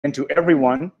and to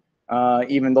everyone,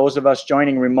 even those of us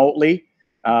joining remotely.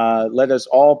 Let us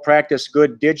all practice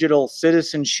good digital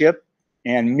citizenship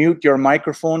and mute your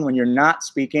microphone when you're not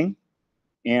speaking.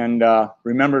 And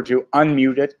remember to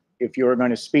unmute it if you're going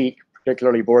to speak,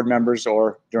 particularly board members,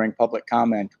 or during public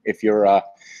comment if you're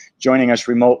joining us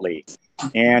remotely.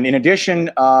 And in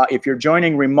addition, if you're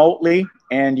joining remotely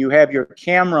and you have your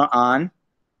camera on,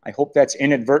 I hope that's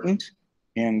inadvertent,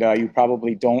 and you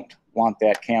probably don't want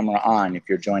that camera on if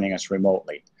you're joining us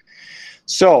remotely.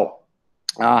 So,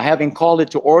 having called it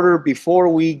to order, before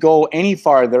we go any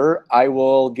farther, I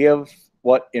will give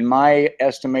what, in my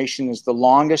estimation, is the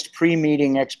longest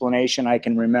pre-meeting explanation I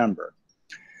can remember.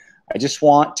 I just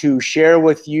want to share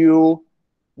with you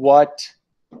what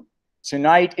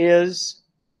tonight is,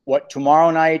 what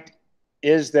tomorrow night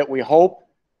is that we hope,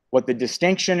 what the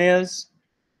distinction is,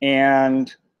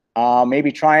 and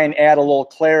maybe try and add a little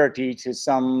clarity to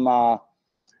some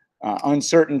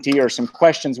uncertainty or some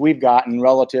questions we've gotten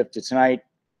relative to tonight,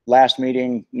 last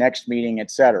meeting, next meeting,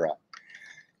 etc.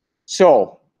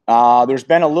 So there's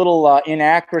been a little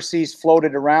inaccuracies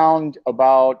floated around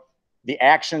about the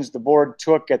actions the board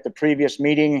took at the previous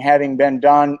meeting having been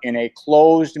done in a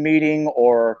closed meeting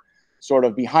or sort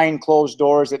of behind closed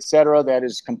doors, etc. That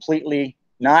is completely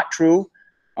not true.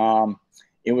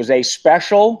 It was a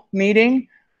special meeting,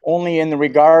 only in the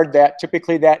regard that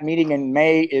typically that meeting in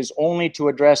May is only to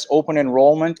address open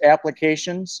enrollment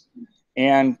applications,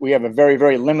 and we have a very,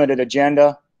 very limited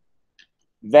agenda.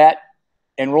 That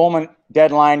enrollment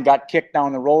deadline got kicked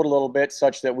down the road a little bit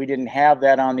such that we didn't have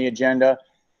that on the agenda.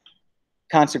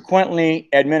 Consequently,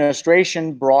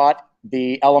 administration brought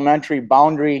the elementary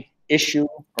boundary issue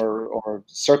or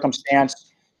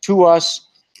circumstance to us,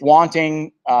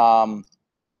 wanting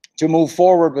to move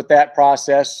forward with that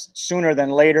process sooner than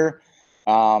later.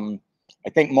 I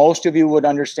think most of you would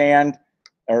understand,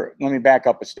 or let me back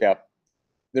up a step.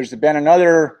 There's been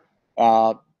another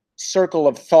circle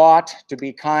of thought, to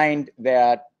be kind,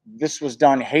 that this was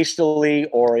done hastily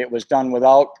or it was done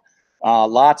without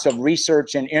lots of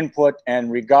research and input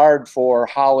and regard for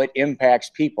how it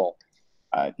impacts people.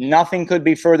 Nothing could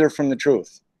be further from the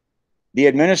truth. The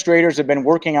administrators have been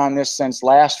working on this since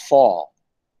last fall,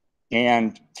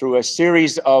 and through a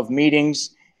series of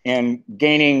meetings and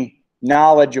gaining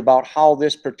knowledge about how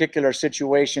this particular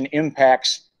situation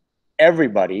impacts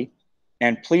everybody.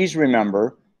 And please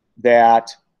remember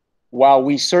that while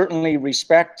we certainly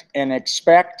respect and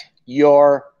expect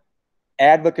your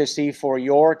advocacy for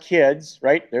your kids,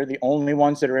 right? They're the only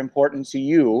ones that are important to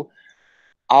you.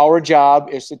 Our job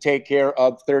is to take care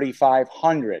of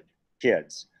 3,500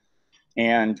 kids.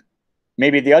 And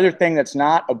maybe the other thing that's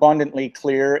not abundantly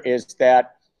clear is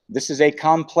that this is a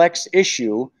complex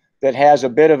issue that has a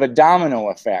bit of a domino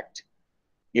effect.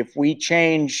 If we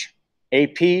change a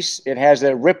piece, it has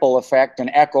a ripple effect, an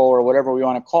echo, or whatever we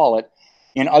want to call it,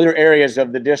 in other areas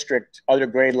of the district, other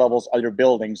grade levels, other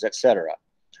buildings, etc.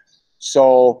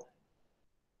 So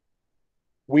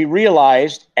we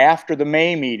realized after the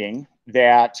May meeting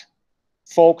that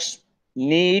folks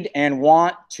need and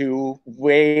want to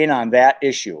weigh in on that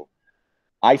issue.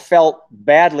 I felt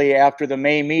badly after the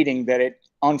May meeting that it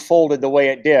unfolded the way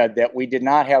it did, that we did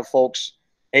not have folks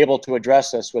able to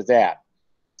address us with that.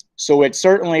 So it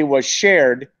certainly was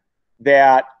shared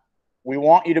that we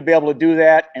want you to be able to do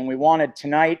that, and we wanted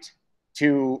tonight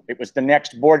to, it was the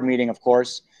next board meeting, of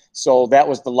course, so that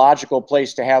was the logical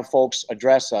place to have folks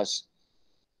address us.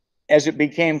 As it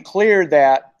became clear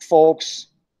that folks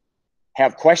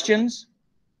have questions,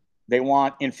 they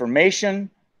want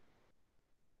information,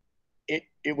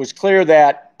 it was clear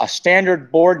that a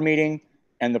standard board meeting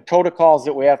and the protocols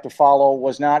that we have to follow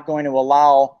was not going to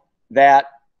allow that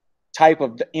type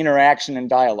of interaction and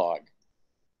dialogue.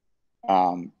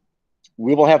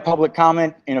 We will have public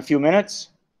comment in a few minutes,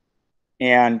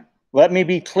 and let me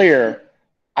be clear,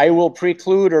 I will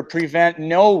preclude or prevent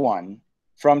no one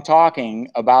from talking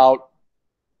about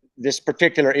this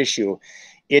particular issue.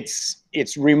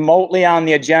 It's remotely on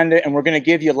the agenda, and we're going to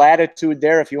give you latitude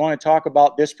there. If you want to talk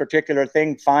about this particular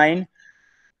thing, fine.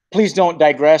 Please don't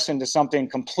digress into something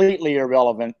completely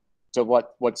irrelevant to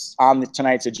what's on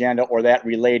tonight's agenda or that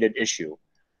related issue.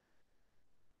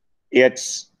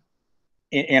 It's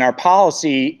in our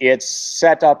policy, it's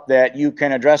set up that you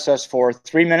can address us for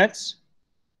 3 minutes.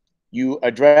 You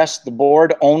address the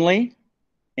board only,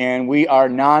 and we are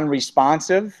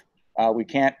non-responsive. We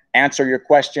can't answer your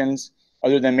questions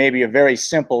other than maybe a very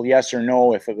simple yes or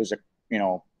no if it was a,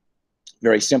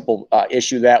 very simple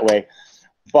issue that way.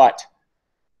 And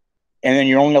then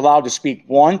you're only allowed to speak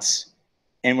once,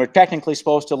 and we're technically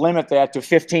supposed to limit that to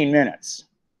 15 minutes.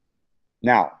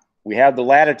 Now, we have the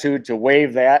latitude to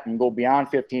waive that and go beyond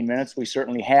 15 minutes. We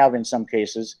certainly have in some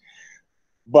cases,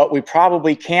 but we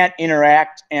probably can't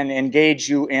interact and engage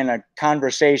you in a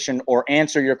conversation or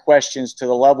answer your questions to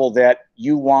the level that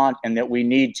you want and that we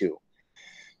need to.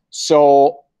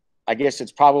 So I guess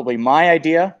it's probably my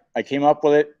idea. I came up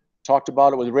with it, talked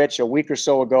about it with Rich a week or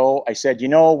so ago. I said, you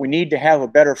know, we need to have a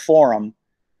better forum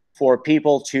for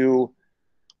people to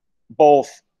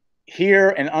both hear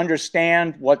and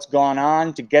understand what's gone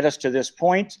on to get us to this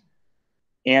point,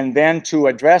 and then to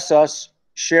address us,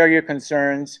 share your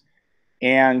concerns.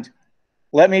 And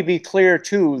let me be clear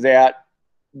too that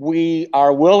we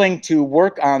are willing to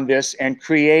work on this and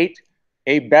create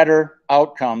a better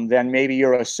outcome than maybe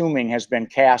you're assuming has been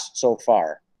cast so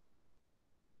far.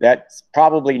 That's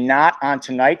probably not on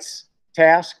tonight's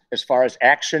task as far as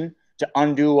action to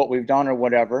undo what we've done or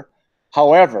whatever.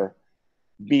 However,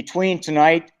 between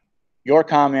tonight, your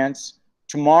comments,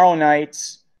 tomorrow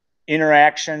night's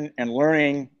interaction and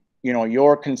learning, you know,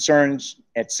 your concerns,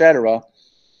 etc.,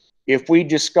 if we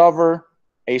discover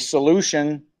a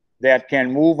solution that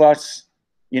can move us,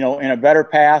 you know, in a better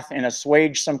path and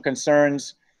assuage some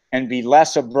concerns and be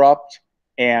less abrupt,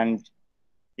 and,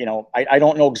 you know, I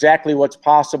don't know exactly what's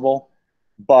possible,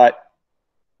 but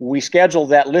we scheduled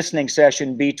that listening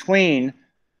session between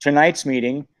tonight's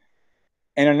meeting.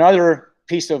 And another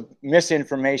piece of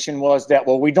misinformation was that,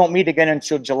 well, we don't meet again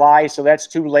until July, so that's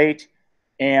too late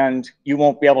and you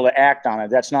won't be able to act on it.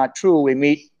 That's not true. We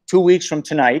meet 2 weeks from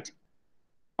tonight.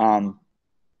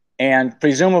 And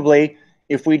presumably,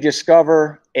 if we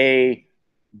discover a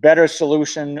better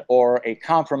solution or a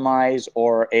compromise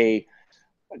or an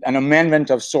amendment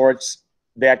of sorts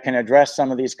that can address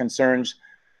some of these concerns,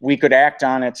 we could act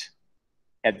on it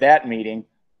at that meeting.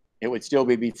 It would still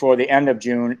be before the end of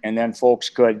June, and then folks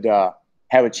could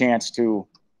have a chance to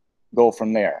go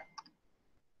from there.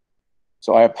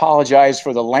 So I apologize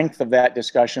for the length of that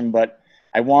discussion, but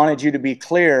I wanted you to be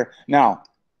clear. Now,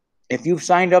 if you've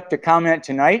signed up to comment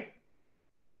tonight,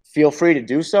 feel free to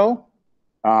do so.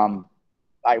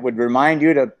 I would remind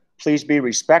you to please be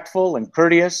respectful and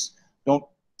courteous. Don't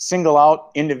single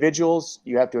out individuals.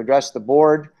 You have to address the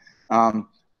board.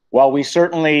 While we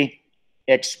certainly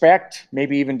expect,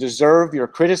 maybe even deserve your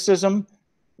criticism,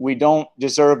 we don't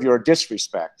deserve your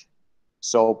disrespect.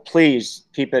 So please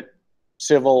keep it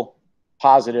civil,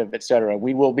 positive, etc.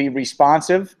 We will be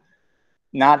responsive,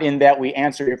 not in that we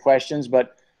answer your questions,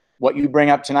 but what you bring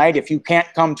up tonight. If you can't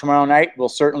come tomorrow night, will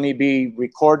certainly be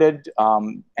recorded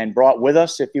and brought with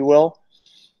us, if you will.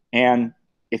 And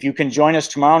if you can join us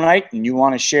tomorrow night and you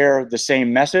want to share the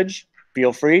same message,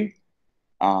 feel free.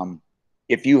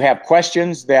 If you have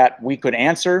questions that we could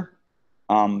answer,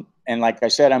 and like I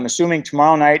said, I'm assuming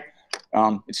tomorrow night,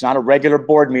 it's not a regular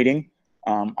board meeting.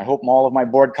 I hope all of my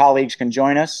board colleagues can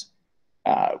join us.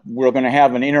 We're going to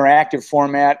have an interactive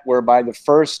format whereby the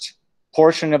first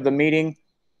portion of the meeting,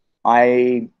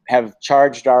 I have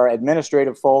charged our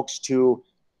administrative folks to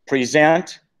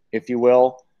present, if you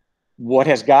will, what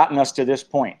has gotten us to this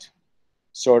point.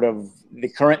 Sort of the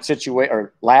current situation,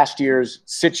 or last year's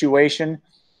situation,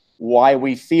 why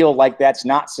we feel like that's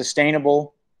not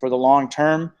sustainable for the long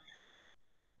term,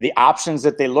 the options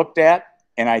that they looked at.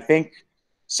 And I think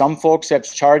some folks have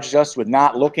charged us with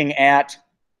not looking at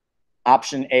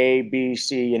option A, B,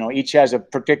 C, you know, each has a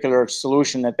particular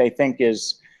solution that they think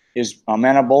is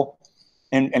amenable,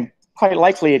 and quite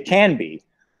likely it can be.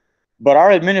 But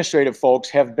our administrative folks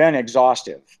have been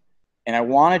exhaustive, and I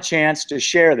want a chance to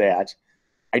share that.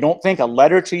 I don't think a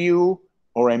letter to you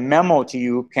or a memo to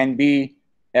you can be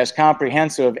as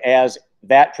comprehensive as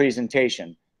that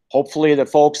presentation. Hopefully the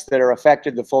folks that are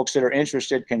affected, the folks that are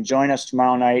interested, can join us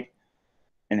tomorrow night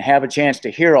and have a chance to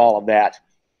hear all of that.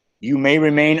 You may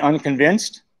remain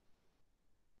unconvinced.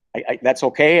 That's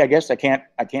okay, I guess. I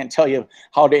can't tell you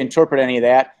how to interpret any of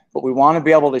that, but we want to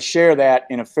be able to share that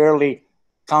in a fairly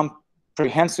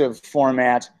comprehensive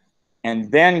format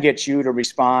and then get you to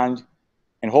respond.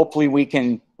 And hopefully we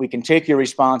can take your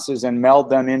responses and meld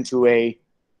them into a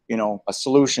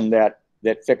solution that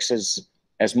fixes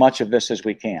as much of this as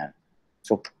we can.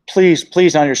 So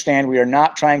please understand, we are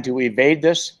not trying to evade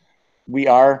this. We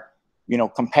are,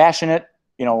 compassionate,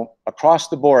 across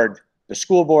the board, the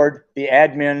school board, the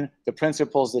admin, the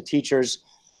principals, the teachers,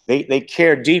 they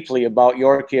care deeply about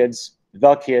your kids,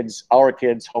 the kids, our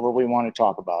kids, however we want to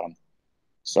talk about them.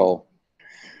 So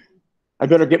I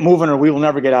better get moving or we will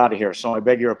never get out of here. So I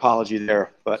beg your apology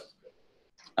there, but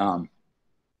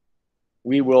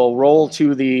we will roll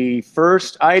to the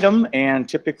first item. And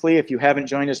typically, if you haven't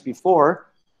joined us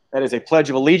before, that is a Pledge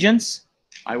of Allegiance.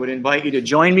 I would invite you to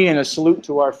join me in a salute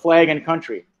to our flag and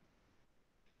country.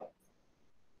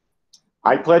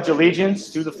 I pledge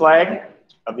allegiance to the flag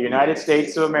of the United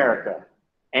States of America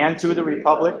and to the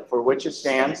republic for which it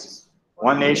stands,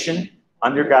 one nation,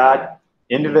 under God,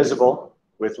 indivisible,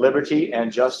 with liberty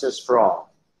and justice for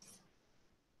all.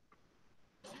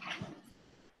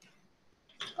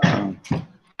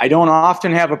 I don't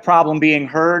often have a problem being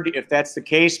heard. If that's the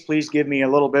case, please give me a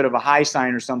little bit of a high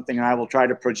sign or something, and I will try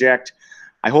to project.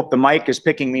 I hope the mic is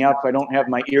picking me up. I don't have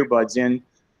my earbuds in,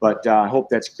 but I hope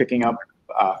that's picking up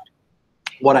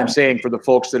what I'm saying for the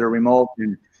folks that are remote,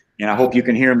 and I hope you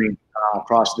can hear me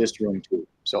across this room too.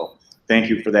 So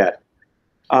thank you for that.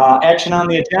 Action on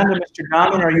the agenda, Mr.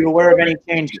 Donman, are you aware of any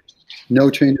changes? No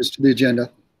changes to the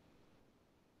agenda.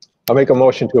 I'll make a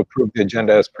motion to approve the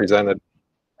agenda as presented.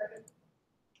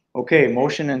 Okay,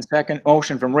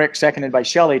 motion from Rick, seconded by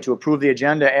Shelley to approve the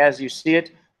agenda as you see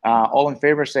it. All in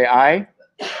favor say aye.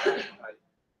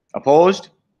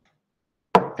 Opposed?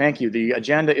 Thank you. The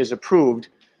agenda is approved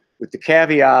with the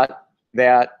caveat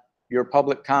that your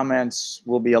public comments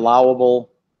will be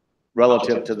allowable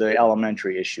relative to the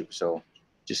elementary issue. So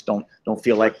just don't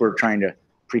feel like we're trying to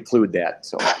preclude that.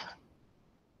 So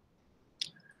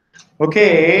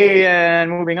okay, and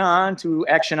moving on to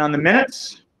action on the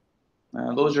minutes.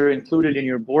 Those are included in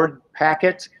your board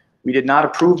packet. We did not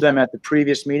approve them at the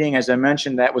previous meeting. As I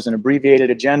mentioned, that was an abbreviated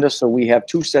agenda, so we have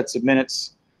 2 sets of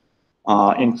minutes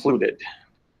included.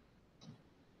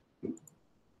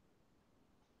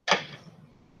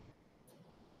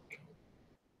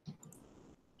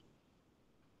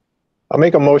 I'll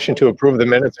make a motion to approve the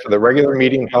minutes for the regular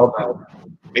meeting held on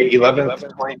May 11th,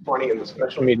 2020, and the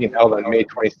special meeting held on May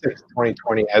 26th,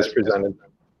 2020, as presented.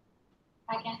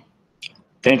 Second.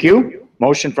 Thank you.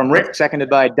 Motion from Rick, seconded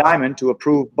by Diamond, to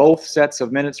approve both sets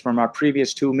of minutes from our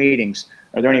previous 2 meetings.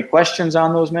 Are there any questions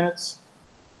on those minutes?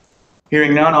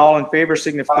 Hearing none, all in favor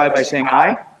signify by saying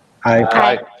aye. Aye.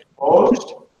 Aye.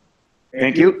 Opposed?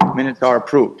 Thank you. Minutes are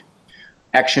approved.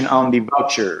 Action on the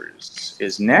vouchers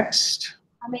is next.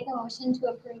 I'll make a motion to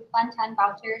approve Fund 10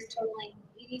 vouchers totaling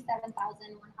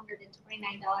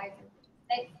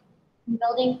 $87,129.56 and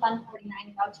Building Fund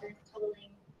 49 vouchers totaling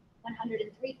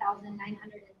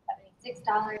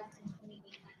 $103,976.28.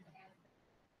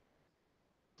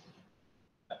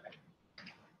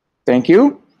 Thank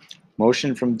you.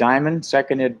 Motion from Diamond,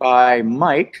 seconded by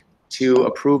Mike, to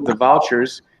approve the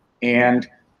vouchers. And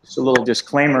just a little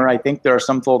disclaimer, I think there are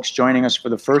some folks joining us for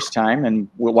the first time, and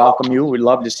we'll welcome you. We'd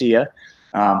love to see you.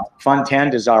 Fund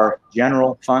 10 is our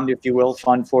general fund, if you will.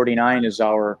 Fund 49 is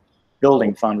our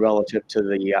building fund relative to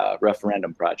the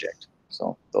referendum project.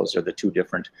 So those are the 2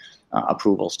 different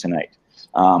approvals tonight.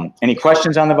 Any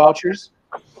questions on the vouchers?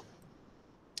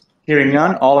 Hearing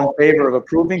none, all in favor of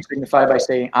approving signify by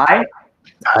saying aye.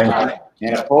 Aye.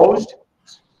 And opposed?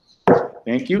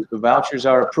 Thank you. The vouchers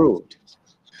are approved.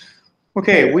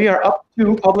 Okay, we are up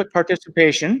to public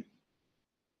participation.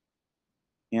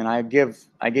 And I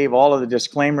gave all of the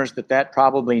disclaimers that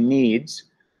probably needs.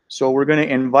 So we're going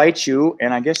to invite you,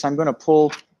 and I guess I'm going to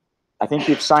pull, I think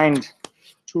you've signed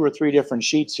 2 or 3 different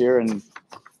sheets here, and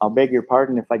I'll beg your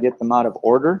pardon if I get them out of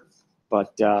order,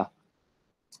 but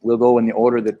we'll go in the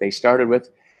order that they started with.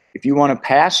 If you want to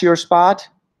pass your spot,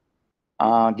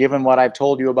 given what I've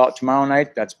told you about tomorrow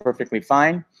night, that's perfectly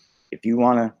fine. If you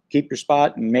want to keep your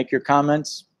spot and make your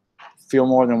comments, feel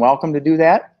more than welcome to do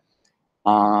that.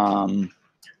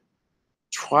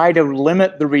 Try to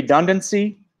limit the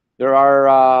redundancy. There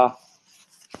are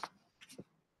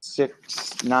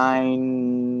 6,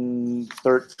 9,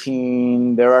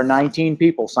 13, there are 19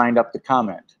 people signed up to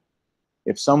comment.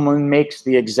 If someone makes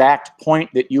the exact point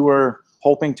that you were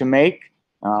hoping to make,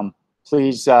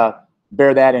 please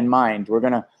bear that in mind. We're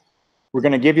gonna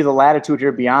give you the latitude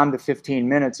here beyond the 15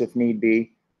 minutes if need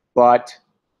be, but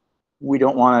we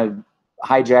don't want to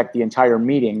hijack the entire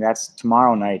meeting. That's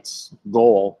tomorrow night's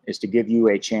goal, is to give you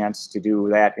a chance to do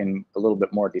that in a little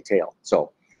bit more detail.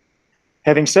 So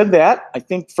having said that, I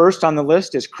think first on the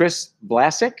list is Chris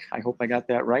Vlasic. I hope I got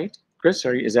that right. Chris,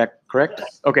 is that correct?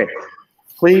 Okay.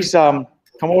 Please come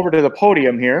over to the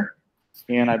podium here,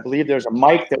 and I believe there's a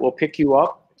mic that will pick you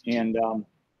up, and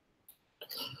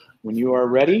when you are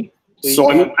ready, please. So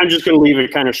I'm just going to leave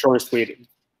it kind of short and sweet.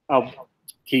 I'll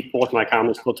keep both my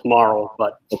comments till tomorrow,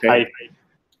 but okay.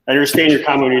 I understand your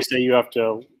comment when you say you have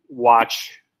to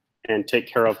watch and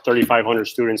take care of 3,500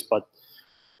 students, but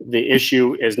the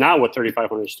issue is not with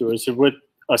 3,500 students, it's with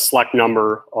a select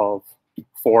number of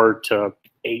 4 to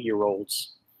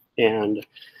 8-year-olds. And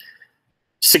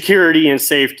security and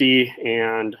safety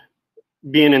and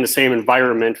being in the same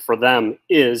environment for them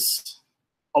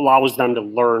allows them to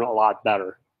learn a lot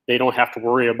better. They don't have to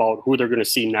worry about who they're going to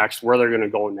see next, where they're going to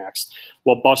go next,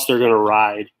 what bus they're going to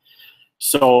ride.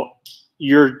 So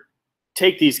you're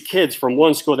take these kids from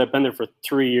one school that's been there for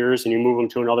 3 years and you move them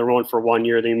to another one for 1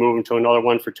 year, then you move them to another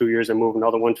one for 2 years and move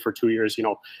another one for 2 years. You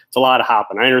know, it's a lot of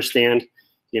hopping. I understand,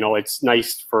 you know, it's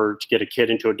nice to get a kid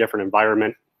into a different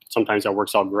environment. Sometimes that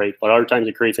works out great, but other times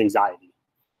it creates anxiety.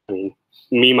 I mean,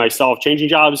 me, myself, changing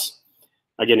jobs,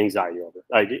 I get anxiety over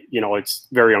it. You know, it's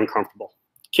very uncomfortable.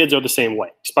 Kids are the same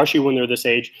way, especially when they're this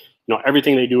age. You know,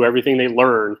 everything they do, everything they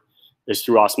learn is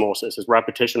through osmosis, is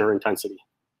repetition or intensity.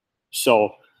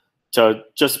 So to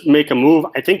just make a move,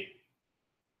 I think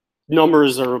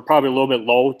numbers are probably a little bit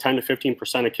low. 10 to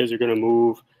 15% of kids are going to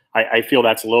move. I feel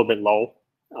that's a little bit low.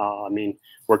 I mean,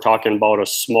 we're talking about a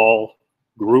small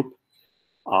group.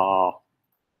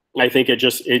 I think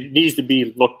it needs to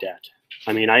be looked at.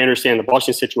 I mean, I understand the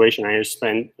busing situation. I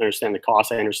understand the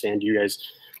cost. I understand you guys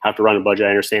have to run a budget. I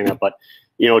understand that. But,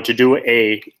 you know, to do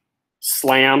a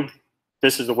slam,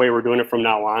 this is the way we're doing it from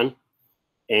now on.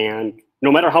 And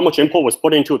no matter how much input was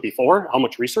put into it before, how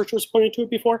much research was put into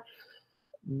it before,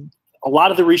 a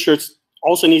lot of the research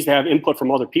also needs to have input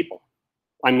from other people.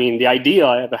 I mean, the idea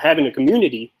of having a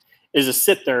community is to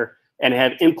sit there and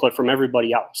have input from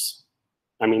everybody else.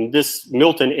 I mean,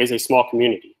 Milton is a small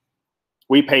community.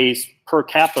 We pay per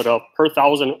capita, per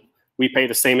thousand, we pay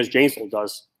the same as Janesville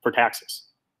does for taxes,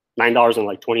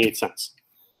 $9.28.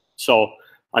 So,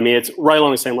 I mean, it's right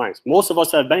along the same lines. Most of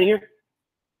us that have been here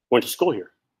went to school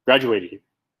here, graduated here.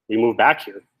 We moved back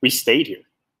here. We stayed here,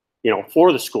 you know,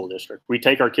 for the school district. We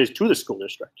take our kids to the school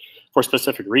district for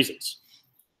specific reasons.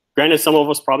 Granted, some of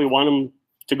us probably want them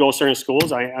to go to certain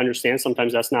schools. I understand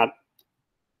sometimes that's not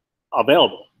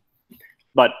available.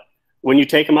 But when you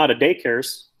take them out of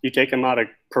daycares, you take them out of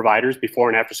providers, before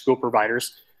and after school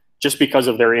providers, just because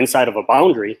of their inside of a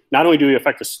boundary, not only do you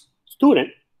affect the student,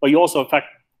 but you also affect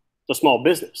the small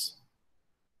business.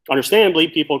 Understandably,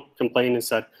 people complained and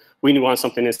said, we want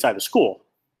something inside the school,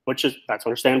 that's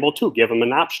understandable too, give them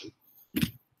an option.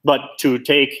 But to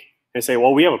take and say,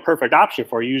 well, we have a perfect option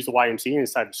for you, use the YMCA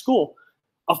inside the school,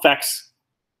 affects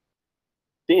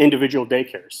the individual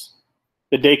daycares.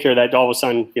 The daycare that all of a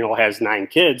sudden, you know, has 9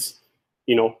 kids,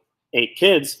 you know, 8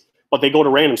 kids, but they go to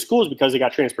random schools because they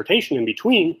got transportation in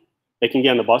between. They can get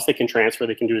on the bus, they can transfer,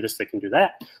 they can do this, they can do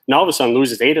that. Now all of a sudden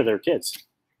loses 8 of their kids.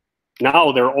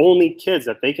 Now their only kids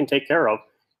that they can take care of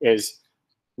is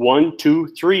 1,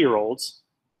 2, 3-year-olds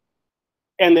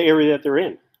and the area that they're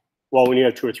in. Well, when you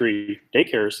have 2 or 3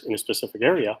 daycares in a specific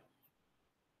area,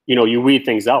 you know, you weed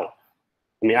things out.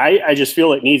 I mean, I just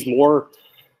feel it needs more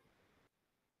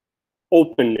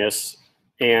openness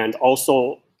and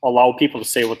also allow people to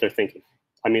say what they're thinking.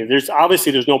 I mean, there's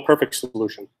no perfect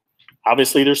solution.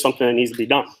 Obviously, there's something that needs to be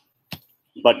done,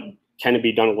 but can it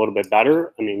be done a little bit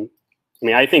better? I mean,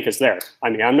 I think it's there. I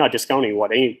mean, I'm not discounting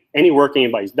what any work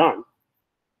anybody's done.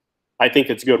 I think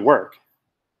it's good work,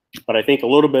 but I think a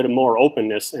little bit more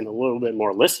openness and a little bit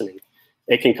more listening,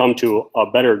 it can come to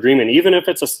a better agreement, even if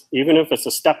it's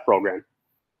a step program.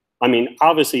 I mean,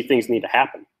 obviously things need to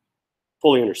happen,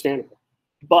 fully understandable.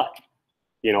 But,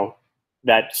 you know,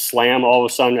 that slam, all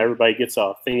of a sudden everybody gets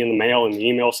a thing in the mail and the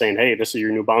email saying, hey, this is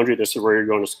your new boundary, this is where you're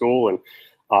going to school, and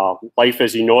life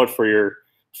as you know it for your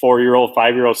 4-year-old,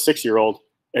 5-year-old, 6-year-old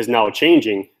is now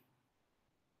changing.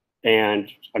 And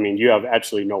I mean, you have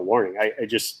absolutely no warning.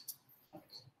 It's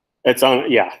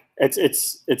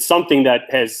something that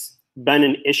has been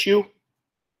an issue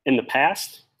in the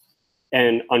past,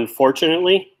 and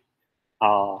unfortunately,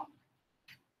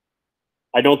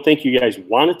 I don't think you guys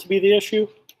want it to be the issue,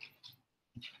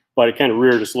 but it kind of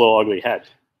reared its little ugly head.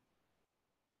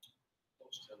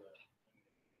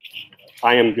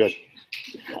 I am good.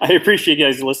 I appreciate you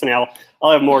guys listening.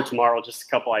 I'll have more tomorrow, just a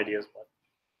couple ideas. But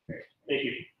thank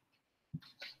you.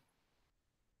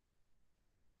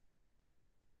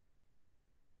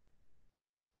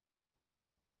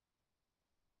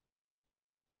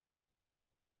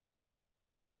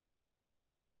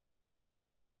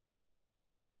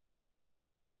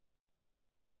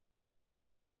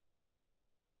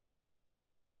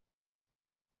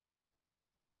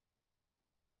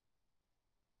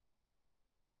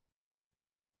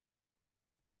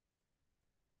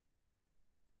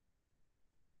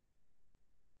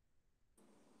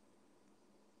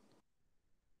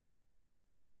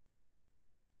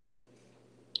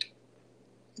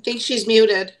 I think she's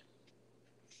muted.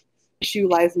 Issue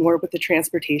lies more with the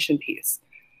transportation piece.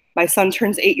 My son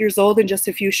turns 8 years old in just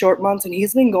a few short months, and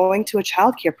he's been going to a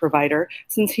childcare provider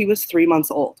since he was 3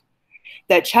 months old.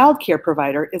 That childcare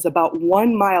provider is about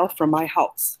 1 mile from my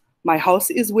house. My house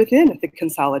is within the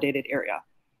consolidated area,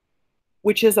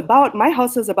 my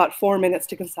house is about 4 minutes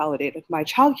to consolidated. My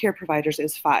childcare providers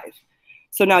is 5.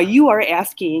 So now you are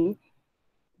asking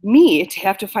me to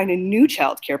have to find a new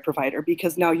childcare provider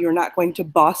because now you're not going to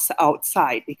bus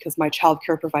outside because my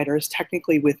childcare provider is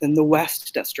technically within the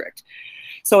West District.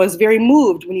 So I was very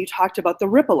moved when you talked about the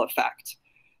ripple effect.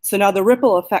 So now the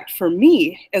ripple effect for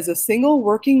me as a single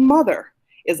working mother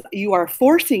is you are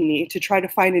forcing me to try to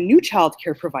find a new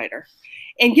childcare provider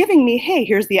and giving me, hey,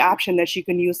 here's the option that you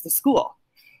can use the school.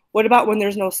 What about when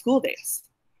there's no school days?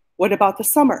 What about the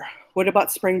summer? What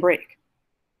about spring break?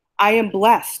 I am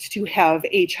blessed to have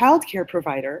a childcare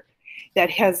provider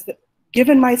that has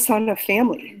given my son a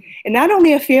family, and not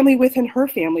only a family within her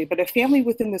family, but a family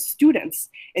within the students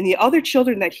and the other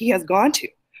children that he has gone to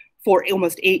for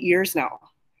almost 8 years now.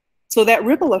 So that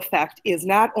ripple effect is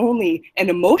not only an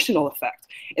emotional effect,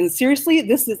 and seriously,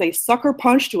 this is a sucker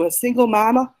punch to a single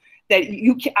mama that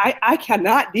I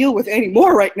cannot deal with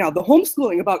anymore right now. The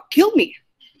homeschooling about killed me.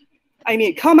 I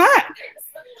mean, come on.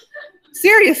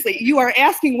 Seriously, you are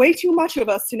asking way too much of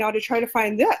us to try to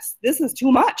find this. This is too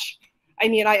much. I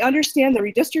mean, I understand the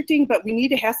redistricting, but we need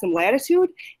to have some latitude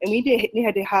and we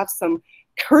need to have some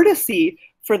courtesy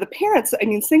for the parents. I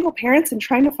mean, single parents and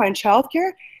trying to find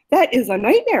childcare, that is a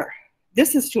nightmare.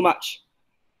 This is too much.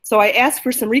 So I asked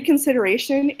for some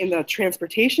reconsideration in the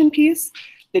transportation piece.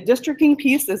 The districting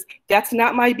piece that's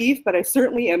not my beef, but I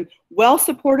certainly am well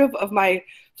supportive of my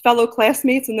fellow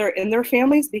classmates and their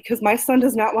families because my son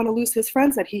does not want to lose his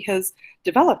friends that he has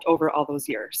developed over all those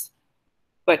years.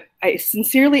 But I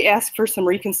sincerely ask for some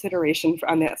reconsideration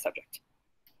on that subject.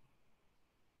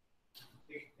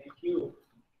 Thank you.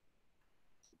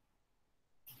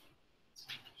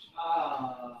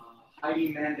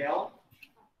 Heidi Mandel.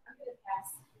 I'm gonna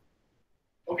pass.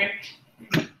 Okay.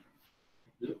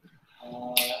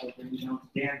 That will bring you down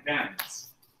to Dan Vance.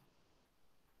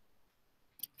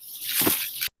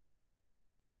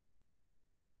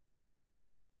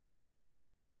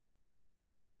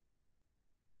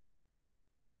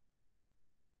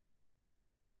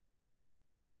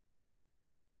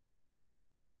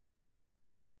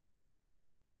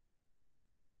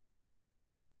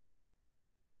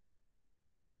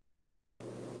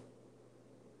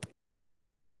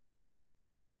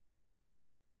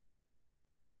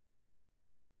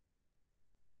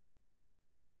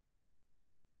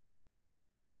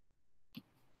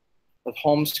 With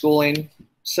homeschooling,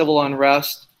 civil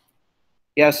unrest.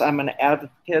 Yes, I'm an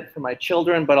advocate for my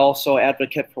children, but also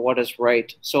advocate for what is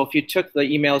right. So if you took the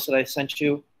emails that I sent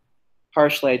you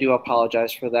harshly, I do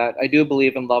apologize for that. I do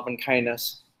believe in love and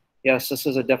kindness. Yes, this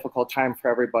is a difficult time for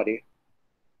everybody.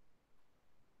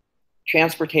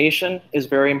 Transportation is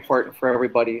very important for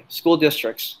everybody. School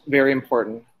districts, very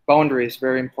important. Boundaries,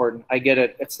 very important. I get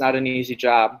it. It's not an easy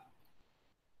job.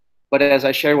 But as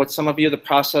I shared with some of you, the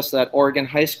process that Oregon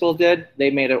High School did, they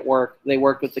made it work. They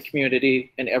worked with the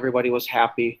community and everybody was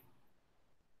happy.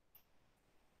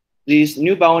 These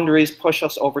new boundaries push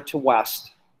us over to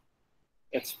West.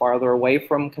 It's farther away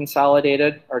from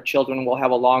Consolidated. Our children will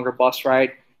have a longer bus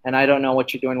ride. And I don't know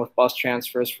what you're doing with bus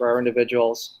transfers for our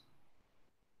individuals.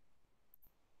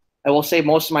 I will save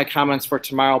most of my comments for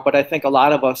tomorrow, but I think a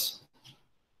lot of us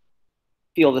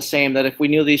feel the same, that if we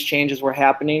knew these changes were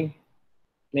happening,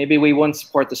 maybe we wouldn't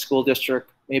support the school district,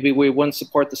 maybe we wouldn't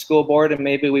support the school board, and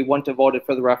maybe we wouldn't have voted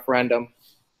for the referendum.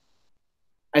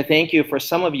 I thank you for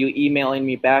some of you emailing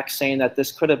me back saying that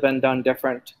this could have been done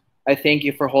different. I thank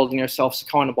you for holding yourselves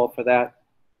accountable for that.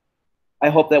 I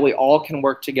hope that we all can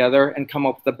work together and come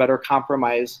up with a better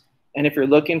compromise. And if you're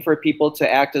looking for people to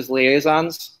act as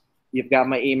liaisons, you've got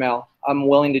my email. I'm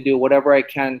willing to do whatever I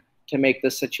can to make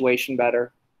this situation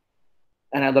better.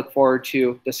 And I look forward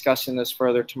to discussing this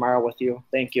further tomorrow with you.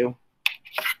 Thank you.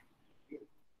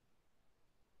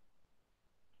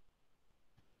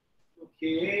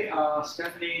 Okay,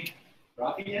 Stephanie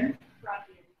Rafian.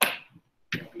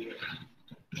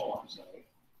 Oh, I'm sorry.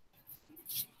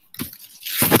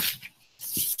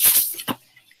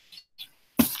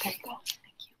 There you go.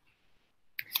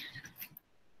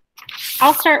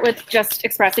 I'll start with just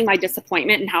expressing my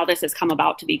disappointment in how this has come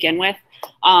about to begin with.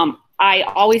 I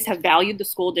always have valued the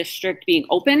school district being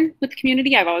open with the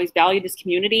community. I've always valued this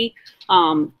community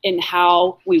in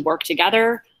how we work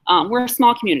together. We're a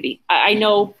small community. I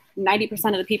know 90%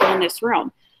 of the people in this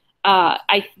room.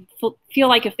 I feel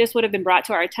like if this would have been brought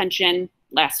to our attention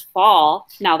last fall,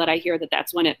 now that I hear that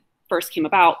that's when it first came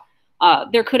about,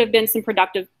 there could have been some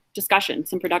productive discussion,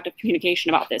 some productive communication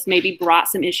about this, maybe brought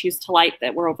some issues to light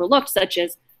that were overlooked, such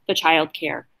as the child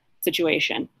care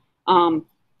situation.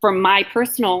 For my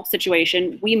personal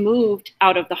situation, we moved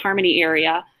out of the Harmony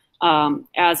area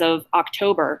as of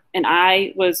October, and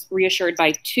I was reassured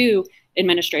by 2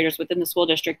 administrators within the school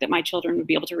district that my children would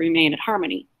be able to remain at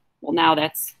Harmony. Well, now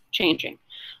that's changing.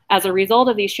 As a result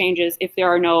of these changes, if there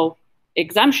are no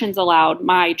exemptions allowed,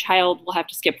 my child will have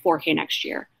to skip 4K next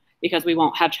year because we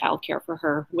won't have childcare for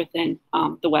her within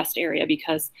the West area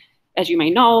because, as you may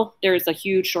know, there's a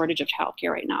huge shortage of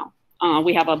childcare right now.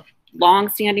 We have a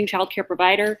long-standing childcare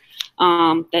provider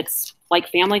that's like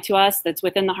family to us, that's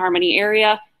within the Harmony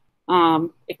area.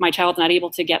 If my child's not able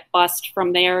to get bused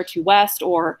from there to West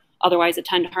or otherwise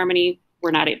attend Harmony,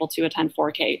 we're not able to attend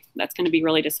 4K. That's going to be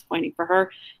really disappointing for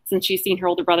her since she's seen her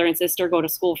older brother and sister go to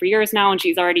school for years now, and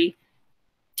she's already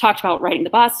talked about riding the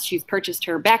bus. She's purchased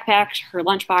her backpack, her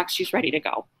lunchbox. She's ready to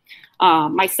go.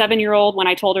 My 7-year-old, when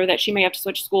I told her that she may have to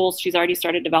switch schools, she's already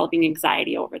started developing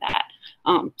anxiety over that.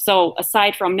 So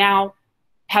aside from now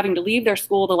having to leave their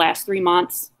school the last 3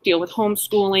 months, deal with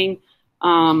homeschooling,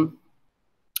 a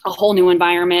whole new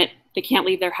environment, they can't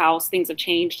leave their house, things have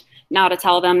changed. Now to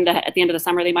tell them that at the end of the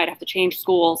summer they might have to change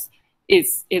schools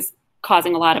is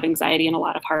causing a lot of anxiety and a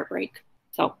lot of heartbreak.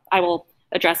 So I will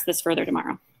address this further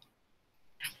tomorrow.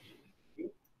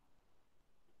 That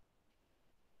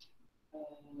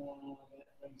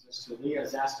brings us to Leah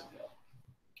Zastoville.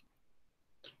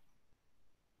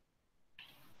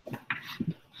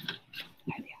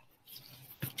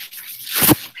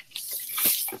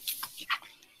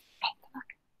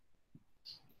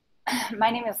 My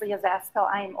name is Leah Zaspel.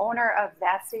 I am owner of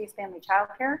Zasti's Family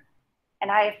Childcare,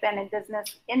 and I have been in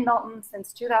business in Milton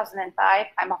since 2005.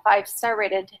 I'm a 5-star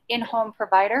rated in-home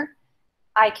provider.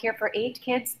 I care for 8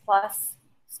 kids plus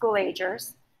school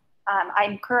agers.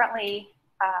 I'm currently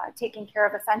taking care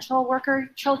of essential worker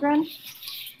children,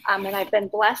 and I've been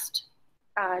blessed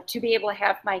to be able to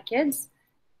have my kids.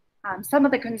 Some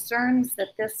of the concerns that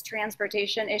this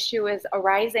transportation issue is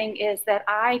arising is that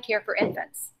I care for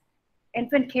infants.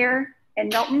 Infant care in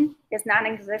Milton is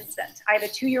non-existent. I have a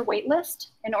 2-year wait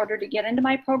list in order to get into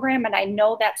my program, and I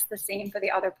know that's the same for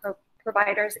the other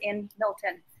providers in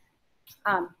Milton.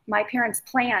 My parents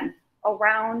plan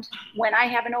around when I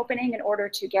have an opening in order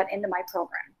to get into my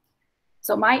program.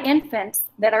 So my infants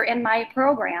that are in my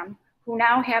program, who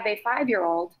now have a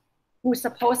 5-year-old who's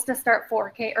supposed to start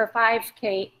 4K or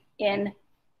 5K in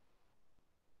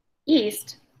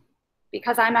East,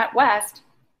 because I'm at West,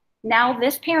 now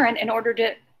this parent, in order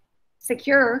to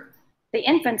secure the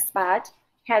infant spot,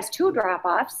 has 2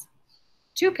 drop-offs,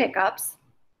 2 pickups,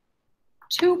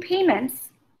 2 payments.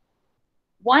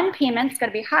 One payment's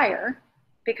gonna be higher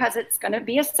because it's gonna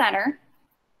be a center.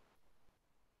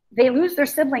 They lose their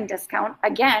sibling discount.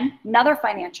 Again, another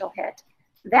financial hit.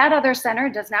 That other center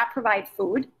does not provide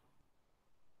food.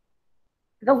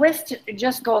 The list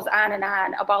just goes on and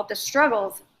on about the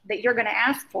struggles that you're gonna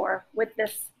ask for with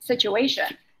this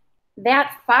situation.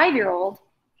 That 5-year-old,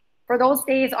 for those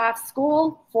days off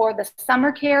school, for the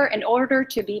summer care, in order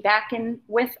to be back in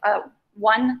with a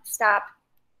one-stop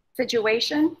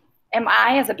situation, am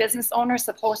I, as a business owner,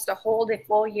 supposed to hold a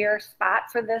full year spot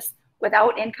for this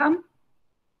without income?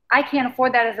 I can't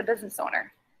afford that as a business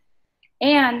owner.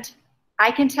 And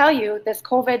I can tell you this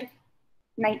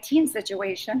COVID-19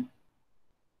 situation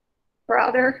for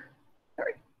other,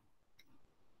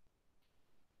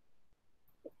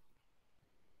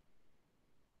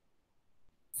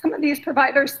 some of these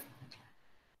providers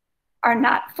are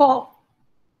not full.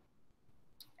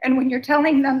 And when you're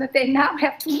telling them that they now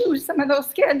have to lose some of those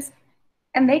kids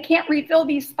and they can't refill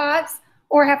these spots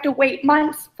or have to wait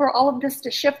months for all of this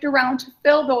to shift around to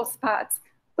fill those spots,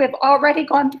 we've already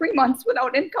gone 3 months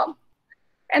without income.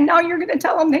 And now you're gonna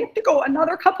tell them they have to go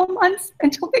another couple months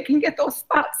until they can get those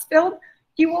spots filled.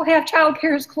 You will have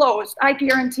childcares closed, I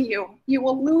guarantee you. You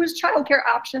will lose childcare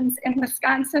options in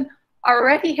Wisconsin.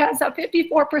 Already has a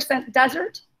 54%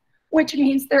 desert, which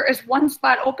means there is 1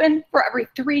 spot open for every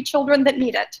 3 children that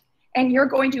need it. And you're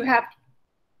going to have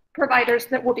providers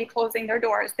that will be closing their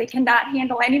doors. They cannot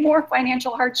handle any more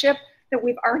financial hardship that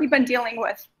we've already been dealing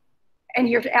with. And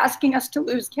you're asking us to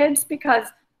lose kids because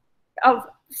of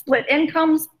split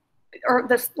incomes or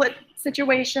the split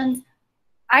situations.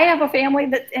 I have a family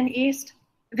that's in East.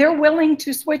 They're willing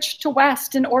to switch to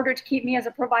West in order to keep me as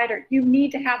a provider. You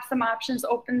need to have some options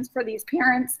open for these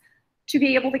parents to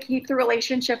be able to keep the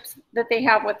relationships that they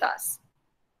have with us.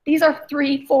 These are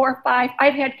 3, 4, 5.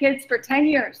 I've had kids for 10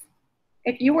 years.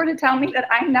 If you were to tell me that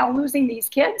I'm now losing these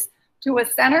kids to a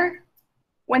center,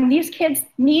 when these kids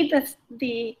need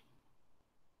the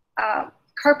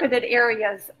carpeted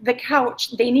areas, the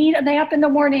couch, they need a nap in the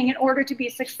morning in order to be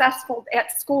successful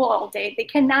at school all day. They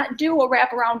cannot do a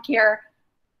wraparound care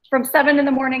from 7 in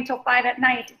the morning till 5 at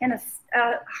night in a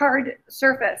hard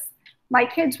surface. My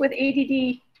kids with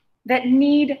ADD that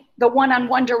need the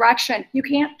one-on-one direction, you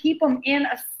can't keep them in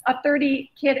a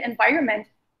 30-kid environment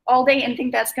all day and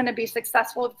think that's going to be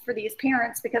successful for these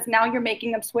parents, because now you're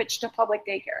making them switch to public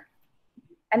daycare.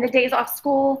 And the days off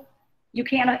school, you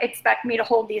can't expect me to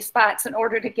hold these spots in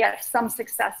order to get some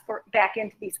success back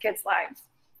into these kids' lives.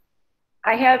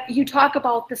 You talk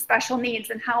about the special needs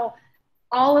and how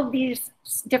all of these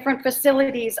different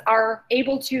facilities are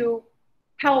able to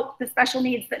help the special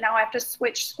needs that now have to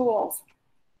switch schools.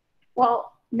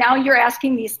 Well, now you're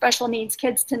asking these special needs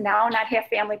kids to now not have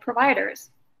family providers,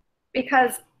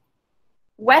 because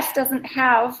West doesn't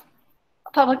have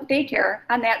a public daycare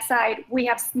on that side. We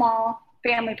have small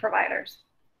family providers.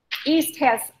 East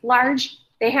has large,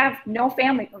 they have no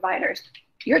family providers.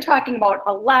 You're talking about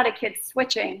a lot of kids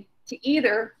switching to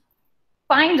either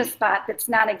find a spot that's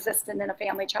non-existent in a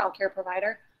family child care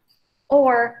provider,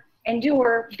 or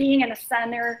endure being in a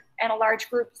center and a large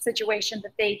group situation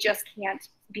that they just can't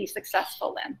be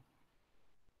successful in.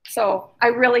 So I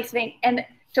really think, and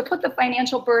to put the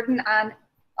financial burden on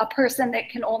a person that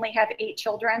can only have 8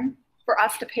 children, for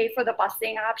us to pay for the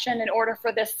busing option in order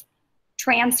for this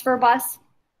transfer bus,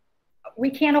 we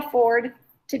can't afford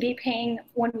to be paying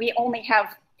when we only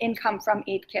have income from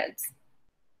 8 kids.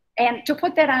 And to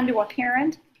put that onto a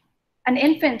parent, an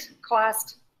infant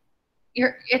cost,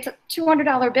 it's a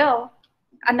 $200 bill,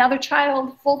 another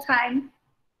child full-time,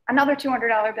 another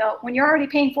 $200 bill. When you're already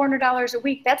paying $400 a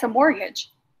week, that's a mortgage.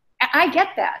 I get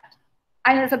that.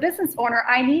 As a business owner,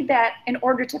 I need that in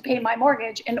order to pay my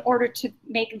mortgage, in order to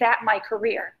make that my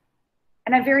career.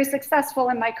 And I'm very successful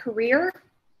in my career,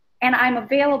 and I'm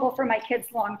available for my kids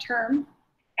long-term,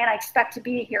 and I expect to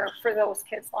be here for those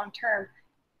kids long-term.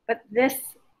 But this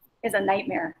is a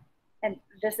nightmare, and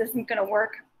this isn't gonna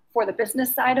work for the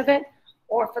business side of it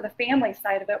or for the family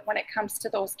side of it when it comes to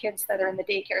those kids that are in the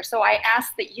daycare. So I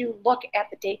ask that you look at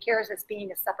the daycares as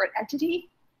being a separate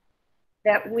entity,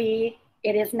 that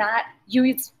it is not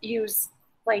use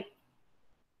like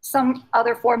some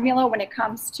other formula when it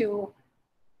comes to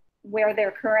where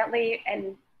they're currently,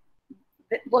 and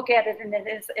look at it and it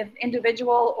is an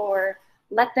individual, or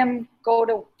let them go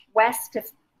to West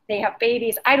if they have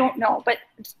babies. I don't know, but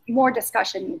more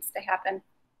discussion needs to happen.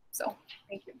 So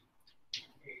thank you.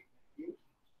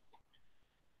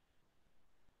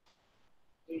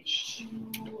 Page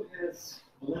 2 is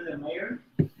Belinda Mayer.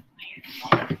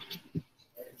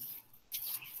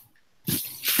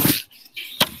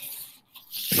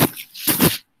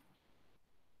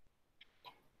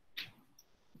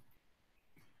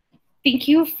 Thank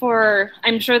you for,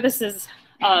 I'm sure this is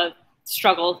a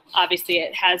struggle, obviously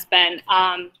it has been.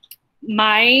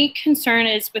 My concern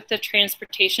is with the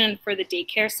transportation for the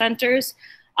daycare centers.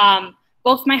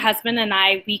 Both my husband and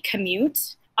I, we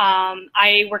commute.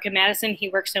 I work in Madison, he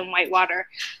works in Whitewater.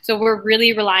 So we're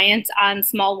really reliant on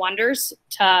Small Wonders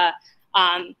to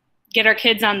get our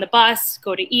kids on the bus,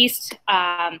 go to East.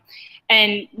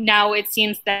 And now it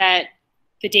seems that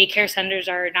the daycare centers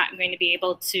are not going to be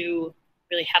able to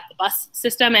really have the bus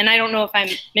system. And I don't know if I'm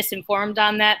misinformed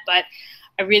on that, but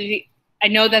I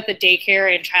know that the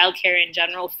daycare and childcare in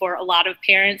general for a lot of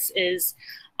parents is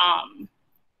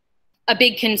a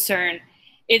big concern.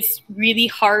 It's really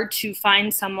hard to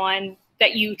find someone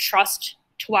that you trust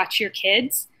to watch your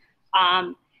kids.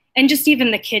 And just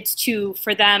even the kids too,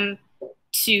 for them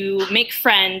to make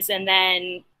friends and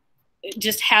then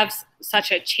just have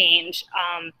such a change.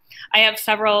 I have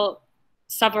several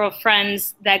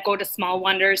friends that go to Small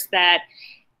Wonders that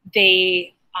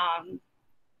they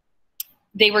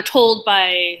were told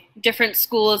by different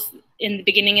schools in the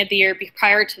beginning of the year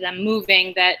prior to them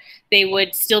moving that they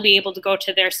would still be able to go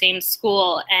to their same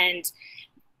school, and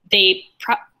they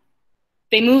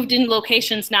moved in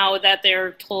locations now that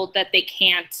they're told that they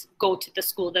can't go to the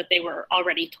school that they were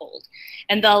already told.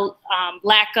 And the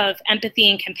lack of empathy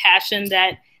and compassion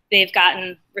that they've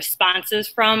gotten responses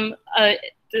from the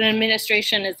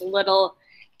administration is a little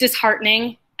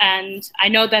disheartening. And I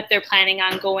know that they're planning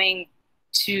on going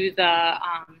to the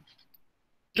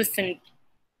listen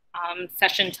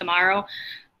session tomorrow,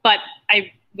 but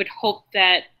I would hope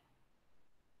that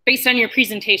based on your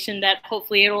presentation that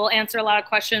hopefully it will answer a lot of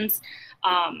questions.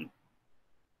 I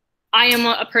am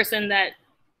a person that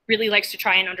really likes to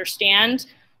try and understand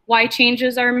why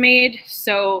changes are made.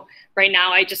 So right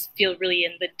now I just feel really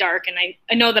in the dark, and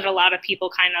I know that a lot of people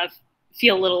kind of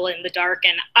feel a little in the dark.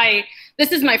 And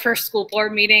this is my first school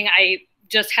board meeting. I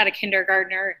just had a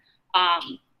kindergartner.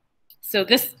 So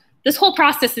this whole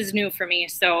process is new for me.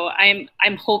 So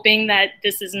I'm hoping that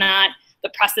this is not the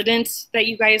precedent that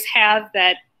you guys have,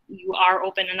 that you are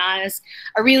open and honest.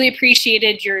 I really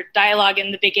appreciated your dialogue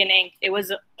in the beginning. It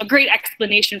was a great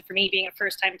explanation for me being a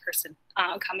first-time person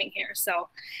coming here. So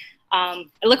I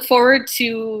look forward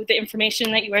to the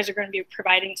information that you guys are going to be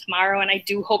providing tomorrow, and I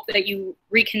do hope that you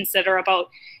reconsider about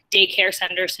daycare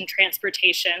centers and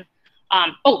transportation.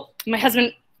 Oh, my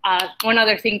husband, one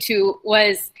other thing too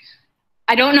was,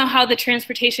 I don't know how the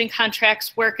transportation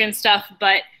contracts work and stuff,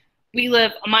 but we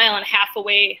live 1.5 miles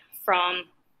away from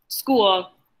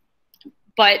school,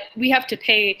 but we have to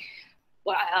pay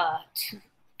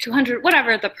 200,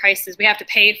 whatever the price is, we have to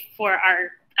pay for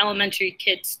our elementary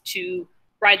kids to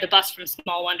ride the bus from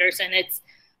Small Wonders, and it's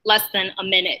less than a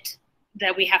minute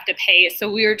that we have to pay.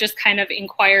 So we were just kind of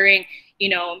inquiring, you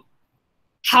know,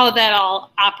 how that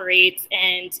all operates,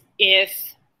 and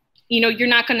if, you know, you're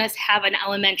not going to have an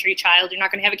elementary child, you're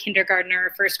not going to have a kindergartner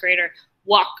or first grader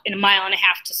walk in 1.5 miles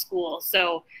to school.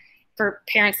 So for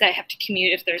parents that have to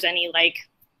commute, if there's any like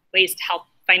ways to help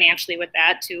financially with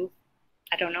that too,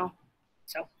 I don't know.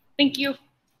 So thank you.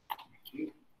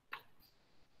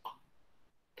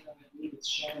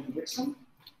 Shannon Dixon.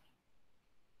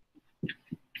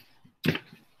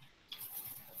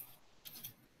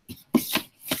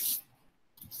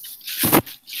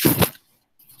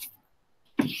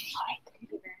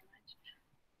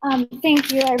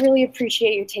 Thank you. I really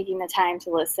appreciate you taking the time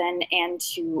to listen and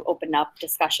to open up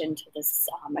discussion to this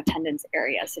attendance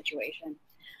area situation.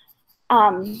 I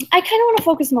kind of want to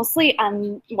focus mostly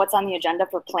on what's on the agenda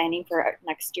for planning for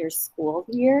next year's school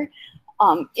year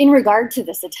in regard to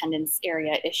this attendance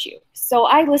area issue. So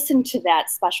I listened to that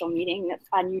special meeting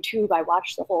on YouTube. I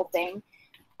watched the whole thing.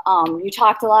 You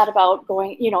talked a lot about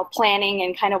going, you know, planning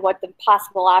and kind of what the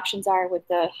possible options are with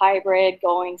the hybrid,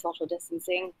 going, social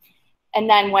distancing, and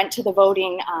then went to the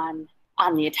voting on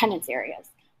the attendance areas.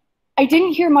 I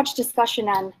didn't hear much discussion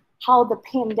on how the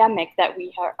pandemic that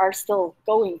we are still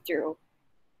going through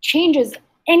changes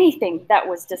anything that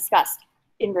was discussed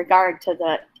in regard to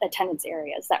the attendance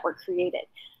areas that were created,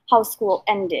 how school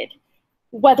ended,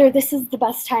 whether this is the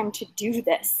best time to do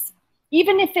this.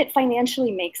 Even if it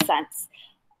financially makes sense,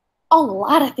 a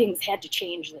lot of things had to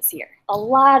change this year. A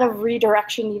lot of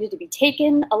redirection needed to be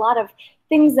taken. A lot of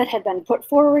things that had been put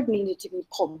forward needed to be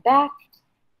pulled back.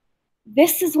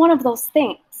 This is one of those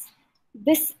things.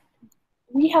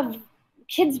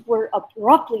 Kids were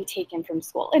abruptly taken from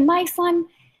school. And my son,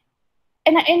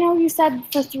 and I know you said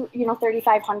for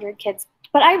 3,500 kids,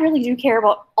 but I really do care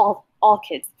about all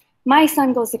kids. My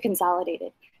son goes to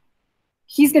Consolidated.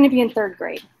 He's going to be in 3rd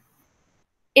grade.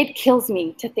 It kills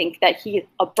me to think that he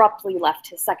abruptly left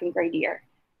his 2nd grade year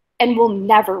and will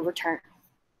never return.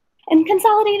 And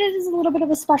Consolidated is a little bit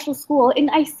of a special school, and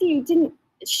I see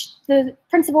the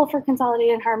principal for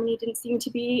Consolidated and Harmony didn't seem to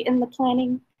be in the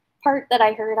planning part that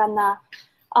I heard on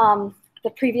the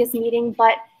previous meeting,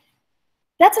 but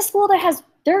that's a school that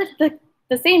they're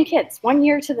the same kids 1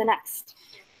 year to the next.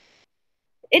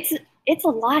 It's a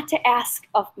lot to ask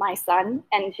of my son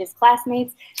and his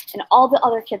classmates and all the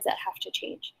other kids that have to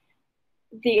change.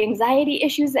 The anxiety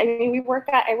issues, I mean,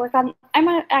 I'm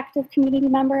an active community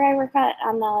member. I work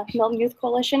on the Milton Youth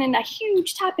Coalition, and a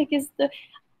huge topic is the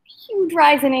huge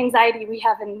rise in anxiety we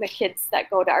have in the kids that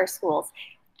go to our schools.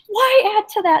 Why add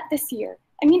to that this year?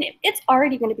 I mean, it's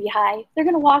already going to be high. They're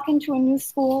going to walk into a new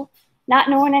school, not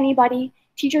knowing anybody.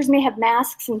 Teachers may have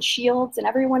masks and shields, and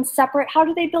everyone's separate. How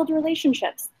do they build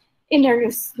relationships in their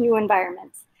new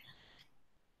environments?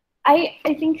 I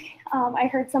think I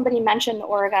heard somebody mention the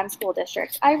Oregon School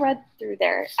District. I read through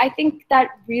there. I think that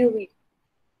really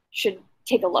should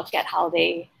take a look at how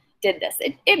they did this.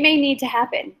 It may need to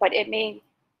happen, but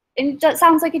it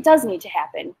sounds like it does need to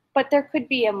happen, but there could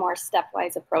be a more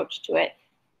stepwise approach to it,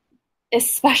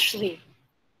 especially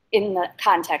in the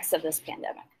context of this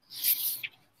pandemic.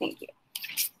 Thank you.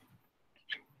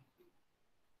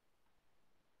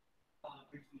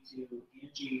 Brings me to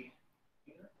Angie.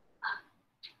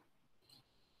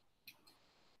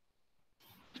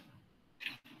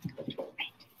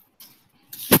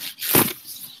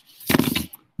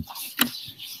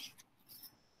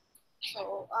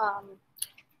 So,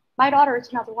 my daughter is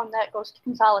another one that goes to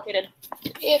Consolidated.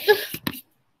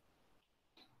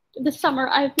 This summer,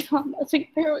 I've become a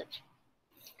single parent.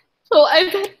 So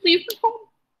I've had to leave the home.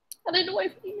 And I know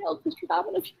I've emailed Mr.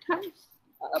 Dobbin a few times.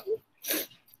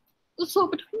 So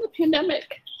between the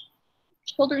pandemic,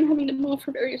 children having to move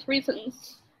for various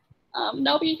reasons,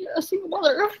 now being a single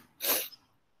mother,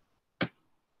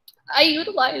 I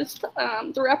utilized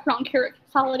the wraparound care at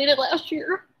Consolidated last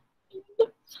year.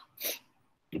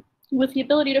 With the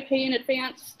ability to pay in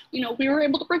advance, we were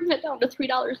able to bring that down to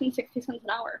 $3.60 an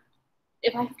hour.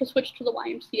 If I have to switch to the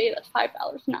YMCA, that's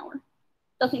 $5 an hour.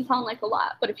 Doesn't sound like a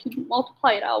lot, but if you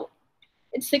multiply it out,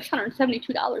 it's $672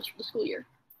 for the school year.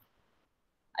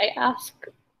 I ask,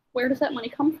 where does that money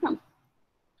come from?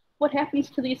 what happens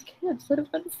to these kids that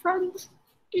have been friends,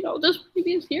 you know, this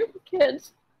previous year with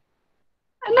kids,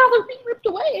 and now they're being ripped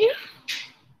away.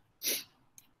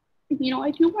 You know,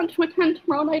 I do want to attend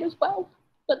tomorrow night as well,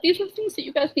 but these are things that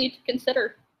you guys need to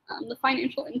consider. The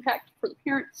financial impact for the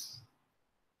parents,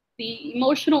 the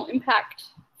emotional impact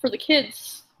for the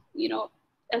kids. You know,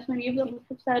 as many of them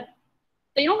have said,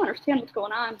 they don't understand what's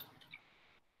going on.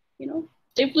 You know,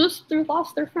 they've lost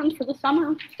their friends for the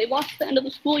summer. They've lost the end of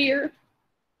the school year.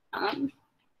 And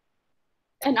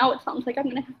now it sounds like I'm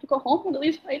going to have to go home one of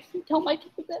these nights and tell my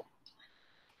kids that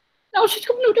now she's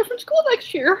going to a different school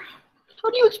next year. How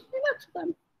do you explain that to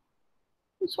them?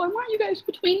 And so I want you guys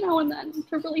between now and then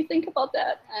to really think about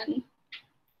that, and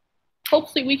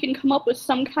hopefully we can come up with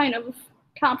some kind of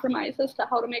compromise as to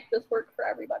how to make this work for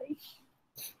everybody.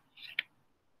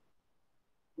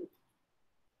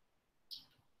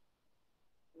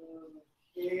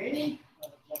 Okay.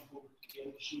 Jump over to the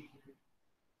other sheet here.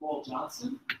 Paul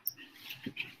Johnson.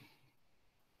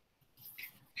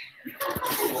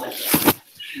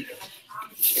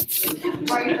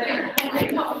 Right there.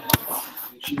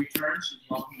 When she returns, she's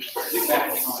welcome to get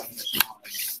back on this one.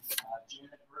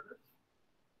 Janet Berger.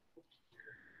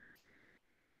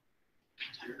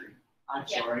 I'm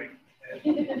sorry.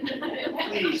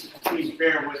 Please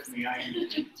bear with me.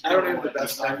 I don't have the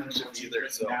best time either,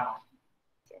 so.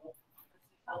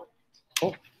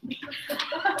 Oh.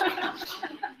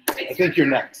 I think you're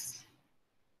next.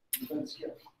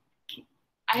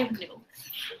 I have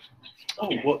notes. Oh,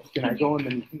 well, can I go and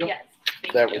then you can go? Yes.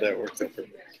 That works out for me.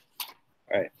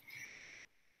 All right.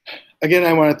 Again,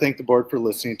 I want to thank the board for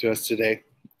listening to us today.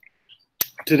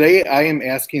 Today, I am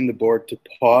asking the board to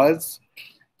pause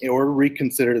or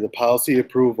reconsider the policy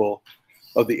approval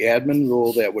of the admin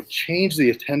rule that would change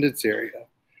the attendance area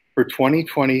for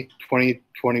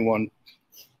 2020-2021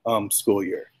 school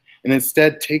year, and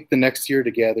instead take the next year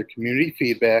to gather community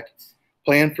feedback,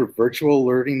 plan for virtual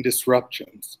learning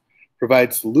disruptions,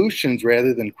 provide solutions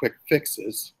rather than quick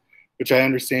fixes, which I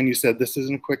understand you said this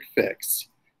isn't a quick fix,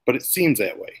 but it seems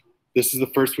that way. This is the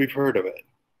first we've heard of it.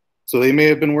 So they may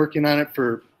have been working on it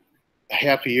for a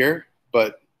half a year,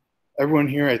 but everyone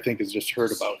here, I think, has just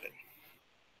heard about it.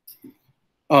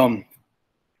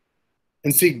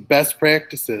 And seek best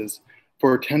practices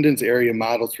for attendance area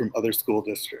models from other school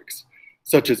districts,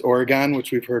 such as Oregon,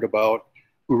 which we've heard about,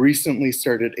 who recently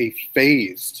started a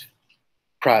phased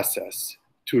process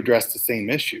to address the same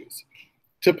issues.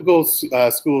 Typical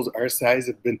schools our size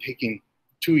have been taking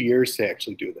 2 years to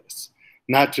actually do this,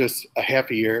 not just a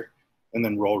half a year and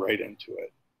then roll right into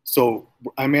it. So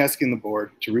I'm asking the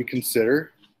board to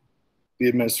reconsider the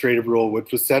administrative rule,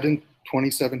 which was set in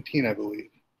 2017, I believe.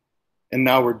 And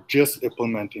now we're just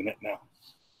implementing it now.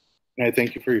 And I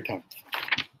thank you for your time.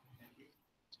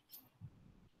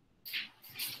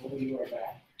 Oh, you are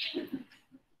back.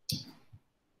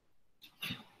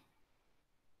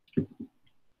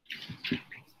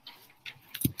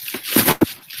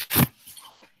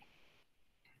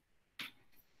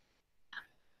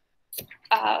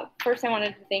 First, I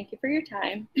wanted to thank you for your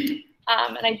time.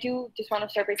 And I do just want to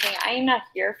start by saying I am not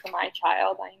here for my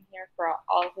child. I am here for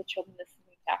all of the children this is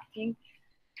impacting.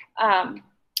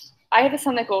 I have a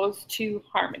son that goes to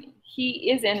Harmony. He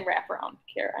is in wraparound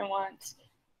care.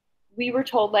 We were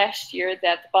told last year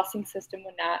that the busing system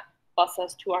would not bus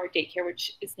us to our daycare,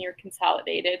 which is near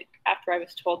Consolidated, after I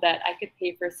was told that I could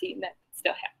pay for a seat and that could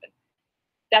still happen.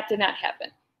 That did not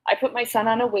happen. I put my son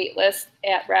on a wait list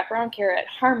at wraparound care at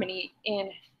Harmony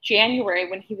in January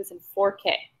when he was in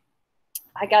 4K.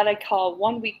 I got a call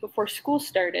 1 week before school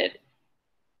started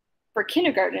for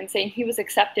kindergarten saying he was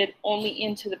accepted only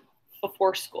into the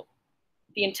before school.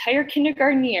 The entire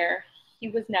kindergarten year,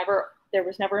 there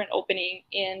was never an opening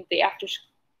in the after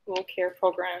school care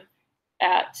program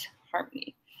at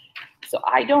Harmony. So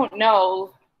I don't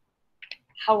know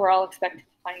how we're all expected to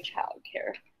find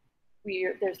childcare.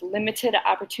 There's limited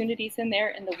opportunities in there,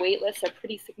 and the wait lists are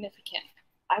pretty significant.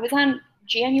 I was on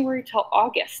January till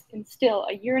August, and still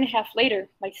a year and a half later,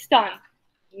 my son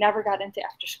never got into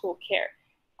after school care.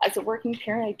 As a working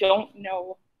parent, I don't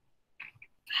know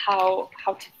how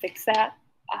to fix that.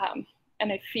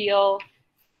 And I feel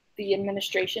the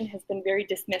administration has been very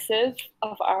dismissive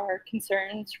of our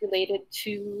concerns related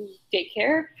to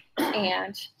daycare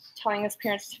and telling us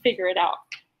parents to figure it out.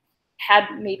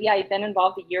 Had maybe I been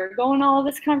involved a year ago in all of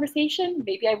this conversation,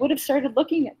 maybe I would have started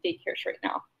looking at daycares right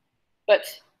now. But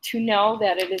to know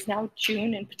that it is now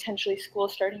June and potentially school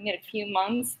starting in a few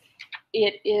months,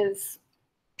 it is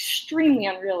extremely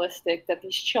unrealistic that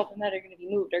these children that are going to be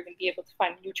moved are going to be able to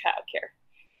find new childcare.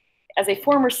 As a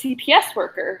former CPS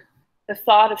worker, the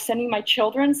thought of sending my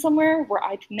children somewhere where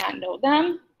I do not know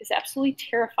them is absolutely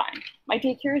terrifying. My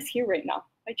daycare is here right now.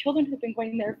 My children have been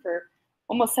going there for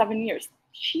almost 7 years.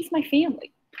 She's my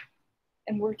family,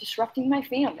 and we're disrupting my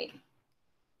family.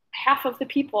 Half of the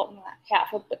people, not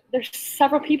half of, but there's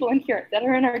several people in here that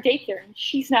are in our daycare, and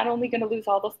she's not only going to lose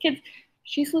all those kids,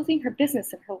 she's losing her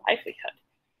business and her livelihood.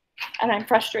 And I'm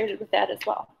frustrated with that as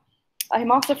well.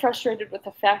 I'm also frustrated with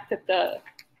the fact that the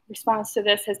response to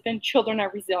this has been children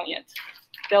are resilient.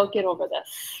 They'll get over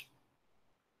this.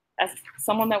 As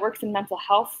someone that works in mental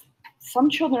health, some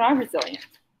children are resilient,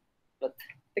 but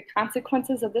the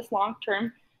consequences of this long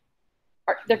term,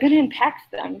 they're going to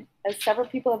impact them. As several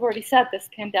people have already said, this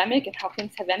pandemic and how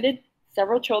things have ended,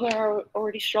 several children are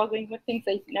already struggling with things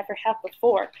they never have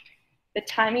before. The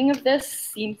timing of this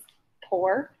seems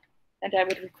poor, and I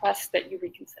would request that you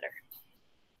reconsider.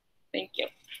 Thank you.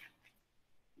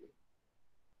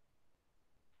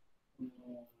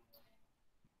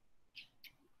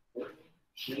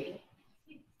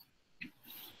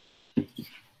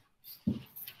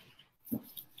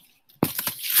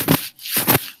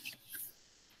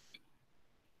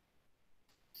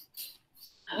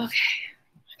 Okay,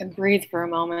 I can breathe for a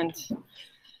moment.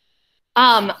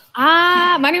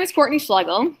 My name is Courtney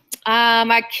Schlegel.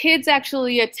 My kids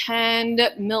actually attend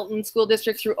Milton School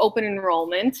District through open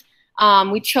enrollment.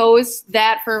 We chose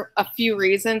that for a few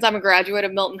reasons. I'm a graduate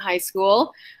of Milton High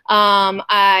School.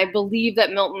 I believe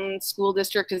that Milton School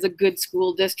District is a good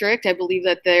school district. I believe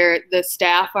that the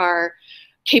staff are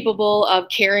capable of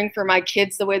caring for my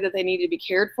kids the way that they need to be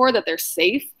cared for, that they're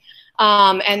safe,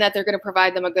 and that they're going to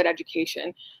provide them a good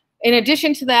education. In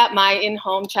addition to that, my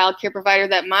in-home child care provider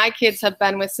that my kids have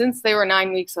been with since they were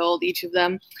 9 weeks old, each of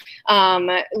them,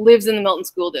 lives in the Milton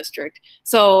School District.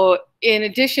 So in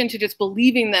addition to just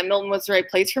believing that Milton was the right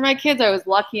place for my kids, I was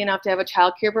lucky enough to have a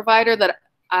child care provider that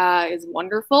is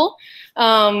wonderful,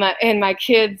 and my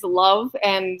kids love,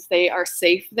 and they are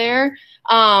safe there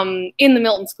in the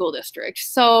Milton School District.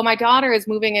 So my daughter is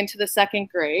moving into the 2nd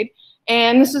grade.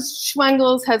 And Mrs.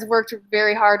 Schwengels has worked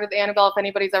very hard with Annabelle. If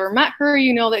anybody's ever met her,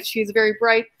 you know that she's a very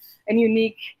bright and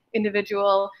unique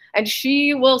individual. And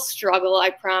she will struggle, I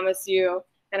promise you.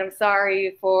 And I'm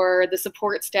sorry for the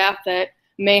support staff that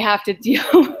may have to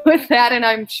deal with that. And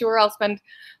I'm sure I'll spend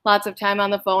lots of time on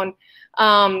the phone.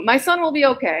 My son will be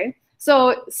okay.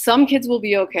 So some kids will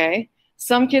be okay.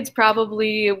 Some kids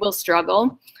probably will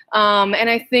struggle. And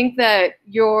I think that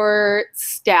your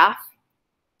staff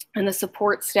and the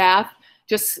support staff,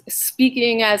 just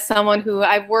speaking as someone who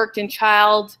I've worked in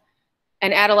child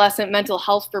and adolescent mental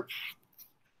health for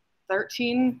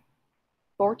 13,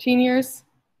 14 years.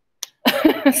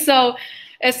 So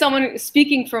as someone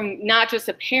speaking from not just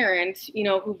a parent, you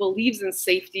know, who believes in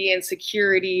safety and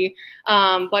security,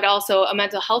 but also a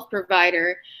mental health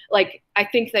provider, like, I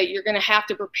think that you're going to have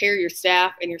to prepare your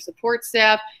staff and your support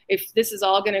staff if this is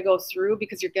all going to go through,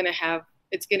 because you're going to have,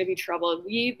 it's going to be trouble.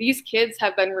 These kids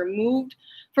have been removed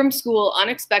from school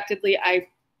unexpectedly.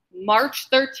 March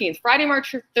 13th, Friday,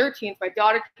 March 13th, my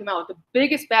daughter came out with the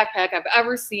biggest backpack I've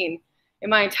ever seen in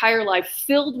my entire life,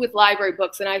 filled with library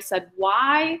books. And I said,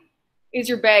 why is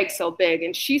your bag so big?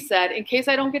 And she said, in case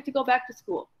I don't get to go back to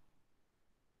school.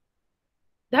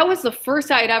 That was the first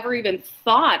I had ever even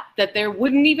thought that they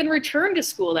wouldn't even return to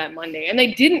school that Monday. And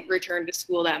they didn't return to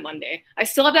school that Monday. I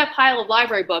still have that pile of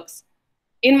library books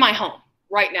in my home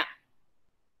right now.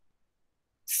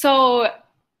 So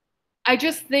I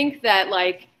just think that,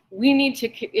 like, we need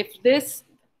to, if this,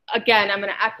 again, I'm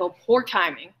going to echo poor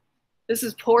timing. This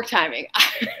is poor timing,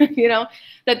 you know,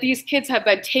 that these kids have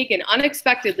been taken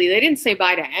unexpectedly. They didn't say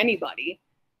bye to anybody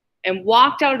and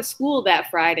walked out of school that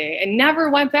Friday and never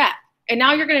went back. And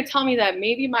now you're going to tell me that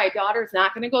maybe my daughter's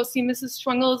not going to go see Mrs.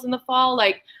 Schwengels in the fall,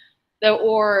 like,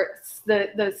 or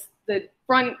the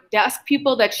front desk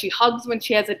people that she hugs when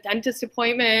she has a dentist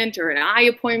appointment or an eye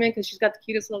appointment because she's got the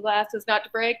cutest little glasses, not to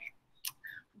break.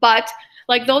 But,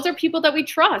 like, those are people that we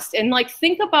trust. And, like,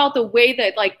 think about the way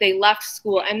that, like, they left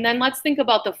school. And then let's think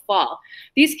about the fall.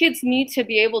 These kids need to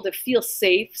be able to feel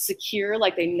safe, secure,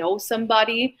 like they know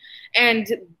somebody. And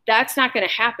that's not going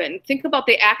to happen. Think about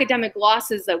the academic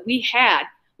losses that we had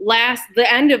the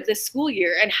end of this school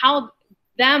year, and how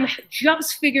them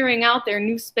just figuring out their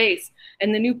new space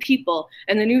and the new people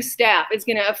and the new staff is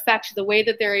going to affect the way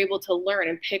that they're able to learn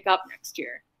and pick up next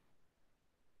year.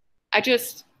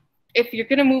 If you're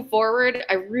going to move forward,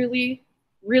 I really,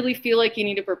 really feel like you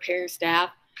need to prepare your staff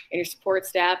and your support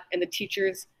staff and the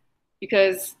teachers,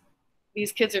 because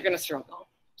these kids are going to struggle.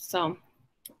 So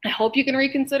I hope you can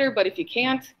reconsider, but if you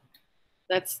can't,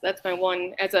 that's my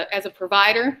one, as a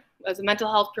provider, as a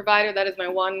mental health provider, that is my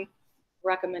one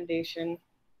recommendation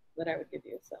that I would give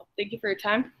you. So thank you for your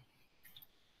time.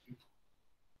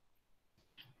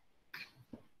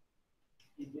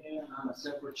 and on a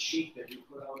separate sheet that you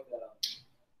put out,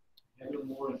 Heather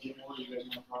Moore and Jim Moore, you guys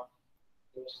want to talk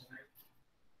to us tonight?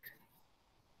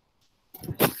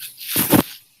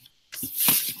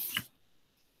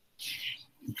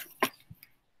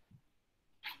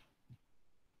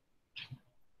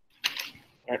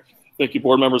 All right. Thank you,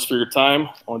 board members, for your time.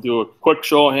 I want to do a quick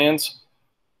show of hands.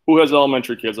 Who has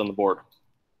elementary kids on the board?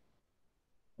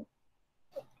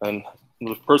 And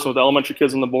the person with elementary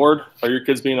kids on the board, are your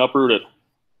kids being uprooted?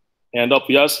 Hand up,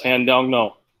 yes. Hand down,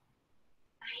 no.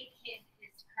 My kid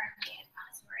is currently at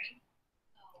Montessori.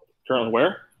 Currently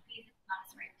where? He's at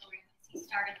Montessori program. He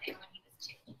started there when he was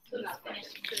 2. So he's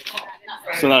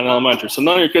finished. So not in elementary. So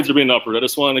none of your kids are being uprooted. I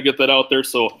just wanted to get that out there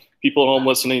so people at home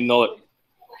listening know that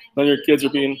none of your kids are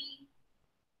being.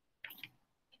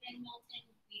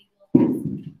 Why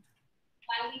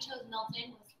we chose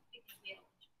Milton was because we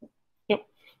had. Yep.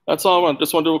 That's all I want.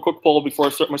 Just want to do a quick poll before I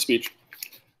start my speech.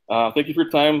 Thank you for your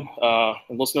time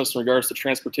and listening to us in regards to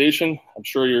transportation. I'm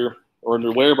sure you're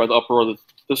aware by the uproar of the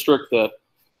district that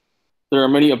there are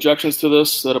many objections to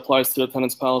this that applies to the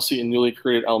attendance policy and newly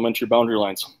created elementary boundary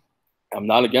lines. I'm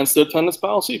not against the attendance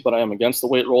policy, but I am against the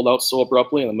way it rolled out so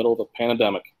abruptly in the middle of a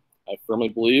pandemic. I firmly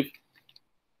believe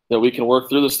that we can work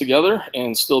through this together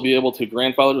and still be able to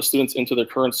grandfather the students into their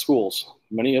current schools.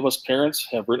 Many of us parents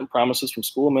have written promises from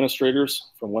school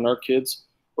administrators from when our kids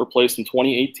were placed in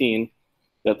 2018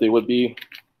 that they would be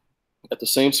at the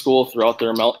same school throughout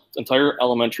their entire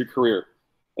elementary career,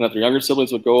 and that their younger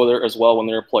siblings would go there as well when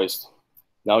they were placed.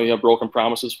 Now you have broken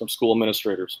promises from school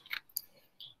administrators.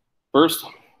 First,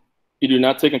 you do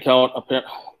not take account of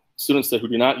students who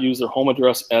do not use their home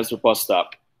address as their bus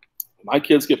stop. My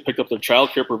kids get picked up their child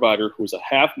care provider who is a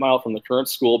half mile from the current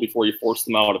school before you force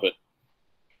them out of it.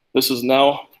 This has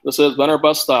been our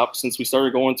bus stop since we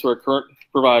started going to our current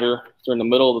provider during the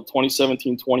middle of the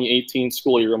 2017-2018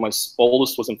 school year. My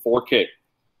oldest was in 4K.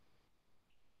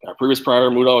 Our previous provider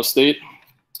moved out of state.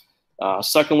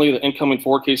 Secondly, the incoming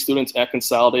 4K students at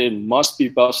Consolidated must be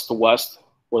bused to West,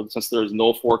 since there is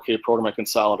no 4K program at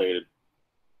Consolidated.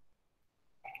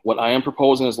 What I am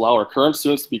proposing is allow our current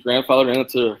students to be grandfathered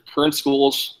into current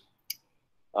schools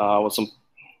with some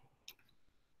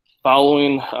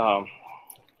following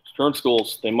current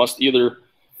schools. They must either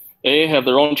A, have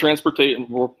their own transportation.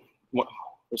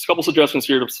 There's a couple suggestions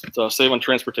here to save on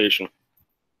transportation.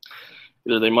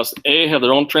 Either they must A, have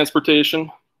their own transportation,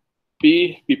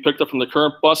 B, be picked up from the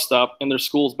current bus stop in their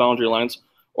school's boundary lines,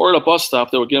 or at a bus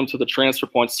stop that would get them to the transfer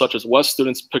points, such as West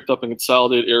students picked up in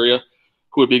Consolidated area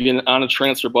who would be getting on a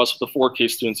transfer bus with the 4K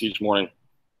students each morning.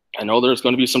 I know there's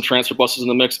going to be some transfer buses in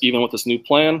the mix even with this new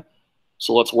plan,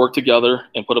 so let's work together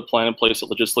and put a plan in place that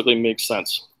logistically makes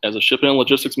sense. As a shipping and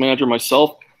logistics manager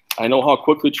myself, I know how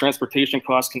quickly transportation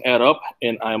costs can add up,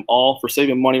 and I'm all for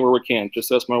saving money where we can. Just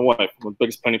ask my wife. I'm the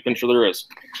biggest penny pincher there is.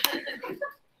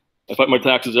 I fight my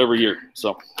taxes every year.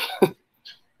 So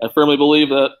I firmly believe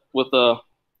that with the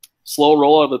slow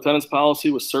rollout of the attendance policy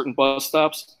with certain bus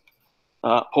stops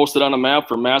posted on a map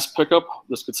for mass pickup,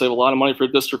 this could save a lot of money for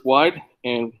district-wide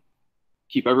and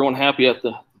keep everyone happy that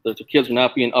the kids are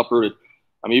not being uprooted.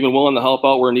 I'm even willing to help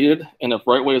out where needed, and if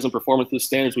Brightway isn't performing to the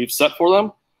standards we've set for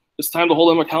them, it's time to hold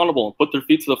them accountable and put their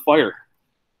feet to the fire.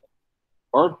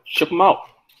 Or ship them out.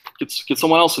 Get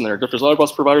someone else in there. If there's other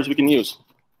bus providers we can use.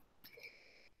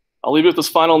 I'll leave you with this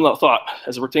final thought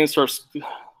as it pertains to our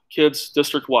kids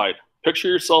district-wide. Picture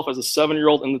yourself as a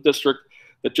 7-year-old in the district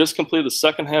that just completed the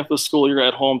second half of the school year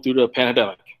at home due to a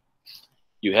pandemic.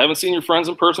 You haven't seen your friends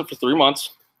in person for 3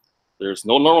 months. There's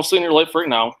no normalcy in your life right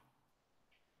now.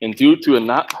 And due to a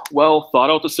not well thought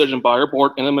out decision by our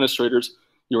board and administrators,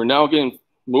 you are now getting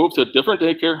moved to a different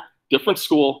daycare, different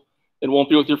school, and won't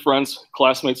be with your friends,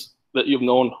 classmates that you've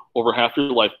known over half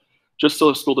your life, just so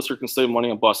the school district can save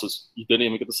money on buses. You didn't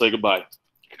even get to say goodbye.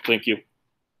 Thank you.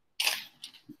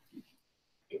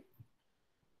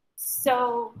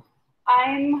 So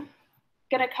I'm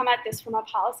going to come at this from a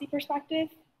policy perspective.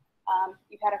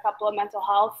 You've had a couple of mental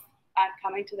health. I'm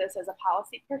coming to this as a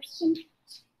policy person.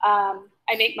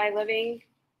 I make my living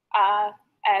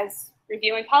as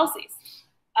reviewing policies.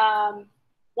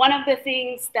 One of the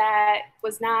things that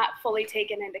was not fully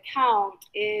taken into account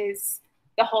is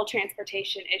the whole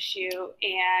transportation issue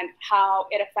and how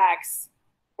it affects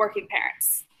working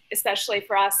parents, especially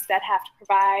for us that have to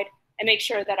provide and make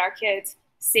sure that our kids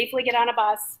safely get on a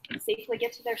bus, safely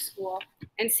get to their school,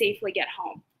 and safely get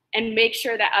home, and make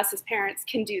sure that us as parents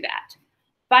can do that.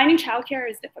 Finding childcare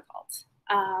is difficult,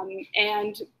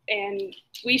 and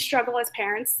we struggle as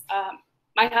parents.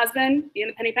 My husband, being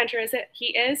the penny pincher as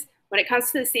he is, when it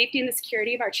comes to the safety and the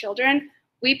security of our children,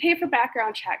 we pay for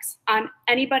background checks on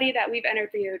anybody that we've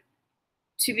interviewed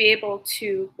to be able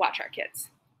to watch our kids,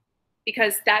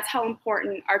 because that's how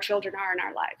important our children are in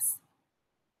our lives.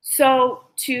 So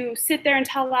to sit there and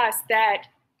tell us that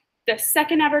the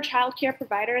second ever childcare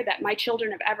provider that my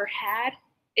children have ever had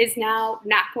is now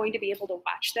not going to be able to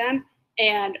watch them,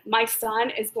 and my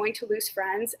son is going to lose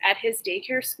friends at his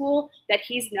daycare school that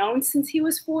he's known since he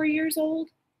was 4 years old,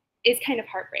 is kind of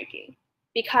heartbreaking,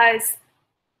 because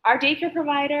our daycare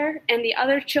provider and the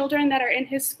other children that are in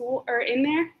his school or in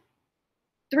there,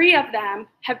 3 of them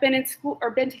have been in school or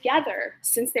been together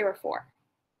since they were 4.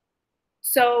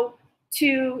 So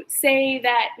to say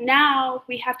that now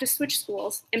we have to switch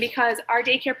schools, and because our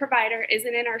daycare provider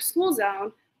isn't in our school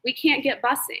zone, we can't get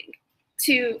busing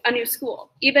to a new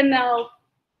school, even though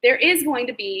there is going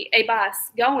to be a bus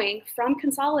going from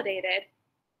Consolidated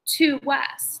to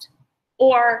West.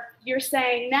 Or you're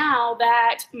saying now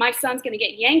that my son's going to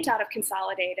get yanked out of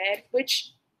Consolidated,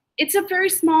 which it's a very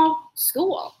small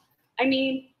school. I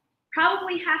mean,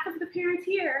 probably half of the parents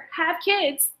here have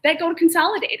kids that go to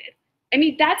Consolidated. I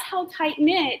mean, that's how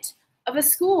tight-knit of a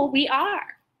school we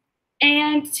are.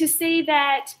 And to say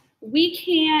that we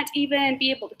can't even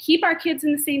be able to keep our kids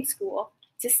in the same school,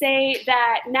 to say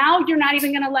that now you're not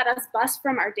even going to let us bus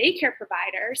from our daycare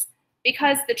providers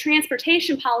because the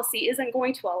transportation policy isn't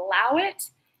going to allow it,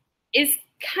 is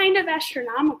kind of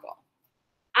astronomical.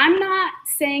 I'm not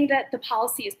saying that the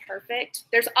policy is perfect.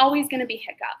 There's always going to be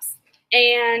hiccups.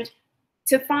 And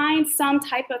to find some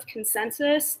type of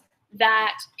consensus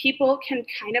that people can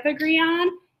kind of agree on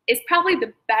is probably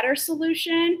the better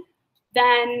solution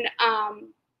than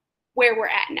where we're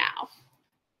at now.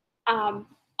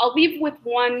 I'll leave with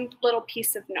one little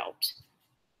piece of note.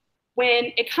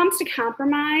 When it comes to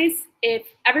compromise, if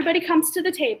everybody comes to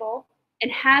the table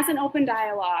and has an open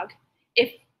dialogue,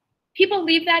 if people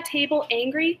leave that table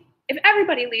angry, if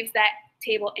everybody leaves that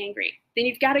table angry, then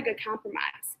you've got a good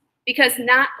compromise, because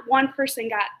not one person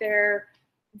got their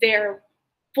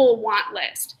full want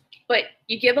list, but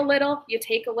you give a little, you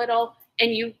take a little,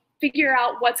 and you figure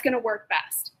out what's going to work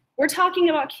best. We're talking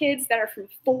about kids that are from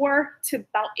 4 to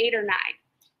about 8 or 9.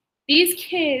 These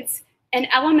kids and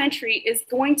elementary is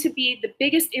going to be the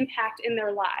biggest impact in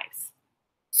their lives.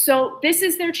 So this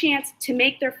is their chance to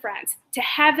make their friends, to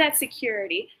have that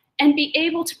security, and be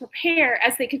able to prepare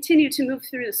as they continue to move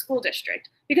through the school district,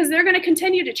 because they're going to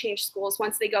continue to change schools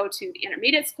once they go to the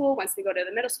intermediate school, once they go to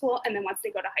the middle school, and then once they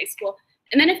go to high school,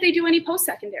 and then if they do any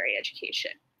post-secondary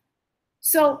education.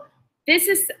 So this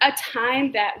is a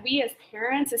time that we as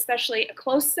parents, especially a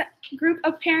close group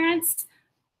of parents,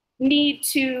 need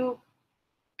to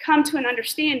come to an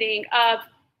understanding of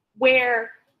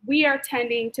where we are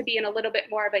tending to be in a little bit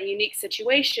more of a unique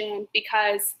situation,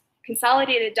 because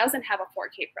Consolidated doesn't have a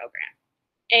 4K program.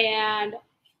 And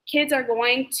kids are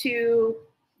going to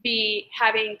be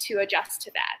having to adjust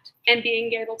to that, and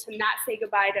being able to not say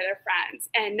goodbye to their friends,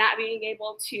 and not being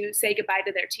able to say goodbye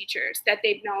to their teachers that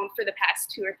they've known for the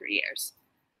past 2 or 3 years.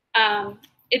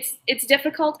 It's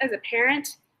difficult as a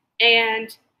parent,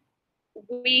 and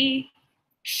we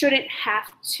shouldn't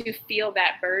have to feel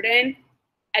that burden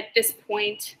at this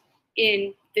point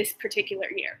in this particular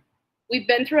year. We've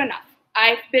been through enough.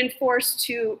 I've been forced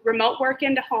to remote work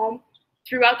into home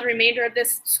throughout the remainder of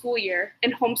this school year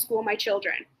and homeschool my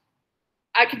children.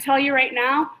 I can tell you right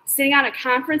now, sitting on a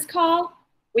conference call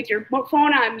with your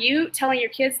phone on mute, telling your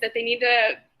kids that they need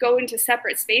to go into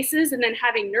separate spaces, and then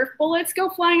having Nerf bullets go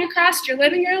flying across your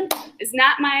living room is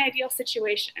not my ideal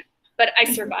situation. But I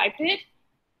survived it.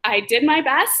 I did my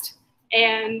best,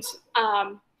 and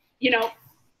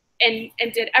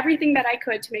and did everything that I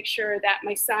could to make sure that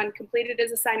my son completed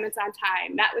his assignments on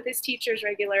time, met with his teachers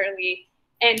regularly,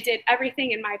 and did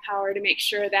everything in my power to make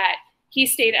sure that he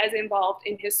stayed as involved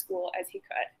in his school as he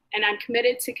could. And I'm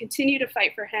committed to continue to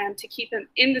fight for him, to keep him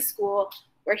in the school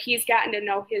where he's gotten to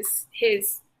know his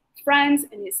friends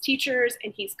and his teachers,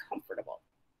 and he's comfortable.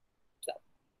 So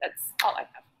that's all I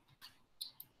have.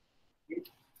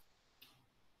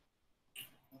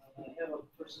 I have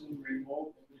a person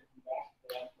remote that will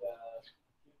come back that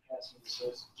passing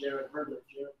says Jared Herbert.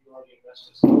 Jared, you already addressed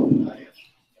this.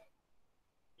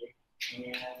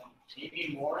 Yeah. And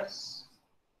Amy Morris.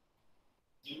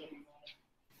 Amy, you want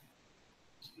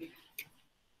to speak?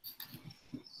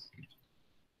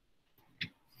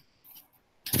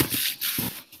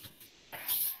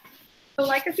 So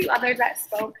like a few others that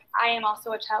spoke, I am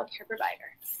also a child care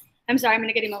provider. I'm sorry, I'm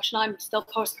gonna get emotional. I'm still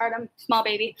postpartum, small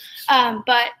baby.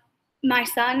 But my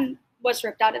son was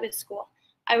ripped out of his school.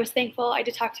 I was thankful. I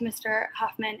did talk to Mr.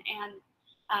 Hoffman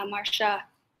and Marcia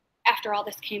after all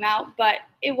this came out, but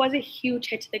it was a huge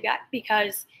hit to the gut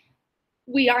because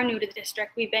we are new to the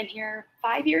district. We've been here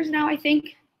 5 years now, I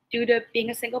think, due to being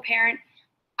a single parent.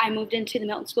 I moved into the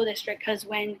Milton School District because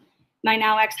when my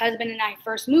now ex-husband and I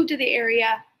first moved to the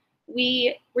area,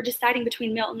 we were deciding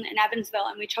between Milton and Evansville,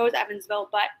 and we chose Evansville,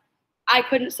 but I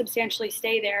couldn't substantially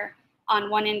stay there on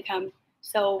one income.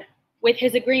 So with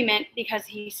his agreement, because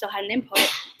he still had an input,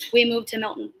 we moved to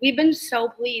Milton. We've been so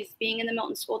pleased being in the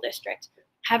Milton School District.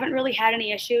 Haven't really had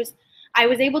any issues. I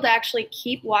was able to actually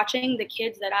keep watching the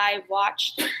kids that I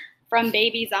watched from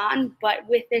babies on, but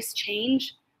with this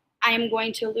change, I am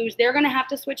going to lose. They're going to have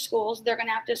to switch schools. They're going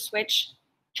to have to switch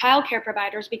childcare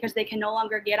providers because they can no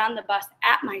longer get on the bus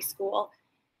at my school.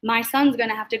 My son's going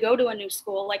to have to go to a new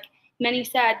school. Like many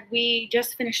said, we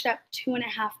just finished up 2.5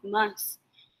 months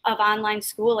of online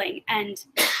schooling. And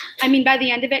I mean, by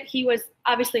the end of it, he was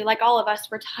obviously, like all of us,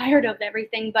 we're tired of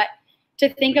everything, but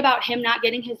to think about him not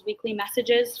getting his weekly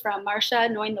messages from Marcia,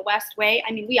 knowing the West Way.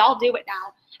 I mean, we all do it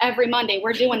now. Every Monday,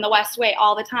 we're doing the West Way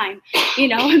all the time, you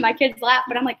know, and my kids laugh,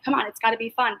 but I'm like, come on, it's got to be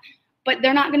fun. But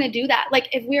they're not going to do that. Like,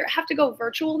 if we have to go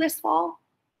virtual this fall,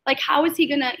 like, how is he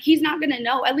going to, he's not going to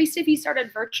know. At least if he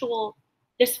started virtual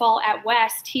this fall at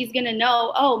West, he's going to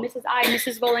know, oh, Mrs. I,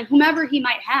 Mrs. Bowling, whomever he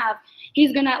might have,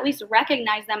 he's going to at least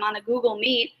recognize them on a Google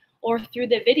Meet or through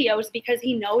the videos because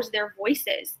he knows their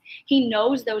voices. He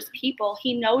knows those people.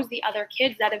 He knows the other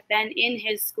kids that have been in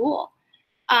his school.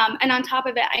 And on top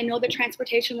of it, I know that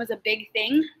transportation was a big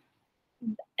thing.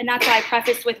 And that's why I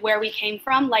prefaced with where we came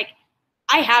from. Like,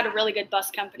 I had a really good bus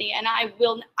company, and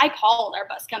I called our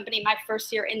bus company my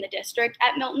first year in the district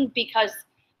at Milton because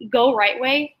Go Right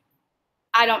Way,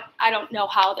 I don't know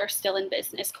how they're still in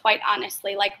business, quite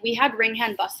honestly. Like, we had Ring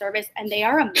Hand bus service, and they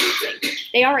are amazing.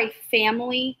 They are a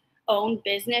family-owned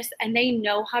business, and they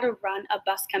know how to run a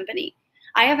bus company.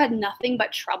 I have had nothing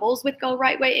but troubles with Go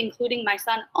Right Way, including my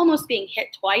son almost being hit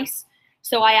twice.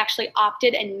 So I actually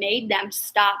opted and made them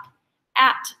stop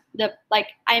at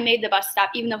I made the bus stop,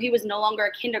 even though he was no longer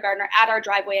a kindergartner, at our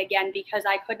driveway again, because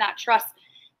I could not trust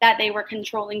that they were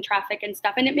controlling traffic and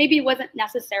stuff. And it maybe wasn't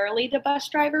necessarily the bus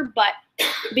driver, but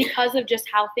because of just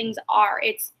how things are,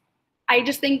 I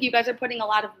just think you guys are putting a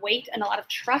lot of weight and a lot of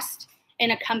trust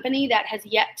in a company that has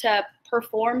yet to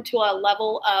perform to a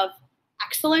level of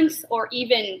excellence or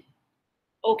even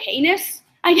okayness,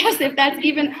 I guess, if that's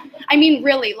even, I mean,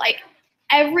 really, like,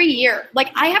 every year, like,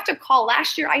 I have to call.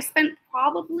 Last year, I spent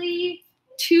probably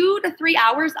 2 to 3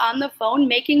 hours on the phone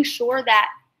making sure that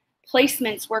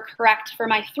placements were correct for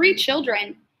my 3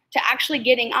 children to actually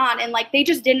getting on, and like, they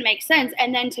just didn't make sense.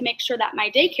 And then to make sure that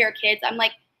my daycare kids, I'm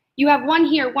like, you have one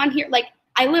here, like,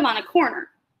 I live on a corner,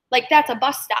 like, that's a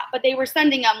bus stop, but they were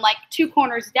sending them like 2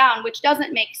 corners down, which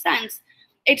doesn't make sense.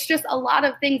 It's just a lot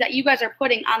of things that you guys are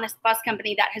putting on this bus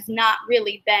company that has not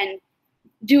really been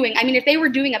doing. I mean, if they were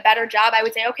doing a better job, I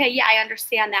would say, okay, yeah, I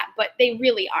understand that, but they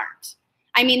really aren't.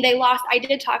 I mean, I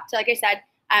did talk to, like I said,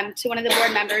 to one of the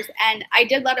board members, and I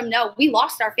did let them know we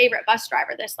lost our favorite bus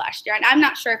driver this last year. And I'm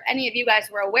not sure if any of you guys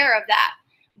were aware of that,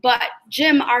 but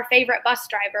Jim, our favorite bus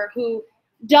driver, who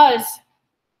does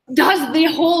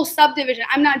the whole subdivision.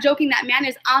 I'm not joking. That man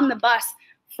is on the bus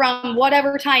from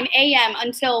whatever time AM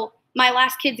until my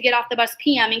last kids get off the bus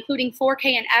PM, including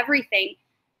 4K and everything.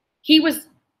 He was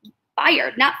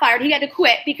not fired. He had to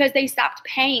quit because they stopped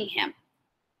paying him.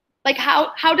 Like,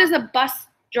 how does a bus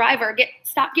driver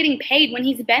stop getting paid when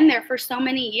he's been there for so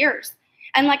many years?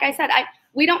 And like I said,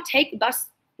 we don't take the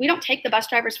bus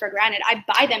drivers for granted. I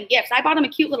buy them gifts. I bought him a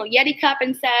cute little Yeti cup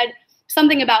and said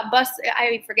something about bus.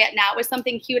 I forget now. It was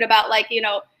something cute about, like, you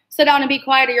know, sit down and be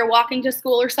quiet, or you're walking to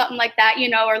school or something like that, you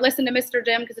know, or listen to Mr.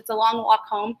 Jim because it's a long walk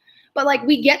home. But like,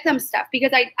 we get them stuff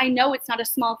because I know it's not a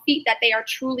small feat that they are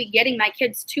truly getting my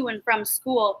kids to and from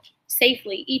school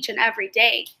safely each and every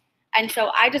day. And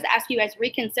so I just ask you guys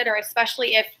reconsider,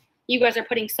 especially if you guys are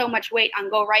putting so much weight on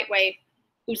Go Right Way,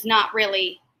 who's not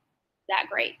really that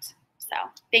great. So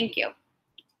thank you.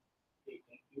 Okay,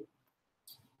 thank you.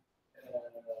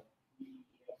 We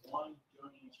have one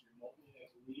joining us remotely, I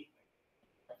believe.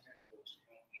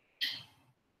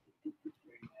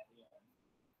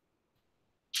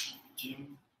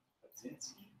 Jim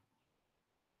Baczynski.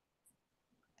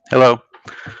 Hello.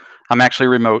 I'm actually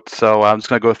remote, so I'm just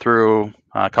going to go through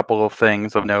a couple of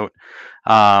things of note.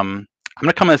 I'm going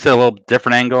to come at this at a little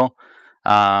different angle.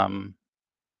 I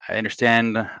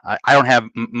understand. I don't have.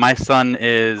 My son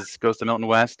goes to Milton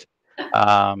West.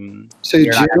 Say,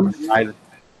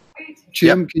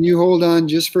 Jim, can you hold on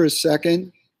just for a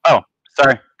second? Oh,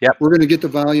 sorry. Yep. We're going to get the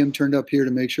volume turned up here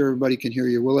to make sure everybody can hear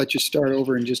you. We'll let you start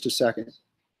over in just a second.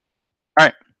 All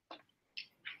right. Do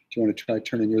you want to try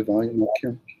turning your volume up,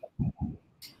 Kim?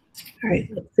 All right,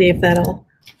 let's see if that'll.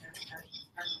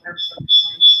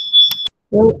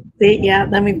 Oh, see, yeah,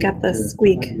 then we've got the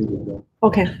squeak.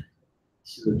 Okay.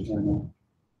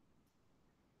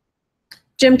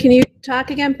 Jim, can you talk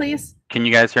again, please? Can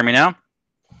you guys hear me now?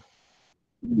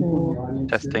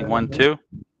 Testing 1, 2.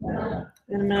 Wait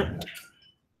a minute.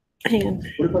 Hang on.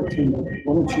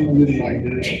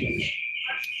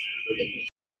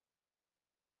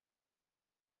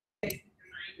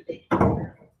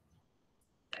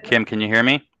 Kim, can you hear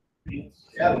me? Let's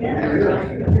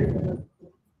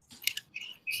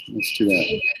do that.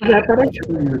 Is that better?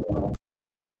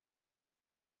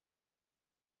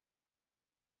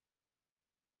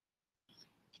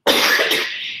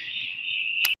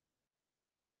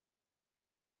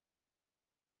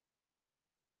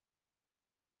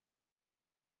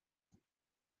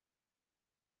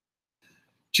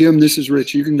 Jim, this is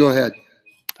Rich. You can go ahead.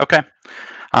 Okay.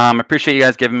 Appreciate you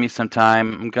guys giving me some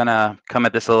time. I'm gonna come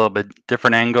at this a little bit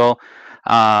different angle.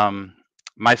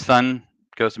 My son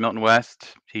goes to Milton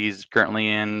West. He's currently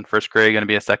in first grade, going to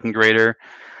be a second grader.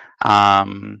 I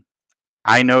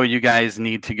know you guys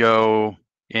need to go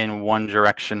in one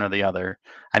direction or the other.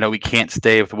 I know we can't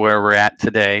stay with where we're at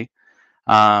today.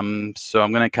 So I'm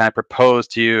going to kind of propose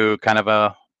to you kind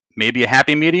of maybe a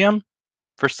happy medium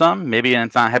for some, maybe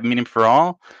it's not a happy medium for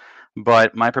all,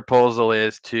 but my proposal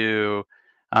is to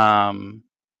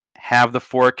have the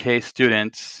 4K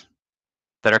students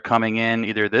that are coming in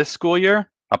either this school year,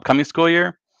 upcoming school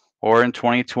year, or in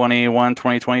 2021,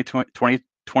 2020,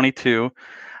 2022,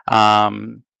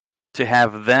 to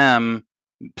have them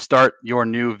start your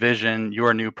new vision,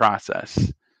 your new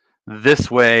process. This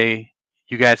way,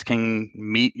 you guys can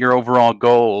meet your overall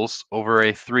goals over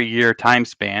a 3-year time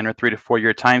span or 3 to 4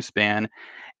 year time span,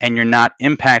 and you're not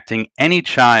impacting any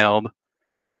child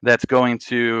that's going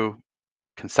to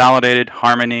Consolidated,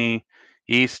 Harmony,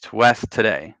 East, West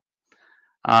today.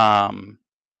 My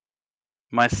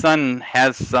son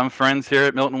has some friends here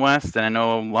at Milton West, and I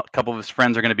know a couple of his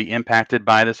friends are going to be impacted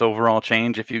by this overall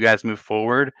change if you guys move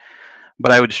forward.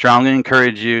 But I would strongly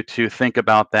encourage you to think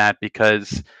about that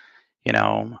because, you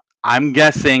know, I'm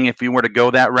guessing if you were to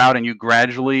go that route and you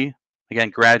gradually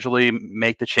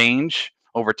make the change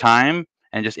over time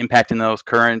and just impacting those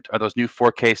current or those new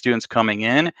 4K students coming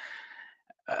in,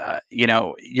 you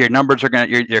know, your numbers are going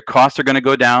to, your costs are going to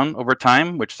go down over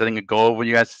time, which is I think a goal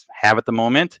you guys have at the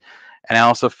moment. And I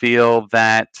also feel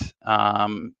that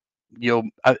you'll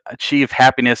achieve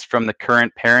happiness from the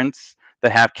current parents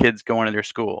that have kids going to their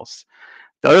schools.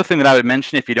 The other thing that I would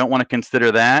mention, if you don't want to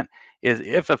consider that, is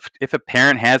if a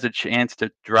parent has a chance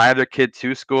to drive their kid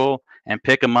to school and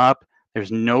pick them up,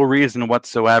 there's no reason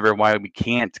whatsoever why we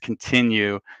can't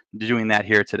continue doing that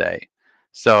here today.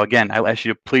 So again, I ask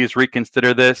you to please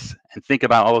reconsider this and think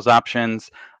about all those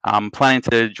options. I'm planning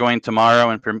to join tomorrow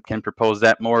and can propose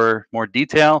that more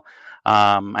detail.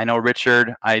 I know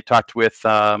Richard, I talked with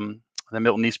the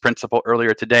Milton East principal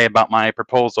earlier today about my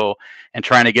proposal and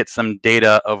trying to get some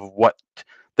data of what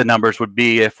the numbers would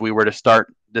be if we were to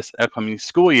start this upcoming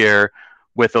school year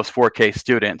with those 4K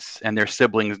students and their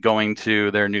siblings going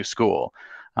to their new school.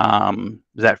 Is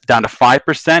that down to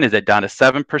 5%? Is it down to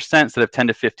 7% instead of 10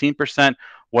 to 15%?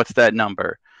 What's that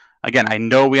number? Again, I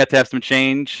know we have to have some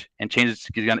change, and change is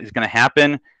going to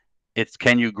happen. It's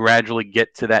can you gradually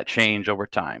get to that change over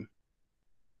time?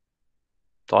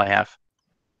 That's all I have.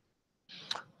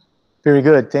 Very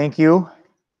good. Thank you.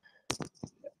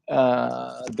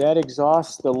 That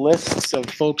exhausts the lists of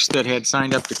folks that had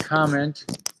signed up to comment.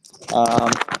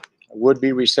 I would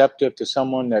be receptive to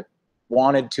someone that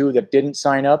wanted to that didn't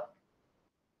sign up.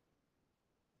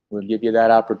 We'll give you that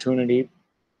opportunity.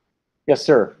 Yes,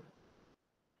 sir.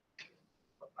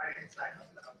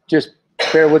 Just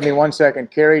bear with me 1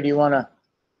 second. Carrie, do you want to?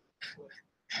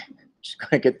 Just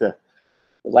going to get the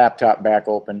laptop back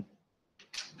open.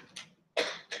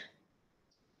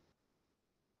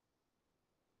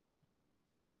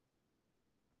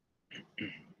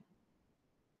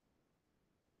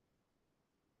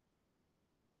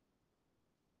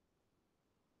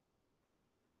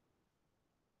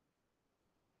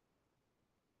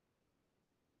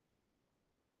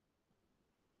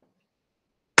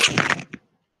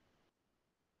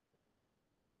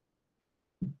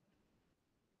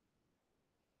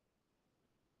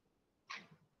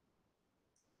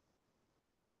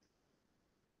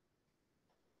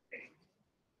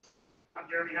 I'm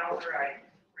Jeremy Hauser. I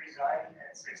reside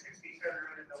at 667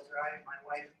 Rivendell Drive. My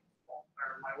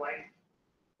wife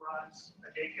runs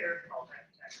a daycare called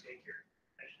Habitat Daycare,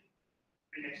 actually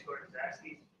right next door to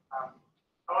Zaxby's.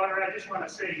 However, I just want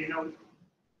to say, you know,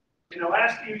 in the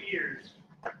last few years,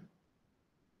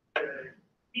 the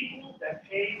people that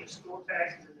pay the school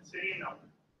taxes in the city of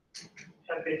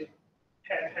Milton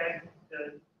have had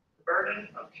the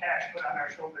burden of cash put on our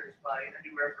shoulders by a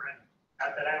new referendum.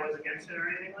 Not that I was against it or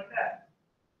anything like that,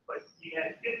 but you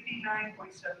had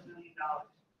 $59.7 million.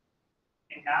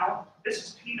 And now, this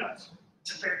is peanuts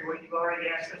compared to what you've already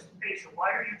asked us to pay. So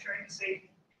why are you trying to save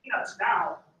peanuts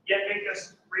now, yet make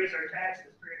us raise our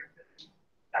taxes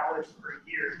 $350 per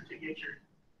year to get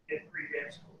free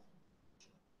vet school?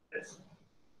 That's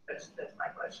my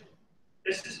question.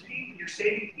 This is you're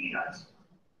saving peanuts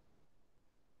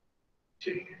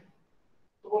to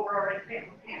what we're already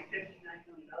paying. We're paying $59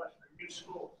 million for new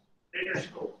schools, bigger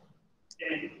schools.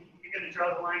 And you're going to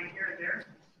draw the line here and there.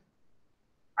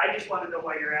 I just want to know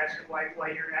why you're asking the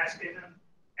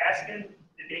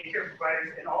daycare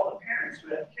providers and all the parents who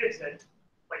have kids that,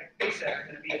 like they said, are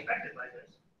going to be affected by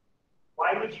this.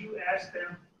 Why would you ask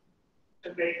them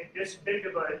to make this big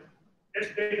of a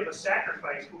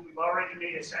sacrifice when we've already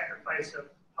made a sacrifice of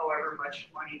however much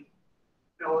money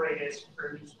mill rate is for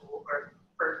a new school or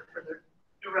for the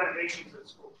new renovations of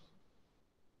schools?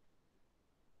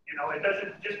 You know, it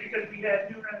doesn't, just because we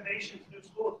have new renovations, new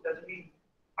schools, doesn't mean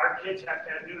our kids have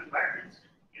to have new environments.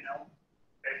 You know,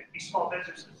 these small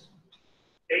businesses,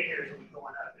 daycares will be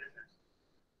going out of business,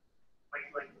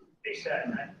 like they said.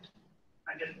 And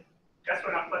that's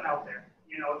what I'm putting out there.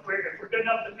 You know, if we're good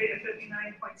enough to pay the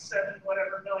 $59.7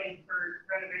 whatever million for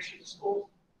renovation of schools,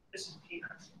 this is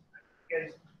peanuts. You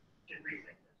guys should rethink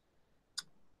this.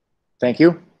 Thank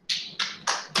you.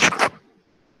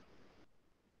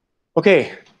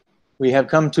 Okay, we have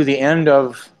come to the end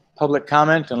of public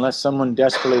comment, unless someone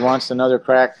desperately wants another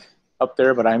crack up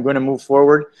there, but I'm going to move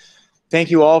forward.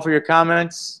 Thank you all for your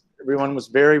comments. Everyone was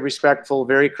very respectful,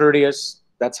 very courteous.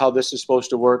 That's how this is supposed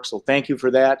to work, so thank you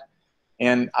for that.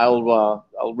 And I'll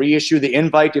reissue the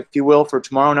invite, if you will, for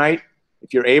tomorrow night.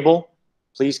 If you're able,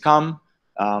 please come.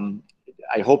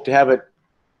 I hope to have it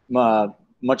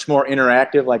much more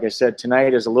interactive. Like I said,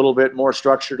 tonight is a little bit more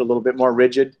structured, a little bit more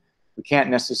rigid. We can't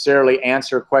necessarily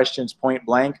answer questions point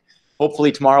blank.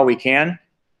 Hopefully tomorrow we can,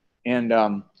 and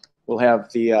we'll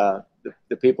have the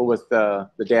people with the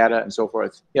data and so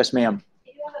forth. Yes, ma'am. I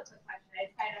do have a quick question. I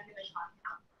decided I'm going to talk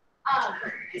now.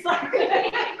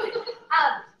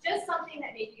 Just something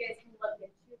that maybe you guys can look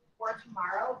into for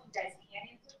tomorrow, if you guys can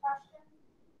answer questions.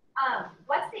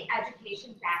 What's the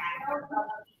education background of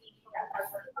the people that are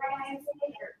certified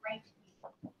or ranked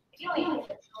people? If you only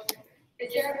have children,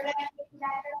 is there a good education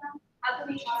background? How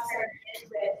can we trust our kids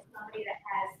with somebody that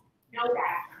has no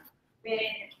background?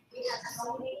 When we have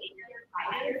so many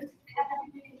providers that have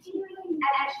been continuing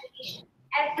education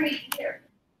every year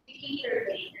to keep their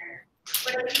daycare.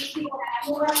 But if these people have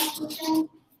more education,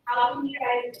 how can you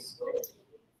guys in school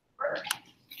work?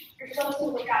 You're supposed to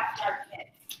look after our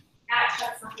kids, not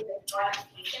just somebody with no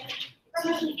education,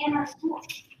 especially in our schools.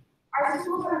 Our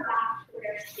schools are not for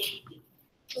their safety.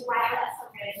 So why let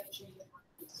somebody choose to come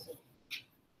to school?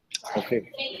 Okay.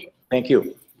 Thank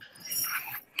you.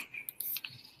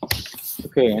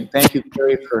 Okay, and thank you,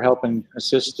 Carrie, for helping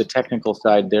assist the technical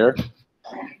side there.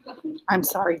 I'm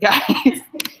sorry, guys.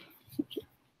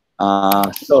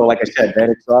 So, like I said,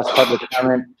 that exhausts public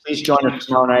comment. Please join us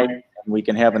tomorrow night, and we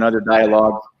can have another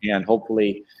dialogue and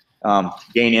hopefully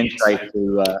gain insight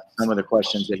to some of the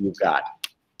questions that you've got.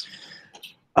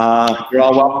 You're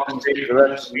all welcome to stay for the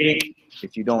rest of the meeting.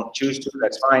 If you don't choose to,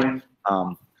 that's fine.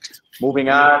 Moving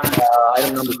on,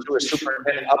 item number 2 is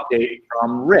superintendent update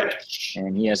from Rich,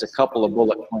 and he has a couple of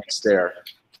bullet points there.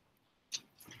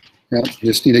 Yeah,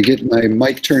 just need to get my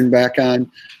mic turned back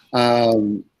on.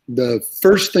 The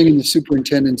first thing in the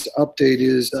superintendent's update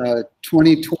is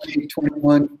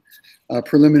 2020-21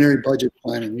 preliminary budget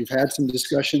planning. We've had some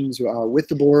discussions with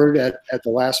the board at the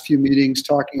last few meetings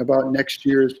talking about next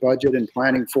year's budget and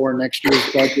planning for next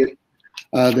year's budget.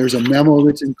 There's a memo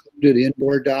that's included in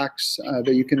board docs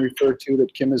that you can refer to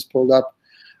that Kim has pulled up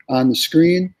on the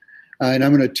screen. And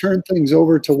I'm going to turn things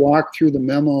over to walk through the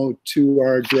memo to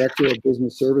our Director of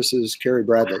Business Services, Carrie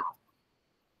Bradley.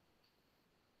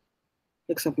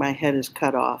 Looks like my head is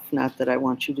cut off. Not that I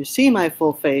want you to see my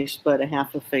full face, but a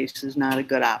half a face is not a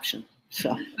good option.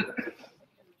 So,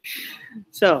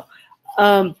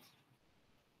 the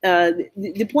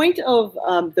point of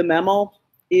the memo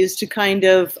is to kind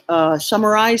of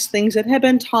summarize things that have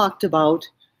been talked about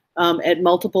at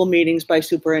multiple meetings by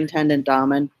Superintendent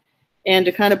Dahman, and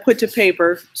to kind of put to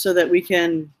paper so that we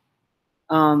can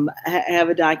have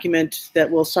a document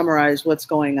that will summarize what's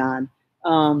going on.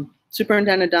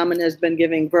 Superintendent Dahman has been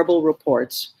giving verbal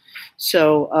reports.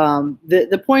 So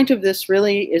the point of this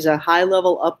really is a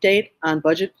high-level update on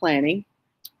budget planning.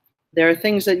 There are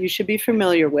things that you should be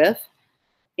familiar with.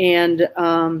 And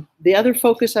the other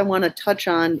focus I want to touch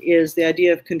on is the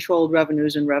idea of controlled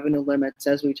revenues and revenue limits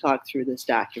as we talk through this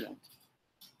document.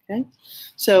 Okay,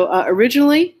 so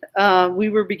originally we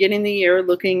were beginning the year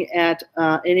looking at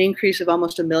an increase of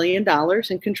almost $1 million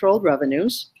in controlled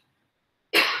revenues,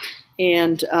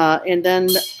 and then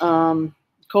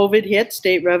COVID hit,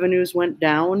 state revenues went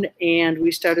down, and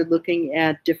we started looking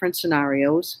at different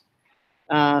scenarios.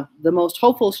 The most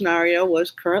hopeful scenario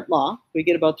was current law. We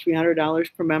get about $300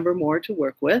 per member more to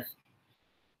work with.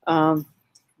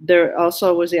 There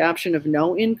also was the option of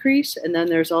no increase, and then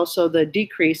there's also the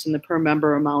decrease in the per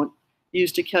member amount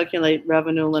used to calculate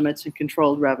revenue limits and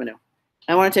controlled revenue.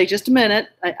 I want to take just a minute.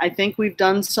 I think we've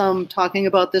done some talking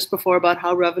about this before about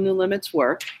how revenue limits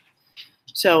work.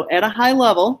 So at a high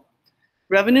level,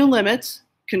 revenue limits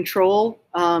control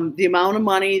the amount of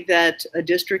money that a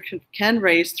district can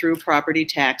raise through property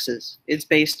taxes. It's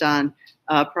based on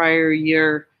prior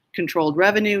year controlled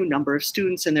revenue, number of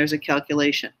students, and there's a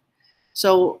calculation.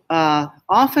 So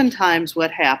oftentimes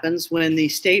what happens when the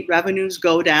state revenues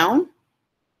go down,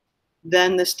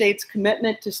 then the state's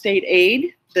commitment to state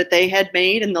aid that they had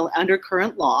made under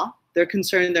current law, they're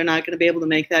concerned they're not going to be able to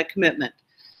make that commitment.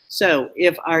 So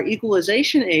if our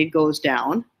equalization aid goes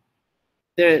down,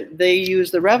 they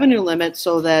use the revenue limit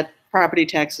so that property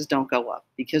taxes don't go up,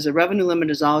 because the revenue limit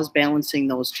is always balancing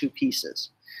those two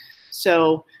pieces.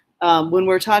 So when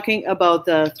we're talking about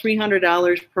the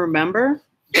 $300 per member,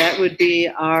 that would be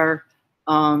our,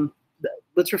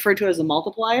 what's referred to as a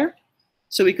multiplier.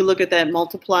 So we could look at that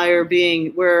multiplier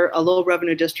being, we're a low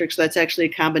revenue district, so that's actually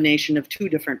a combination of two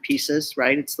different pieces,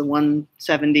 right? It's the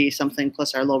 170 something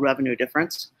plus our low revenue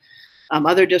difference.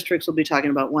 Other districts will be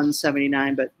talking about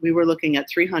 179, but we were looking at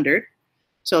 300.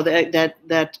 So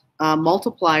that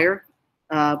multiplier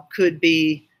could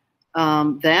be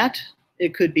that,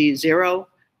 it could be 0,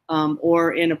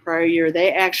 or in a prior year,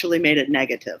 they actually made it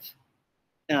negative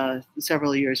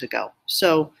several years ago.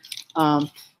 So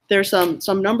there's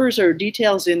some numbers or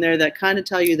details in there that kind of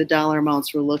tell you the dollar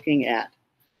amounts we're looking at.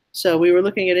 So we were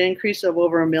looking at an increase of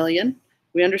over $1 million.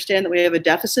 We understand that we have a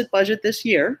deficit budget this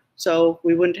year, so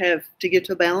we wouldn't have, to get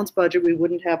to a balanced budget, we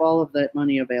wouldn't have all of that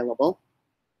money available.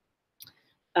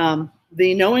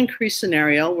 The no increase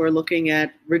scenario, we're looking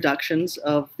at reductions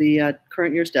of the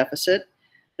current year's deficit.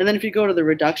 And then if you go to the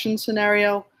reduction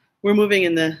scenario, we're moving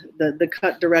in the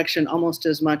cut direction almost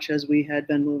as much as we had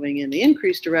been moving in the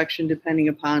increase direction, depending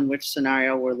upon which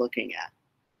scenario we're looking at.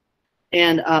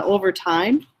 And over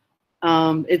time,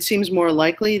 it seems more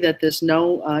likely that this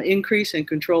no increase in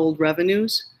controlled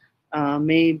revenues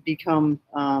may become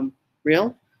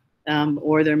real,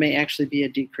 or there may actually be a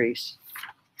decrease.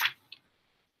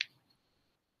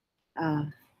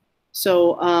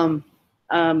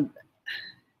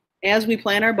 As we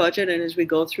plan our budget and as we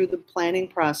go through the planning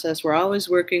process, we're always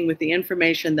working with the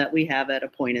information that we have at a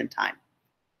point in time.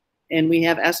 And we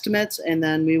have estimates, and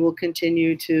then we will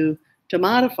continue to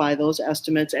modify those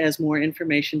estimates as more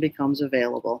information becomes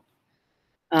available.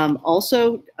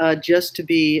 Also, just to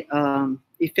be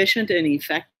efficient and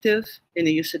effective in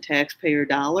the use of taxpayer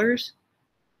dollars,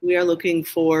 we are looking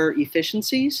for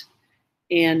efficiencies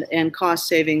and cost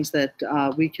savings that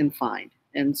we can find.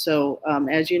 And so,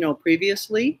 as you know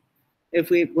previously,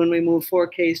 when we move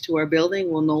 4Ks to our building,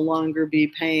 we'll no longer be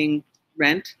paying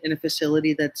rent in a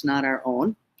facility that's not our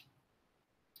own.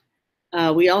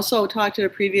 We also talked at a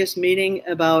previous meeting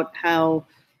about how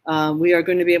we are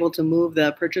going to be able to move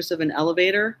the purchase of an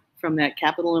elevator from that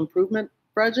capital improvement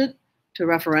budget to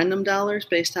referendum dollars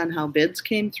based on how bids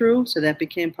came through. So that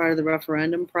became part of the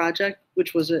referendum project,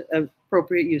 which was an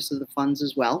appropriate use of the funds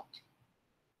as well.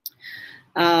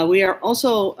 We are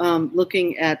also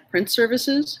looking at print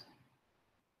services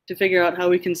to figure out how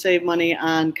we can save money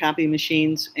on copy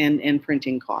machines and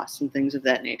printing costs and things of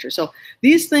that nature. So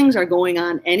these things are going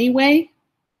on anyway.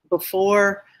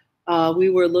 Before we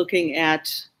were looking at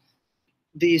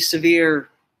the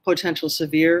potential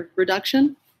severe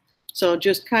reduction. So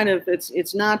just kind of,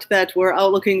 it's not that we're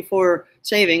out looking for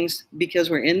savings because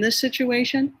we're in this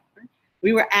situation.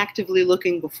 We were actively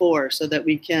looking before so that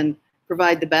we can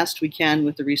provide the best we can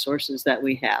with the resources that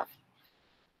we have.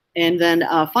 And then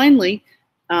finally,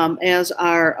 as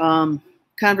our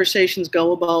conversations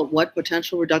go about what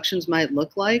potential reductions might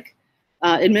look like,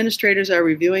 administrators are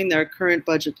reviewing their current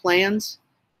budget plans,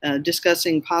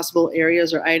 discussing possible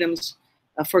areas or items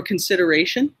for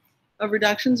consideration of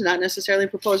reductions, not necessarily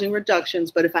proposing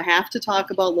reductions, but if I have to talk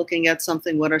about looking at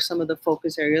something, what are some of the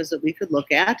focus areas that we could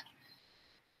look at?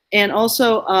 And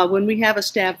also, when we have a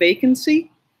staff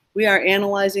vacancy, we are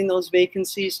analyzing those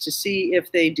vacancies to see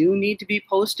if they do need to be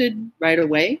posted right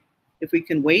away, if we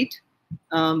can wait.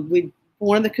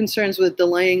 One of the concerns with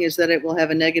delaying is that it will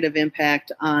have a negative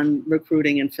impact on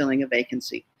recruiting and filling a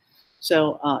vacancy.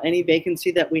 So any vacancy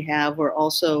that we have, we're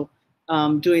also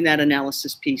doing that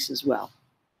analysis piece as well.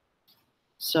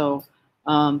 So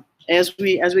as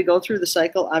we go through the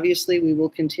cycle, obviously we will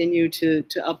continue to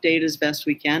update as best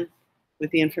we can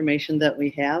with the information that we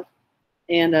have.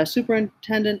 And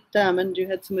Superintendent Diamond, you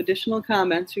had some additional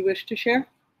comments you wish to share?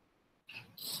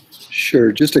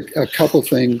 Sure, just a couple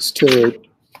things to,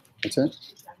 what's that?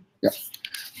 Yeah,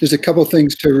 there's a couple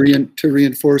things to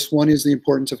reinforce. One is the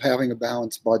importance of having a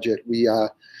balanced budget. We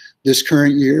this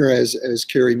current year, as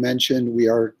Carrie mentioned, we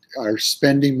are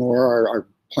spending more. Our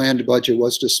planned budget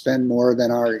was to spend more than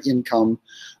our income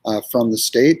from the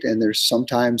state, and there's some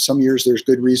years there's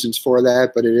good reasons for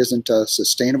that, but it isn't a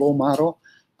sustainable model.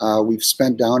 We've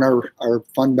spent down our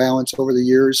fund balance over the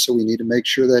years, so we need to make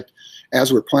sure that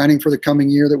as we're planning for the coming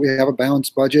year that we have a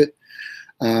balanced budget.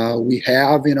 We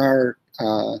have in our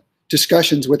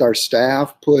discussions with our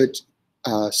staff put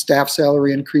staff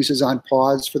salary increases on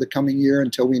pause for the coming year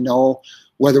until we know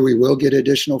whether we will get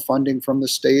additional funding from the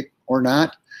state or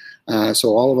not.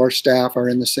 So all of our staff are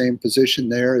in the same position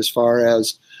there as far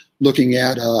as looking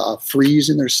at a freeze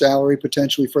in their salary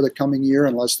potentially for the coming year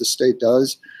unless the state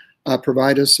does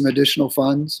provide us some additional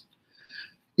funds.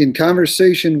 In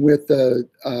conversation with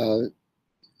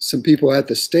some people at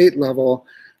the state level,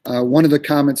 one of the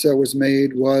comments that was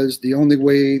made was the only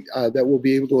way that we'll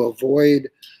be able to avoid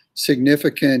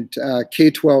significant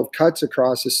K-12 cuts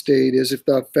across the state is if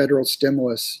the federal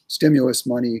stimulus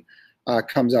money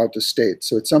comes out to states.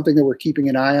 So it's something that we're keeping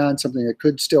an eye on, something that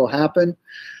could still happen.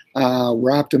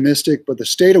 We're optimistic, but the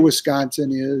state of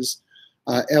Wisconsin is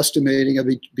estimating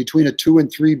between a $2 and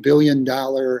 $3 billion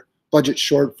budget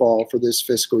shortfall for this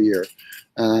fiscal year.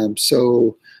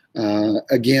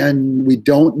 Again, we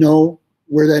don't know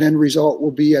where that end result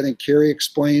will be. I think Carrie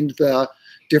explained the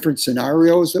different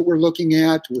scenarios that we're looking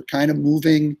at. We're kind of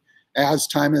moving as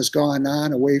time has gone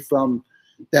on away from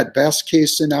that best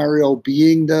case scenario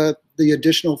being the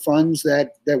additional funds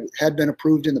that had been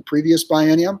approved in the previous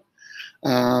biennium.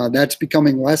 That's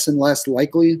becoming less and less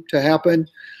likely to happen.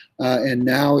 And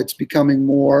now it's becoming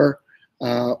more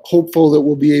hopeful that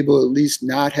we'll be able to at least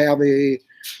not have a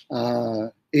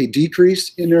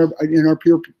decrease in our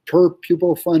per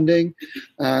pupil funding,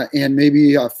 and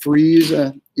maybe a freeze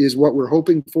is what we're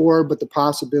hoping for, but the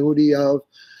possibility of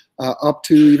up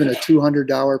to even a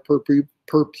 $200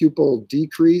 per pupil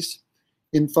decrease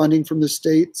in funding from the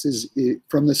state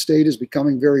is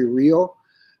becoming very real.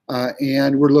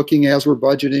 And we're looking, as we're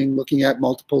budgeting, looking at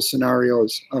multiple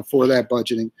scenarios for that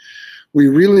budgeting. We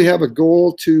really have a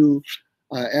goal to,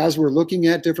 as we're looking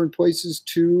at different places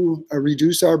to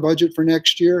reduce our budget for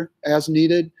next year as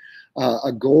needed,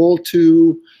 a goal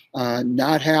to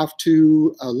not have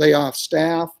to lay off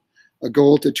staff, a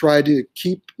goal to try to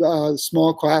keep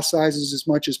small class sizes as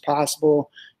much as possible,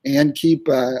 and keep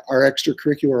our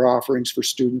extracurricular offerings for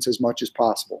students as much as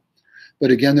possible.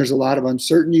 But again, there's a lot of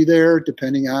uncertainty there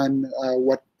depending on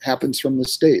what happens from the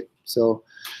state. So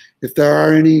if there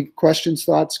are any questions,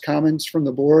 thoughts, comments from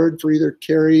the board for either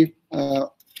Carrie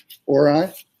or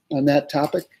I on that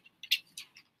topic.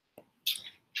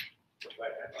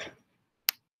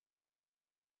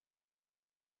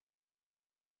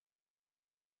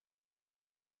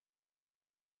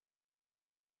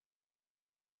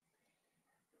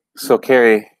 So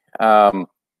Carrie, I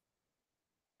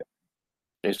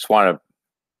just want to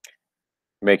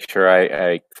make sure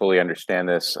I fully understand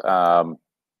this.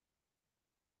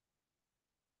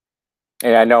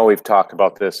 And I know we've talked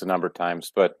about this a number of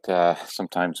times, but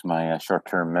sometimes my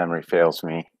short-term memory fails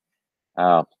me.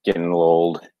 Getting a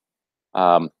little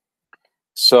old.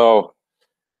 So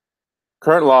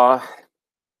current law,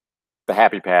 the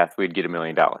happy path, we'd get $1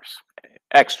 million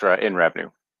extra in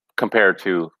revenue compared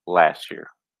to last year.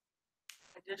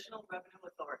 Additional revenue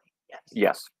authority, yes.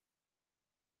 Yes.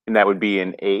 And that would be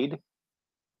in aid,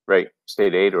 right?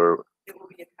 State aid, or it will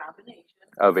be a combination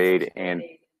of aid and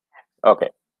okay.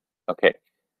 Okay.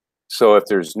 So if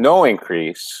there's no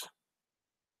increase,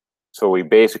 so we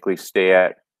basically stay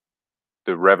at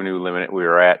the revenue limit we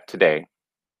are at today,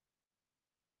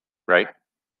 right?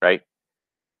 Right.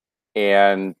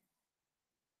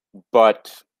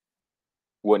 But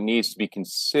what needs to be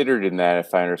considered in that,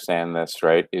 if I understand this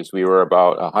right, is we were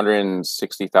about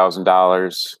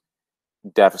 $160,000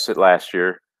 deficit last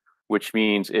year, which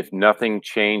means if nothing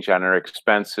changed on our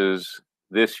expenses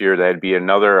this year, that'd be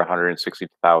another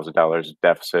 $160,000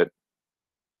 deficit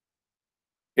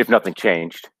if nothing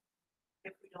changed.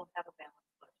 If we don't have a balanced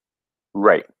budget.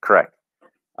 Right, correct.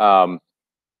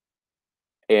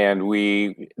 And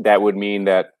that would mean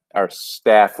that our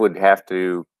staff would have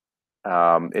to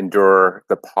endure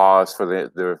the pause for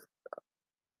the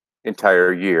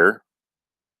entire year.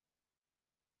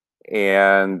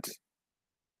 And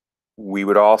we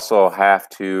would also have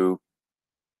to,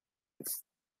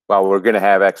 well, we're going to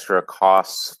have extra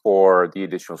costs for the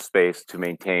additional space to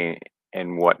maintain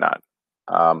and whatnot,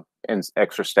 and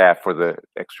extra staff for the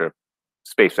extra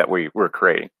space that we're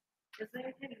creating.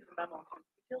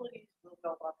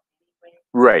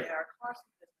 Right.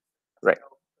 Right.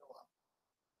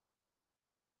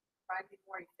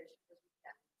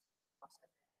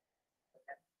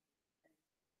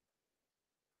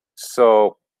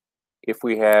 So if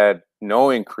we had no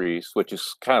increase, which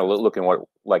is kind of looking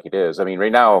like it is, I mean,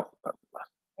 right now,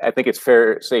 I think it's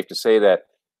safe to say that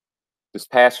this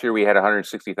past year we had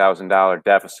 $160,000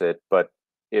 deficit, but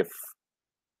if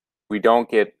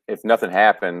nothing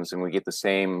happens and we get the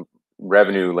same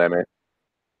revenue limit,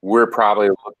 we're probably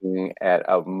looking at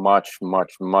a much,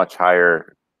 much, much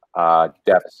higher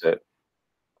deficit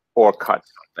or cut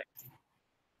something.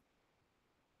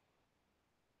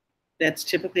 That's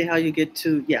typically how you get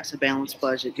to, yes, a balanced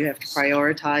budget. You have to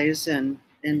prioritize and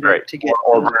right. to get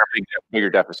or run a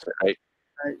bigger deficit, right?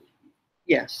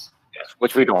 Yes. Yes,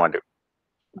 which we don't want to do.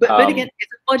 But again,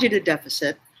 it's a budgeted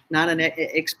deficit, not an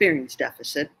experience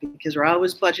deficit, because we're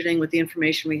always budgeting with the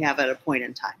information we have at a point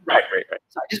in time. Right.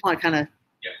 So I just want to kind of,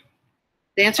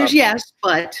 the answer is yes,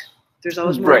 but there's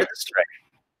always more to the story.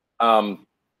 Right.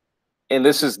 And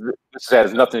this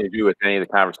has nothing to do with any of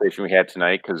the conversation we had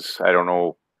tonight, because I don't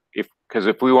know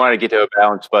if we want to get to a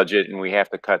balanced budget and we have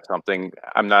to cut something,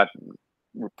 I'm not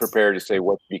prepared to say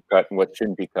what should be cut and what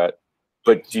shouldn't be cut.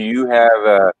 But do you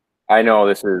have I know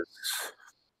this is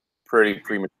pretty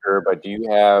premature, but do you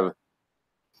have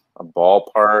a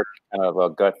ballpark, kind of a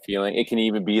gut feeling? It can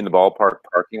even be in the ballpark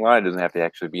parking lot. It doesn't have to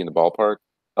actually be in the ballpark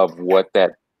of what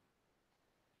that,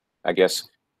 I guess,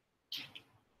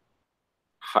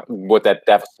 what that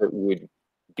deficit would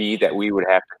be that we would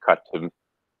have to cut to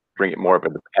bring it more of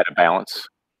at a balance.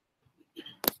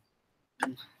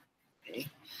 Okay.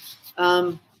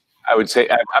 I would say,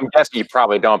 I'm guessing you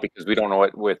probably don't, because we don't know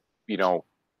what with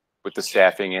the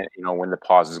staffing and when the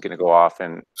pause is going to go off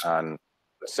and on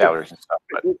the salaries and stuff.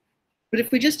 But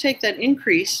if we just take that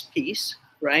increase piece,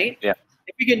 right? Yeah.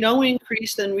 If we get no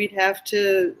increase, then we'd have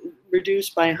to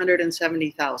reduce by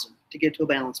 170,000 to get to a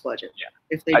balanced budget. Yeah.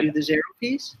 If they do the zero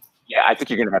piece. Yeah, I think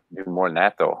you're going to have to do more than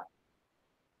that, though.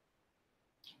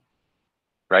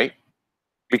 Right?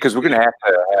 Because we're going to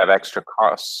have extra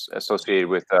costs associated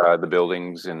with the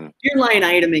buildings and. You're line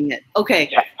iteming it. Okay.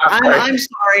 Yeah, I'm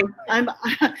sorry.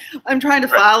 I'm trying to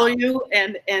follow you,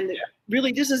 and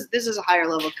really this is a higher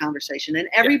level conversation. And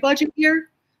every budget year,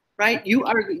 right? You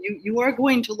are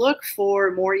going to look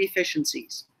for more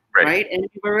efficiencies, right? And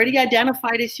you've already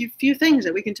identified a few things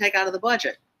that we can take out of the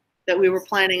budget that we were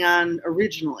planning on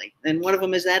originally, and one of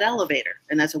them is that elevator,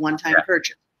 and that's a one-time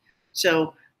purchase.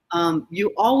 So.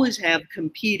 You always have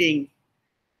competing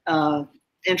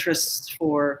interests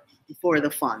for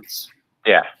the funds.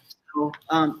 Yeah. So,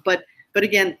 but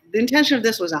again, the intention of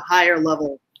this was a higher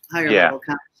level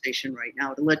conversation right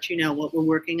now to let you know what we're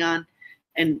working on,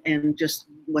 and just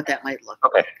what that might look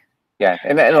like. Yeah,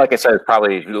 and like I said, it's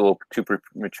probably a little too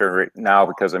premature right now,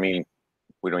 because I mean,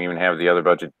 we don't even have the other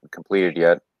budget completed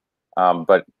yet.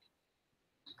 But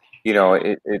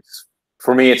it's.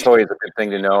 For me, it's always a good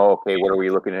thing to know, okay, what are we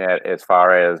looking at as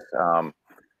far as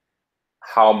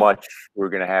how much we're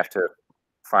going to have to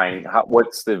find,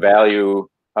 what's the value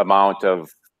amount of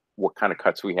what kind of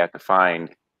cuts we have to find.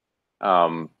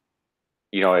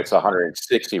 It's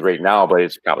 160 right now, but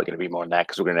it's probably going to be more than that,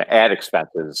 because we're going to add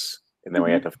expenses, and then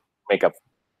we have to make up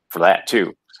for that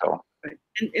too. So,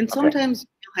 and sometimes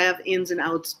you'll have ins and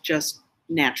outs just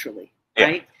naturally,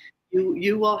 right?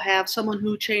 You will have someone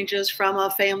who changes from a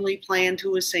family plan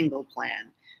to a single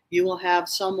plan. You will have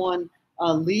someone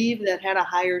leave that had a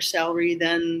higher salary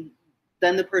than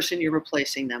the person you're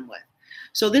replacing them with.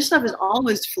 So this stuff is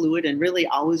always fluid and really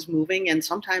always moving, and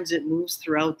sometimes it moves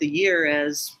throughout the year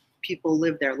as people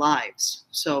live their lives.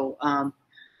 So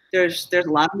there's a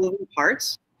lot of moving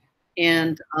parts,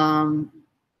 and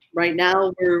right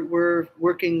now we're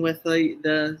working with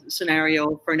the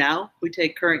scenario for now. We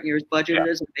take current year's budget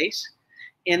as a base,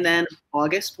 and then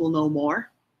August we'll know more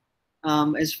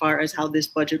as far as how this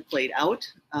budget played out.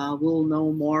 We'll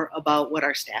know more about what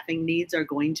our staffing needs are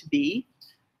going to be,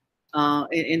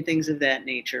 and things of that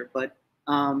nature. But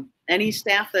any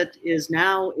staff that is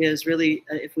now is really,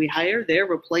 if we hire, they're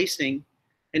replacing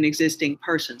an existing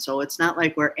person. So it's not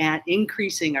like we're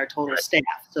increasing our total staff.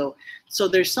 So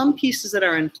there's some pieces that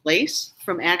are in place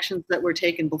from actions that were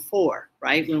taken before,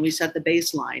 right? When we set the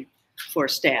baseline for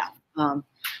staff.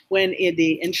 When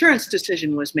the insurance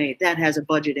decision was made, that has a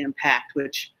budget impact,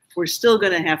 which we're still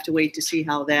going to have to wait to see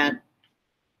how that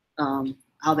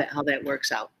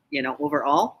works out,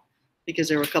 overall. because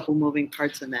there were a couple moving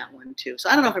parts in that one too. So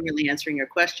I don't know if I'm really answering your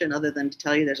question other than to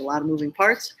tell you there's a lot of moving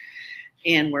parts,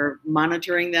 and we're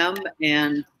monitoring them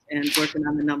and working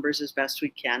on the numbers as best we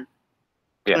can.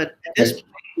 Yeah. But at this point,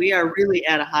 we are really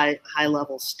at a high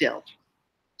level still.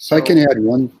 So I can add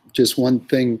just one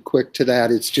thing quick to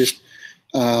that. It's just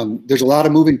there's a lot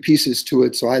of moving pieces to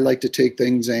it, so I like to take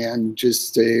things and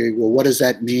just say, well, what does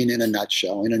that mean in a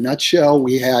nutshell? In a nutshell,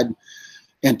 we had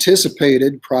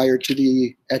anticipated prior to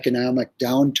the economic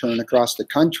downturn across the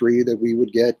country that we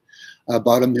would get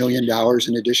about $1 million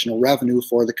in additional revenue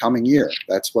for the coming year.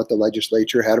 That's what the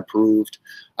legislature had approved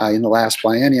in the last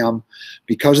biennium.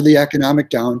 Because of the economic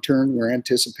downturn, we're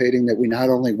anticipating that we not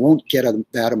only won't get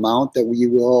that amount, that we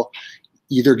will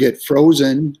either get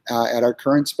frozen at our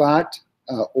current spot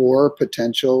or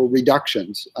potential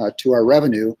reductions to our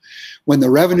revenue. When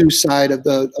the revenue side of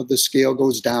the scale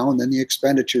goes down, then the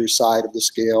expenditure side of the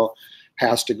scale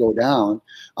has to go down.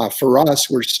 For us,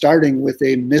 we're starting with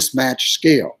a mismatched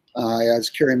scale. As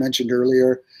Carrie mentioned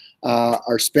earlier,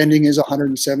 our spending is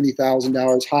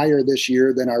 $170,000 higher this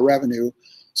year than our revenue.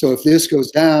 So if this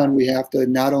goes down, we have to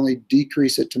not only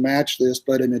decrease it to match this,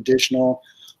 but an additional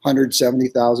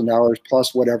 $170,000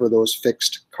 plus whatever those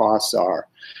fixed costs are.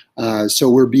 So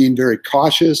we're being very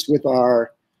cautious with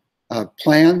our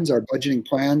plans, our budgeting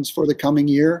plans for the coming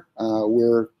year.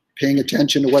 We're paying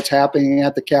attention to what's happening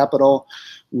at the Capitol.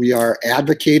 We are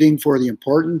advocating for the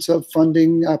importance of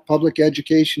funding public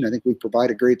education. I think we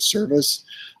provide a great service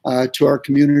to our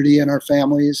community and our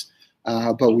families,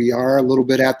 but we are a little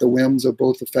bit at the whims of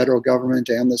both the federal government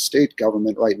and the state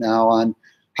government right now on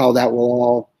how that will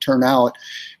all turn out.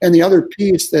 And the other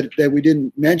piece that we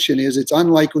didn't mention is it's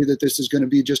unlikely that this is going to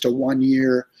be just a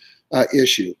one-year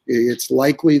issue. It's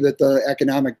likely that the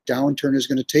economic downturn is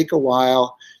going to take a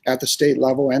while at the state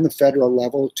level and the federal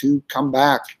level to come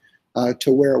back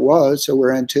to where it was. So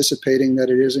we're anticipating that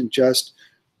it isn't just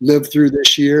live through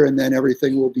this year and then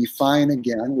everything will be fine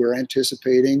again. We're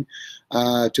anticipating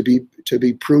to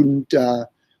be prudent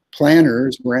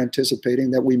planners. We're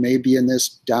anticipating that we may be in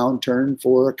this downturn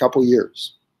for a couple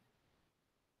years.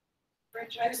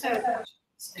 Rich, I just have a question.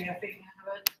 Staffing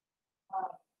of it.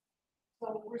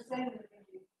 So we're saying that we're going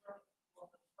to be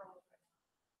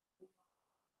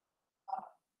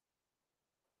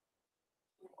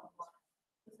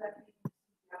does that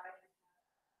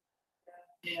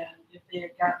mean and if they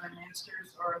had gotten a master's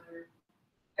or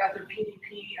got their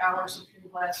PDP hours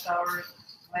of last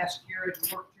year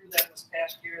and worked through that this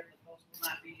past year, that those will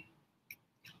not be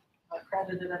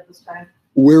accredited at this time?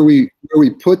 Where we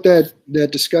put that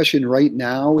discussion right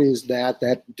now is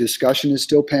that discussion is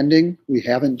still pending. We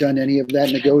haven't done any of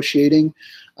that negotiating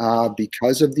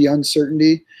because of the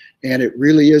uncertainty, and it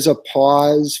really is a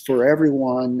pause for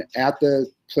everyone at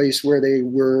the place where they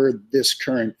were this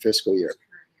current fiscal year.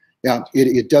 Yeah,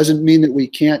 it doesn't mean that we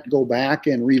can't go back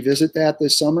and revisit that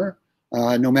this summer,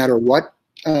 no matter what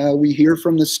we hear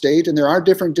from the state. And there are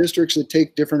different districts that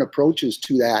take different approaches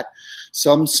to that.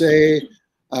 Some say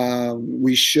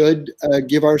we should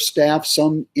give our staff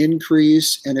some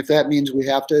increase, and if that means we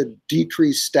have to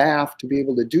decrease staff to be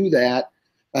able to do that,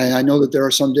 and I know that there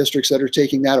are some districts that are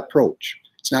taking that approach.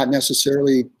 It's not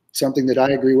necessarily something that I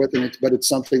agree with, but it's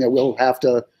something that we'll have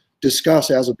to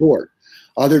discuss as a board.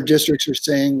 Other districts are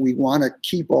saying we want to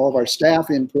keep all of our staff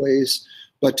in place,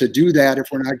 but to do that, if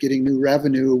we're not getting new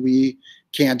revenue, we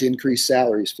can't increase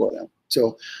salaries for them.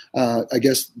 So I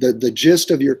guess the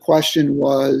gist of your question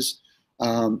was,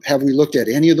 have we looked at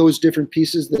any of those different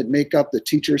pieces that make up the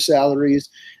teacher salaries?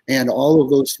 And all of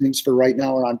those things for right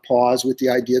now are on pause with the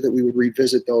idea that we would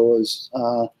revisit those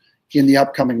in the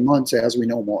upcoming months as we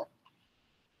know more.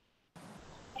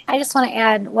 I just want to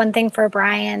add one thing for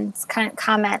Brian's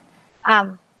comment.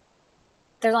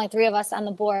 There's only 3 of us on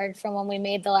the board from when we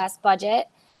made the last budget.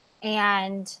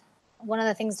 And one of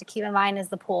the things to keep in mind is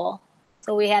the pool.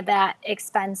 So we had that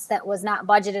expense that was not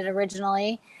budgeted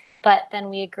originally, but then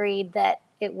we agreed that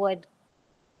it would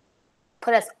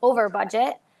put us over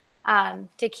budget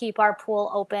to keep our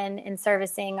pool open and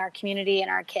servicing our community and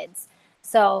our kids.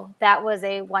 So that was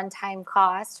a one-time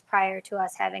cost prior to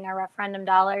us having our referendum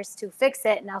dollars to fix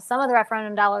it. Now, some of the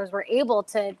referendum dollars were able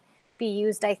to be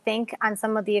used, I think, on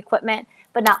some of the equipment,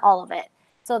 but not all of it.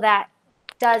 So that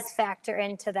does factor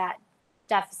into that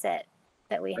deficit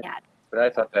that we had. But I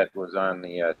thought that was on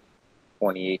the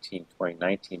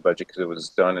 2018-2019 budget because it was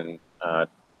done in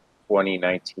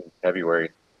 2019 February,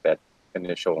 that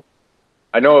initial.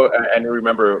 I know, and I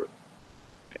remember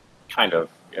kind of,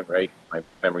 right? My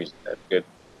memory's that good.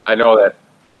 I know that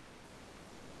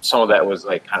some of that was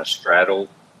like kind of straddled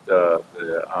the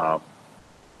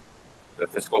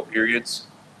fiscal periods,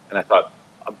 and I thought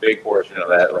a big portion of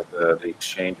that, like the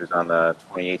exchange was on the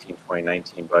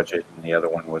 2018-2019 budget, and the other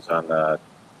one was on the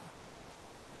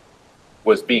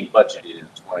being budgeted in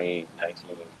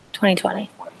 2019. 2020.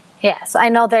 Yeah, so I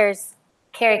know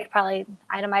Carrie could probably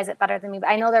itemize it better than me, but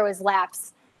I know there was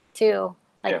lapse too.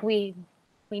 Like Yeah. we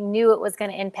knew it was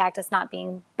going to impact us not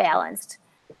being balanced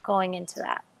going into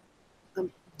that.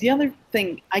 The other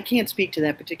thing, I can't speak to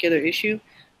that particular issue,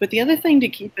 but the other thing to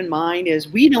keep in mind is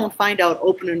we don't find out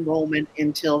open enrollment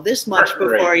until this much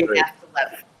before you have to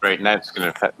levy. Right, and that's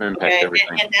going to impact Okay,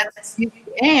 everything.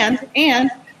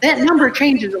 and that number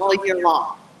changes all year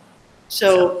long.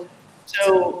 So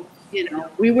you know,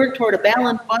 we work toward a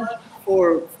balanced budget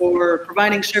for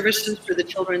providing services for the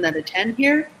children that attend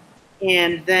here,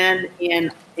 and then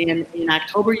in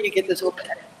October you get this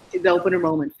open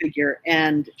enrollment figure,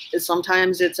 and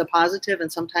sometimes it's a positive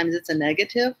and sometimes it's a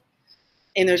negative,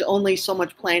 and there's only so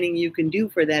much planning you can do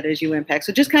for that as you impact.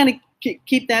 So just kind of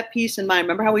keep that piece in mind.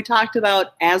 Remember how we talked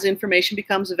about as information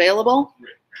becomes available?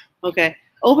 Okay,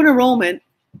 open enrollment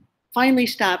finally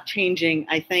stopped changing,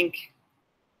 I think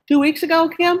 2 weeks ago,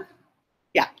 Kim?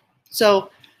 Yeah. So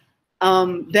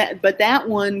that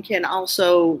one can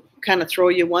also kind of throw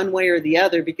you one way or the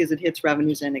other because it hits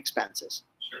revenues and expenses.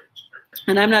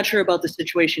 And I'm not sure about the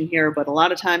situation here, but a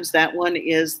lot of times that one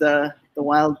is the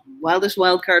wildest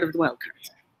wild card of the wild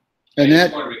cards. And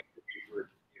that, everybody's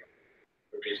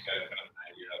got an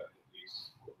idea of at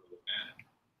least what we're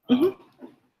looking at.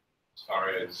 As far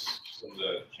as some of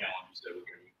the challenges that we're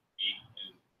going to meet,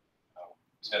 and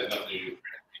this has nothing to do with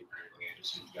anything,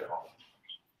 just in general.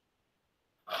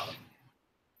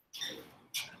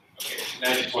 Okay, and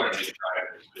I just wanted to try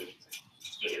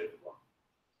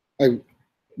it.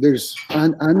 There's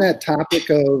on that topic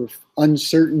of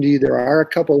uncertainty, there are a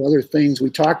couple other things we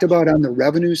talked about on the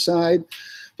revenue side,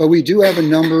 but we do have a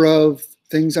number of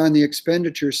things on the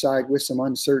expenditure side with some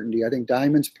uncertainty. I think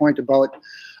Diamond's point about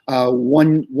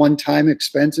one-time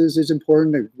expenses is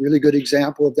important. A really good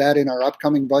example of that in our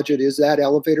upcoming budget is that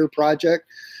elevator project.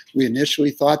 We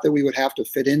initially thought that we would have to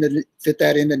fit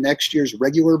that into next year's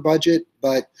regular budget,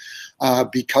 but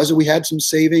because we had some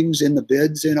savings in the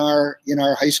bids in our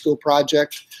high school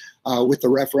project with the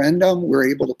referendum, we're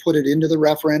able to put it into the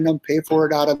referendum, pay for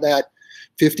it out of that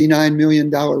 $59 million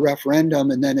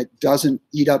referendum, and then it doesn't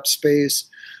eat up space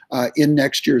in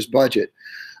next year's budget.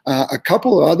 A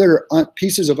couple of other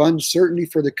pieces of uncertainty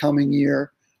for the coming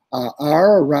year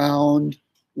are around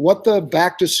what the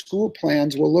back to school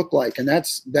plans will look like. And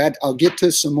that I'll get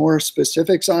to some more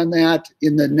specifics on that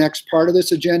in the next part of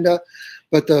this agenda.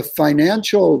 But the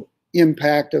financial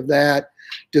impact of that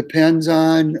depends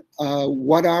on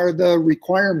what are the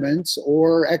requirements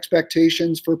or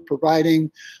expectations for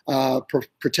providing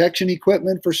protection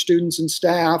equipment for students and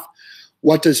staff.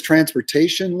 What does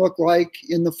transportation look like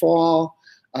in the fall?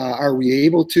 Are we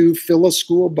able to fill a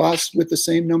school bus with the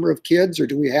same number of kids, or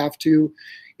do we have to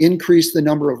increase the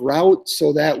number of routes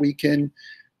so that we can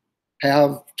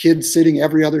have kids sitting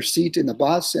every other seat in the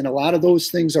bus? And a lot of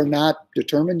those things are not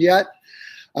determined yet.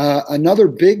 Another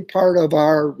big part of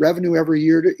our revenue every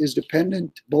year is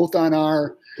dependent both on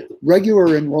our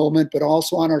regular enrollment, but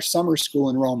also on our summer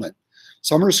school enrollment.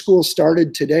 Summer school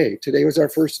started today. Today was our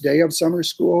first day of summer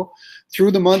school. Through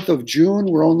the month of June,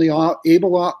 we're only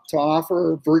able to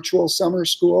offer virtual summer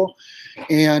school.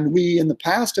 And we, in the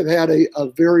past, have had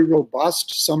a very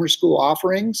robust summer school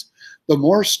offerings. The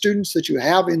more students that you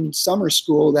have in summer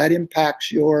school, that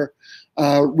impacts your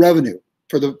revenue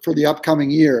for the upcoming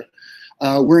year.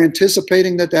 We're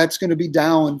anticipating that that's going to be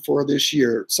down for this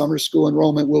year. Summer school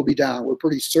enrollment will be down. We're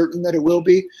pretty certain that it will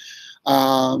be.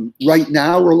 Right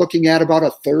now, we're looking at about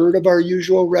 1/3 of our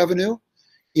usual revenue,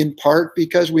 in part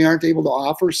because we aren't able to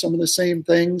offer some of the same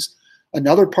things.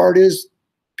 Another part is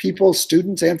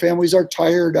students and families are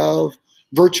tired of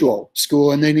virtual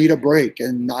school and they need a break,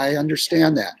 and I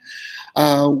understand that.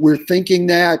 We're thinking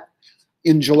that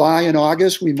in July and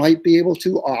August, we might be able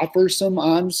to offer some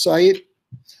on-site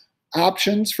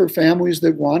options for families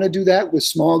that want to do that with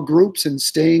small groups and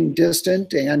staying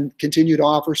distant, and continue to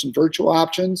offer some virtual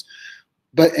options,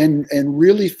 and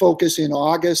really focus in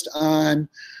August on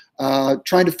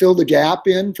trying to fill the gap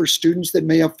in for students that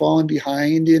may have fallen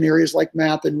behind in areas like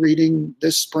math and reading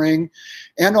this spring,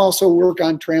 and also work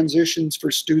on transitions for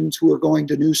students who are going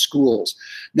to new schools.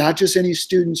 Not just any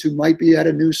students who might be at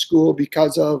a new school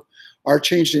because of our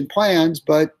change in plans,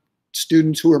 but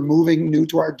students who are moving new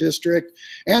to our district,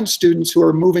 and students who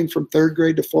are moving from 3rd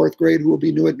grade to 4th grade who will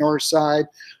be new at Northside,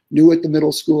 new at the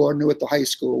middle school, or new at the high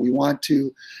school. We want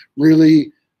to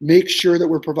really make sure that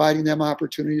we're providing them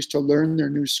opportunities to learn their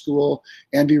new school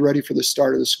and be ready for the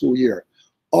start of the school year.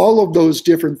 all of those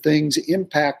different things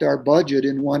impact our budget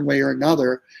in one way or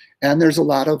another. And there's a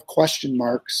lot of question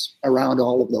marks around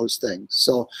all of those things.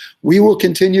 So we will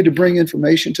continue to bring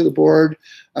information to the board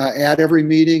at every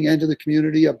meeting and to the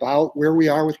community about where we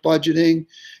are with budgeting.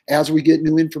 As we get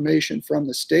new information from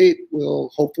the state, we'll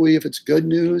hopefully, if it's good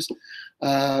news,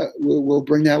 we'll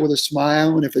bring that with a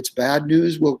smile. And if it's bad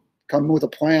news, we'll come with a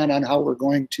plan on how we're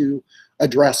going to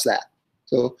address that.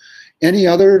 So any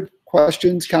other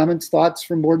questions, comments, thoughts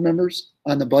from board members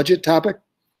on the budget topic?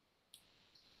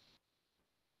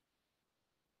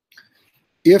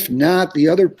 If not, the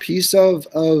other piece of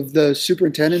the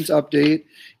superintendent's update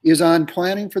is on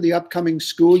planning for the upcoming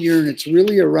school year, and it's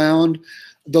really around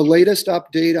the latest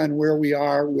update on where we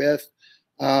are with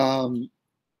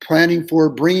planning for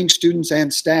bringing students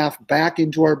and staff back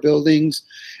into our buildings.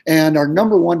 And our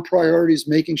number one priority is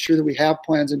making sure that we have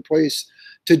plans in place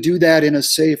to do that in a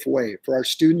safe way for our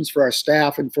students, for our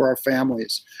staff, and for our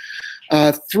families.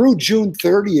 Through June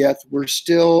 30th, we're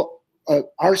still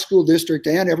our school district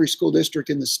and every school district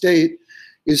in the state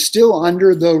is still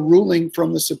under the ruling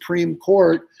from the Supreme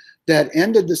Court that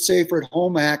ended the Safer at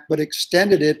Home Act but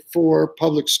extended it for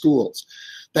public schools.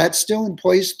 That's still in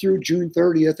place through June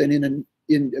 30th,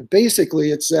 and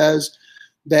basically it says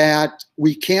that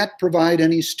we can't provide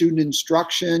any student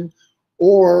instruction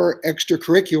or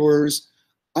extracurriculars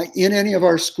in any of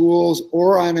our schools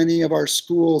or on any of our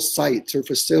school sites or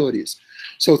facilities.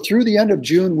 So through the end of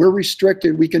June, we're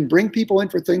restricted. We can bring people in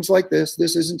for things like this.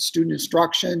 This isn't student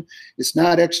instruction. It's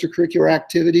not extracurricular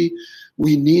activity.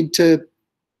 We need to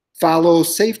follow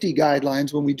safety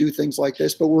guidelines when we do things like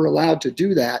this, but we're allowed to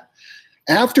do that.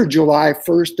 After July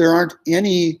 1st, there aren't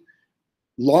any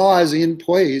laws in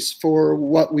place for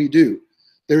what we do.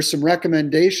 There's some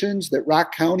recommendations that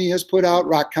Rock County has put out.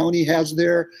 Rock County has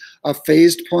their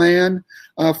phased plan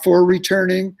for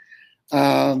returning.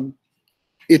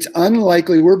 It's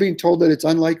unlikely, we're being told that it's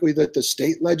unlikely that the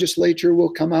state legislature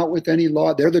will come out with any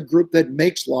law. They're the group that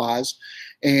makes laws,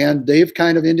 and they've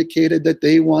kind of indicated that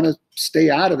they want to stay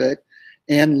out of it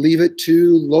and leave it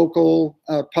to local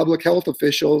public health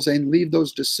officials and leave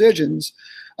those decisions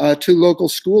to local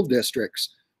school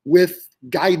districts with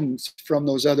guidance from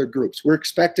those other groups. We're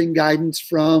expecting guidance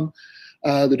from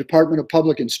the Department of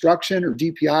Public Instruction, or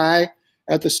DPI,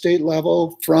 at the state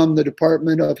level, from the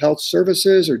Department of Health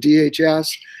Services, or DHS,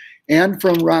 and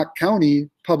from Rock County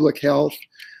Public Health.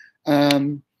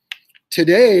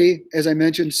 Today, as I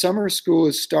mentioned, summer school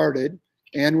has started,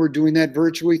 and we're doing that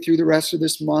virtually through the rest of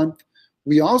this month.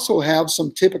 We also have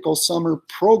some typical summer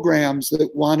programs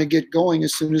that want to get going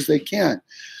as soon as they can.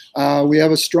 We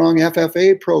have a strong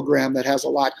FFA program that has a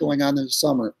lot going on in the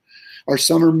summer. Our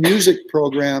summer music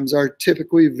programs are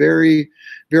typically very,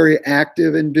 very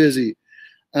active and busy.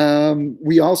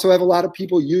 We also have a lot of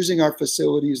people using our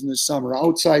facilities in the summer,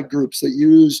 outside groups that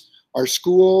use our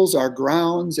schools, our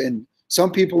grounds, and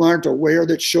some people aren't aware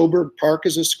that Schoberg Park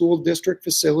is a school district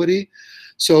facility.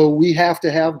 So we have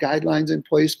to have guidelines in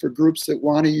place for groups that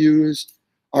want to use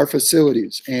our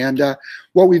facilities. And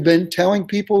what we've been telling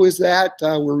people is that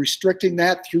we're restricting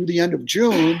that through the end of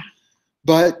June,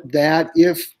 but that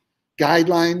if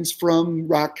guidelines from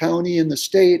Rock County and the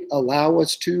state allow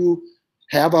us to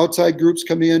have outside groups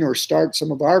come in or start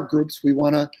some of our groups, we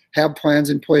want to have plans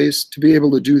in place to be able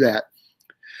to do that.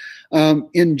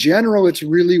 In general, it's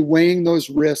really weighing those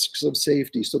risks of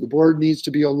safety. So the board needs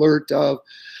to be alert of,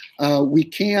 we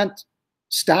can't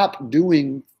stop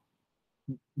doing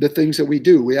the things that we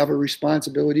do. We have a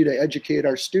responsibility to educate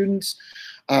our students.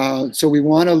 So we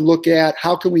want to look at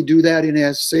how can we do that in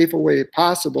as safe a way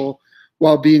possible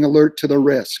while being alert to the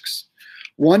risks.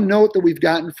 One note that we've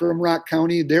gotten from Rock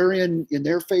County, they're in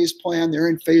their phase plan, they're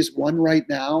in phase 1 right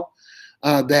now.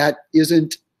 That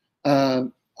isn't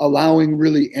allowing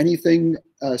really anything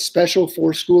special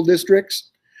for school districts.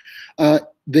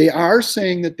 They are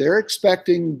saying that they're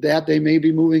expecting that they may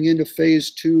be moving into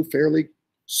phase 2 fairly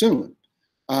soon.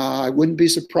 I wouldn't be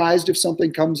surprised if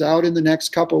something comes out in the next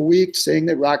couple of weeks saying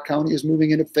that Rock County is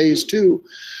moving into phase 2.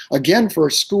 Again, for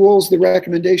schools, the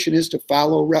recommendation is to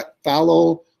follow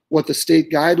what the state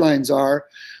guidelines are.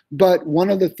 But one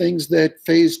of the things that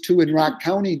phase 2 in Rock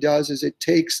County does is it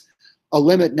takes a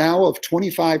limit now of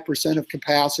 25% of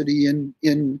capacity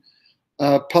in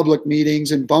public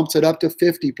meetings and bumps it up to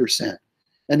 50%.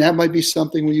 And that might be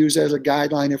something we use as a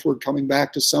guideline if we're coming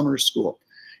back to summer school.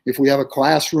 If we have a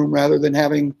classroom, rather than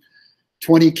having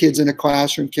 20 kids in a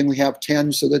classroom, can we have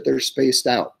 10 so that they're spaced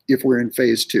out if we're in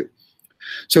phase 2?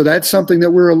 So that's something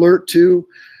that we're alert to.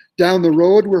 Down the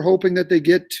road, we're hoping that they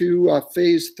get to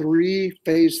phase 3.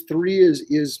 Phase 3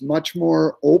 is much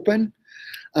more open.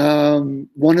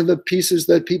 One of the pieces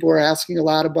that people are asking a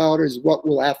lot about is what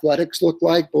will athletics look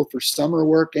like, both for summer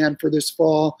work and for this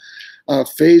fall.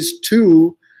 Phase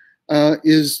 2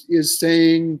 is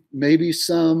saying maybe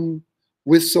some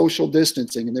with social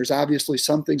distancing. And there's obviously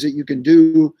some things that you can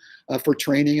do for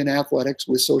training and athletics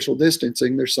with social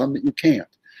distancing. There's some that you can't.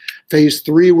 Phase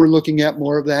 3, we're looking at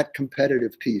more of that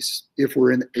competitive piece if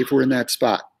we're in that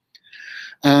spot.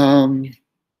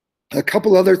 A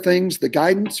couple other things, the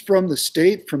guidance from the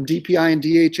state, from DPI and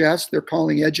DHS, they're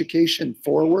calling education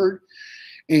forward.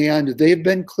 And they've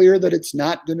been clear that it's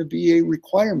not going to be a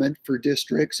requirement for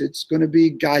districts. It's going to be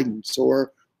guidance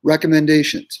or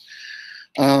recommendations.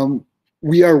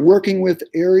 We are working with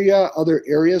other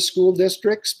area school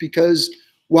districts, because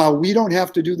while we don't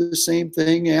have to do the same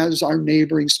thing as our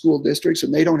neighboring school districts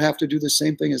and they don't have to do the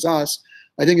same thing as us,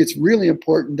 I think it's really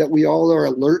important that we all are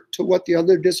alert to what the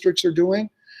other districts are doing.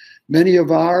 Many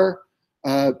of our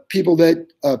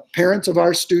parents of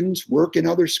our students work in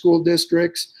other school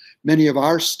districts. Many of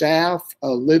our staff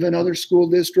live in other school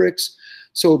districts.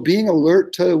 So being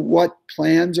alert to what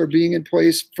plans are being in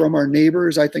place from our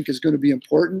neighbors, I think, is going to be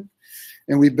important.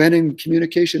 And we've been in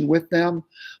communication with them.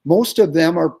 Most of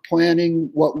them are planning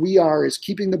what we are, is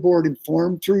keeping the board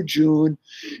informed through June.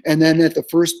 And then at the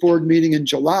first board meeting in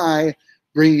July,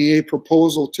 bringing a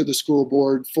proposal to the school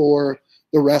board for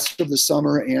the rest of the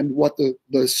summer and what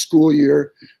the school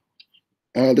year,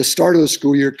 the start of the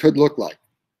school year could look like.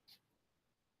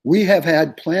 We have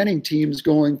had planning teams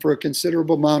going for a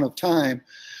considerable amount of time.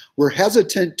 We're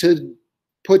hesitant to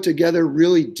put together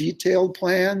really detailed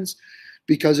plans,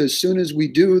 because as soon as we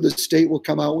do, the state will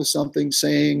come out with something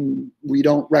saying we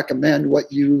don't recommend what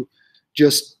you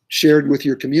just shared with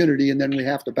your community, and then we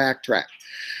have to backtrack.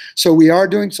 So we are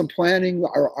doing some planning.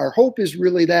 Our hope is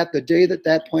really that the day that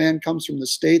that plan comes from the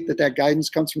state, that guidance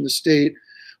comes from the state,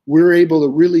 we're able to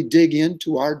really dig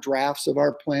into our drafts of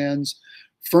our plans,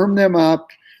 firm them up,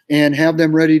 and have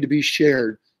them ready to be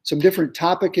shared. Some different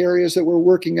topic areas that we're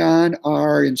working on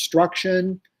are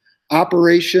instruction,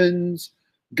 operations,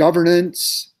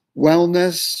 governance,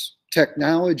 wellness,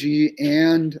 technology,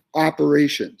 and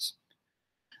operations.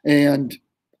 And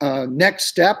next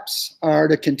steps are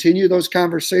to continue those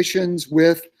conversations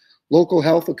with local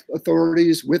health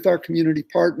authorities, with our community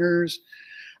partners,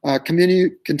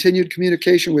 continued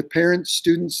communication with parents,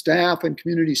 students, staff, and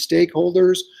community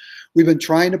stakeholders. We've been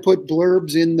trying to put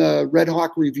blurbs in the Red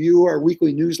Hawk Review, our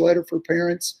weekly newsletter for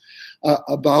parents,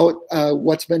 about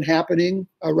what's been happening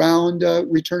around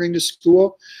returning to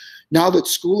school. Now that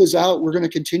school is out, we're going to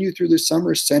continue through the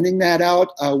summer sending that out.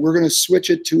 We're going to switch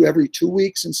it to every 2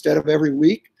 weeks instead of every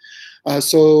week.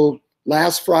 So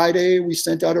last Friday, we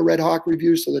sent out a Red Hawk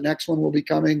Review, so the next one will be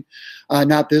coming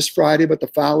not this Friday, but the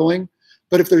following.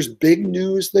 But if there's big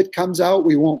news that comes out,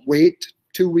 we won't wait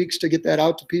 2 weeks to get that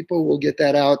out to people. We'll get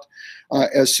that out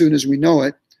as soon as we know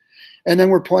it. And then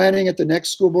we're planning at the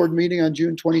next school board meeting on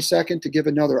June 22nd to give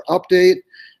another update.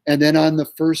 And then on the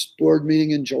first board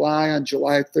meeting in July, on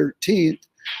July 13th,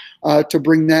 to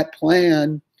bring that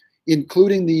plan,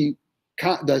 including the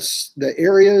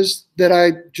areas that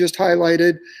I just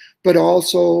highlighted, but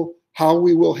also how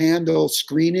we will handle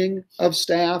screening of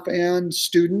staff and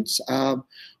students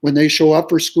when they show up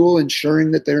for school,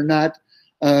 ensuring that they're not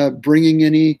bringing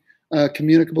any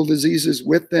communicable diseases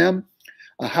with them,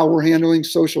 how we're handling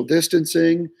social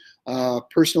distancing,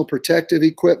 personal protective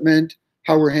equipment,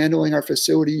 how we're handling our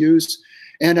facility use.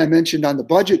 And I mentioned on the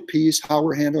budget piece, how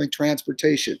we're handling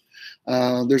transportation.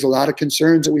 There's a lot of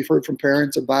concerns that we've heard from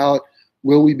parents about,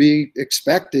 will we be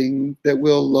expecting that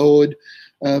we'll load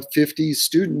 50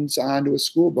 students onto a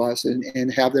school bus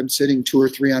and have them sitting 2 or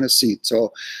 3 on a seat.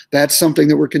 So that's something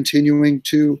that we're continuing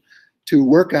to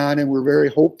work on, and we're very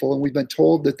hopeful. And we've been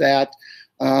told that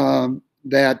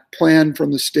that plan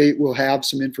from the state will have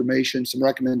some information, some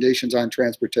recommendations on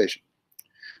transportation.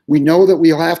 We know that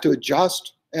we'll have to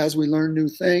adjust as we learn new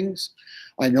things.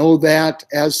 I know that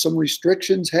as some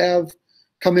restrictions have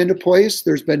come into place,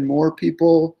 there's been more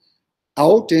people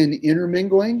out and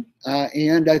intermingling.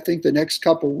 And I think the next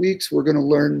couple of weeks, we're going to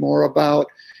learn more about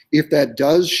if that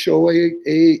does show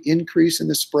a increase in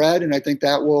the spread. And I think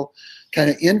that will kind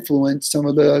of influence some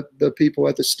of the people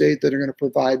at the state that are going to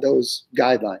provide those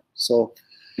guidelines. So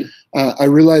I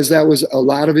realize that was a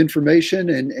lot of information,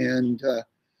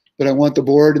 but I want the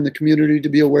board and the community to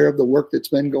be aware of the work that's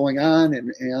been going on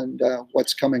and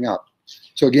what's coming up.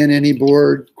 So again, any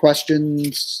board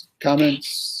questions,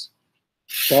 comments,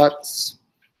 thoughts?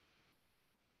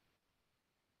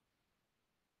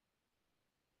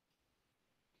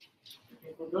 I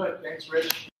think we're good. Thanks,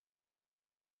 Rich.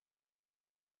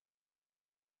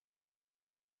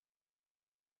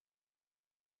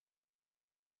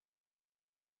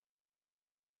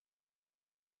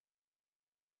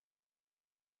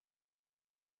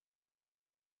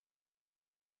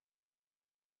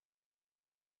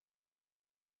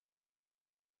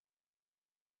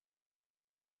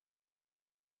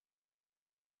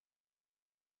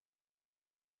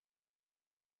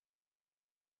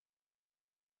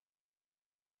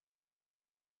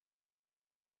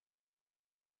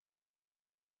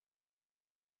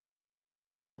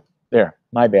 There,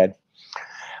 my bad.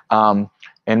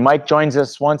 And Mike joins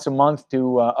us once a month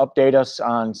to update us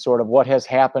on sort of what has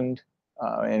happened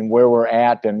and where we're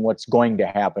at and what's going to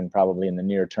happen probably in the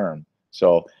near term.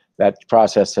 So that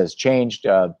process has changed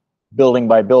building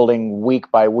by building, week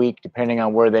by week, depending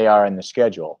on where they are in the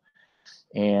schedule.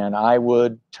 And I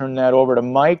would turn that over to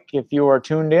Mike if you are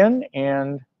tuned in,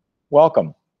 and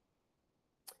welcome.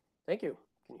 Thank you.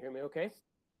 Can you hear me okay?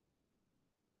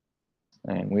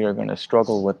 And we are going to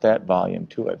struggle with that volume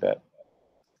too, I bet.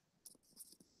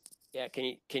 Yeah, can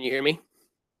you hear me?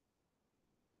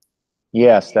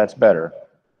 Yes, that's better.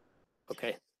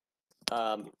 Okay.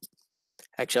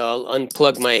 Actually, I'll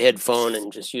unplug my headphone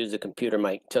and just use the computer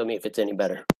mic. Tell me if it's any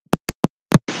better.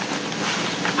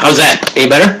 How's that? Any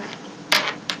better?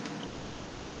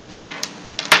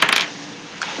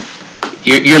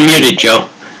 You're muted, Joe.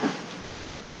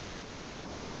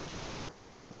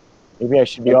 Maybe I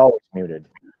should be always muted.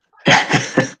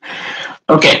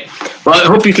 Okay. Well, I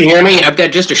hope you can hear me. I've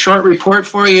got just a short report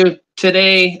for you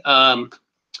today.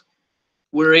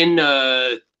 We're in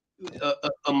a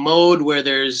mode where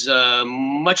there's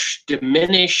much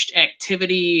diminished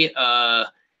activity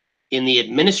in the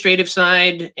administrative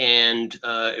side, and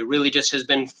it really just has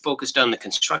been focused on the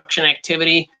construction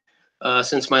activity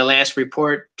since my last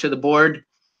report to the board.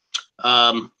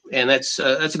 And that's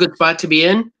a good spot to be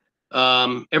in.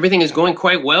 Everything is going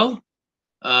quite well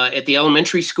at the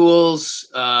elementary schools.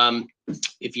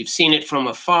 If you've seen it from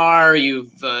afar,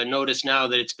 you've noticed now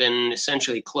that it's been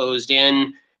essentially closed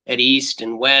in at East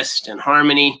and West and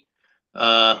Harmony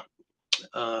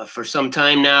for some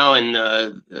time now,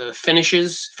 and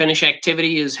finish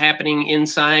activity is happening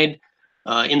inside.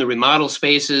 In the remodel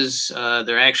spaces,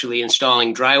 they're actually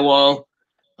installing drywall,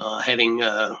 having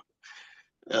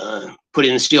put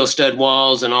in steel stud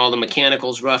walls and all the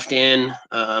mechanicals roughed in.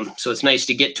 So it's nice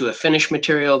to get to a finished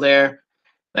material there.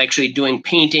 Actually doing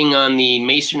painting on the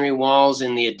masonry walls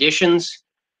in the additions.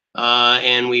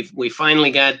 And we finally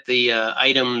got the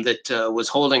item that was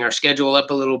holding our schedule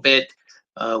up a little bit.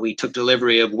 We took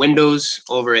delivery of windows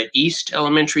over at East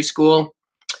Elementary School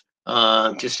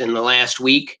just in the last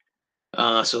week.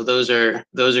 So those are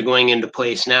going into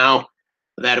place now.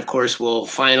 That, of course, will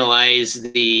finalize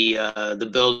the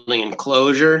building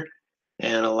enclosure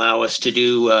and allow us to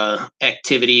do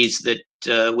activities that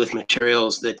with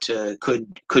materials that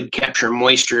could capture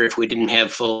moisture if we didn't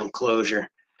have full enclosure.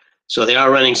 So they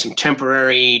are running some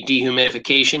temporary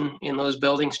dehumidification in those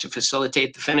buildings to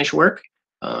facilitate the finish work.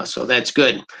 So that's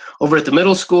good. Over at the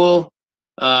middle school,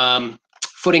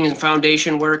 footing and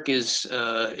foundation work is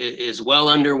well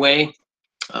underway.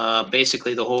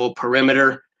 Basically, the whole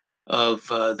perimeter of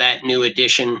that new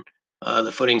addition,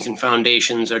 the footings and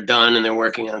foundations are done, and they're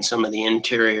working on some of the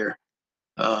interior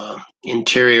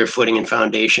footing and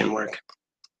foundation work.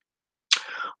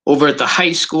 Over at the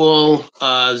high school,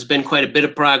 there's been quite a bit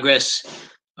of progress.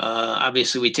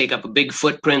 Obviously, we take up a big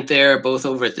footprint there, both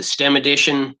over at the STEM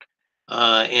edition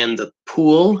and the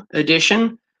pool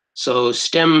edition. So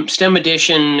STEM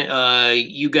edition,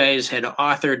 you guys had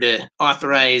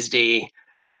authorized a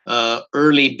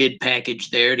early bid package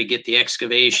there to get the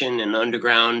excavation and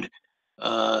underground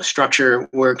structure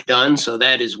work done. So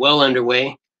that is well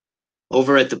underway.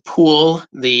 Over at the pool,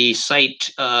 the site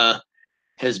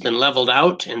has been leveled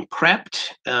out and prepped.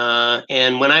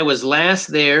 And when I was last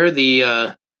there,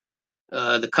 the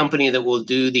company that will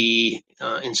do the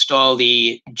install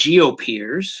the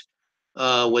geopiers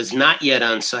was not yet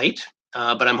on site.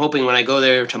 But I'm hoping when I go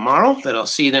there tomorrow that I'll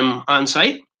see them on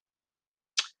site.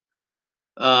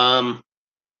 And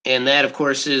that, of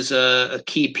course, is a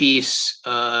key piece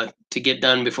to get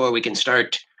done before we can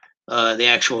start the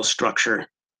actual structure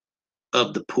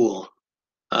of the pool.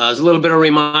 There's a little bit of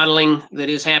remodeling that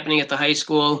is happening at the high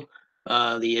school.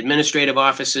 The administrative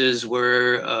offices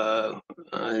were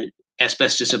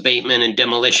asbestos abatement and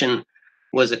demolition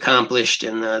was accomplished,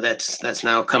 and that's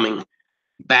now coming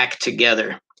back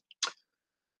together.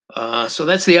 So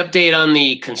that's the update on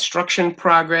the construction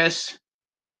progress.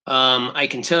 I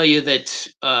can tell you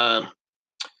that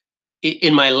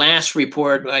in my last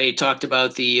report, I talked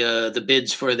about the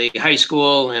bids for the high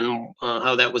school and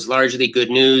how that was largely good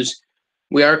news.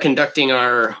 We are conducting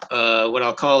our what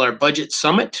I'll call our budget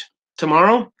summit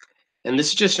tomorrow, and this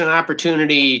is just an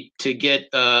opportunity to get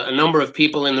a number of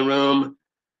people in the room.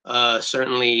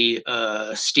 Certainly,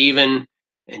 Stephen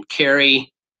and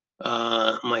Carrie,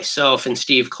 myself, and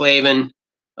Steve Clavin.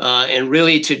 And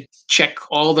really to check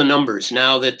all the numbers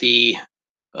now that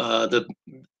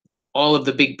all of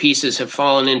the big pieces have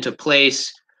fallen into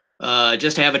place.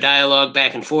 Just to have a dialogue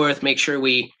back and forth, make sure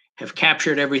we have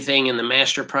captured everything in the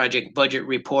master project budget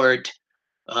report,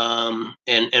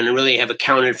 and really have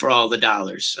accounted for all the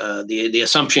dollars. The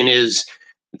assumption is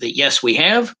that yes, we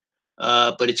have,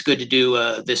 but it's good to do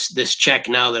this check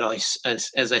now that,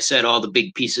 as I said, all the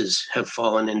big pieces have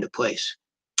fallen into place.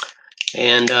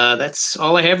 And that's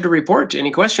all I have to report.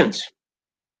 Any questions?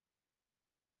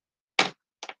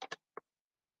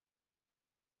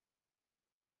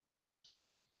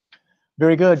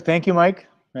 Very good. Thank you, Mike.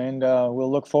 And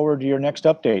we'll look forward to your next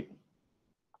update.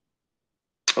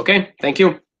 Okay, thank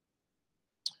you.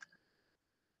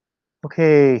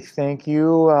 Okay, thank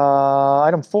you.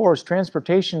 Item 4 is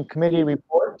Transportation Committee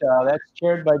report. That's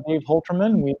chaired by Dave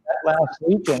Holterman. We met last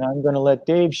week, and I'm going to let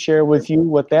Dave share with you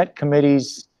what that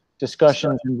committee's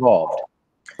discussions involved.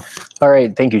 All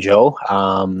right, thank you, Joe.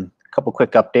 A couple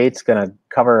quick updates. Going to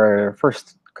cover our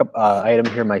first item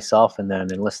here myself, and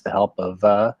then enlist the help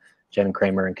of Jen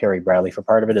Kramer and Carrie Bradley for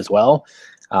part of it as well.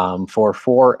 For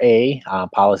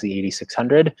 4A, Policy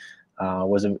 8600,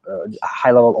 was a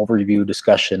high-level overview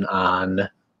discussion on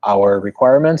our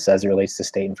requirements as it relates to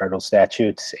state and federal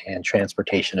statutes and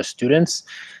transportation of students.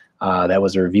 That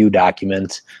was a review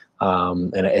document,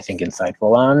 and I think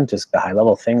insightful on just the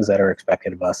high-level things that are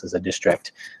expected of us as a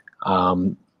district.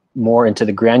 More into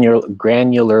the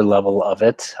granular level of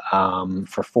it,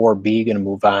 for 4B, going to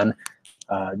move on.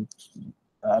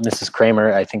 Mrs.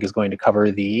 Kramer, I think, is going to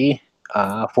cover the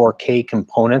 4K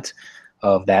component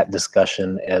of that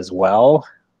discussion as well.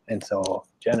 And so,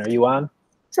 Jen, are you on?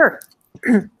 Sure.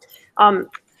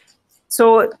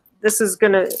 So this is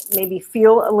going to maybe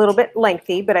feel a little bit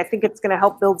lengthy, but I think it's going to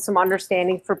help build some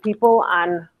understanding for people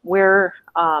on where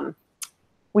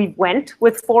we went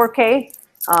with 4K.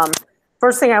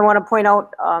 First thing I want to point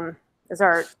out is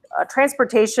our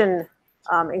transportation,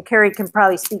 and Carrie can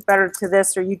probably speak better to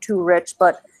this, or you too, Rich,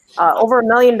 but over $1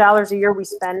 million a year we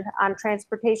spend on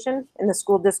transportation in the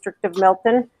school district of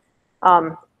Milton.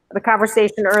 The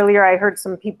conversation earlier, I heard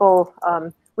some people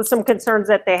with some concerns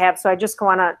that they have, so I just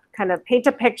want to kind of paint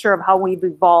a picture of how we've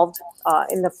evolved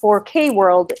in the 4K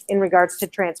world in regards to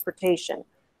transportation.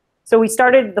 So we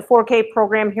started the 4K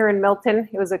program here in Milton.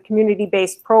 It was a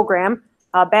community-based program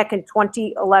back in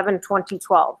 2011,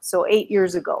 2012, so 8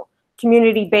 years ago.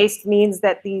 Community-based means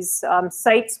that these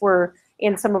sites were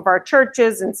in some of our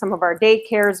churches and some of our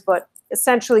daycares, but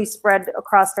essentially spread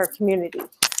across our community.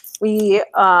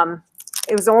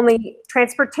 It was only,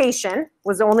 transportation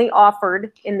was only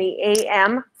offered in the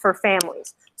AM for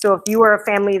families. So if you were a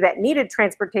family that needed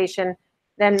transportation,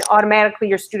 then automatically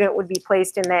your student would be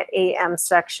placed in that AM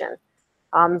section.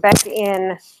 Back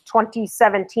in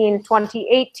 2017,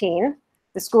 2018,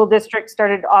 the school district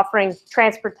started offering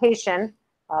transportation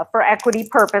for equity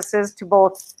purposes to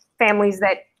both families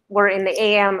that were in the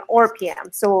AM or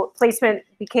PM. So placement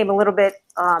became a little bit,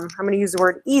 I'm going to use the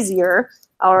word easier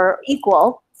or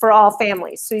equal for all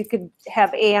families. So you could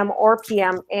have AM or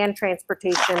PM and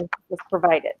transportation was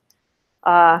provided.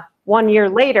 1 year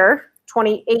later,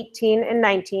 2018 and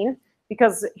 19,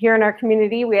 because here in our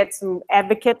community we had some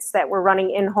advocates that were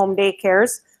running in-home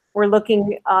daycares. We're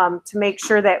looking to make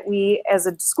sure that we as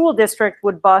a school district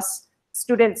would bus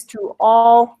students to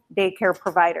all daycare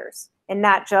providers and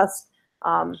not just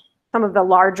some of the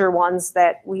larger ones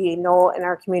that we know in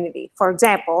our community. For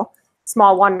example,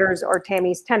 Small Wonders or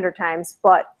Tammy's Tender Times,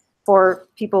 but for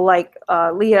people like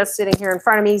Leah sitting here in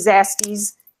front of me,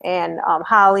 Zaski's and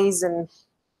Holly's, and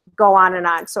go on and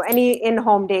on. So any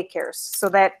in-home daycares. So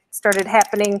that started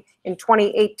happening in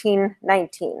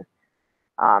 2018-19.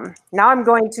 Now I'm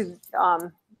going to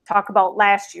talk about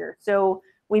last year. So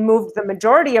we moved the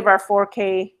majority of our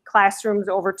 4K classrooms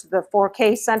over to the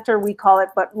 4K center, we call it,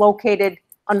 but located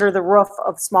under the roof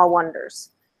of Small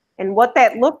Wonders. And what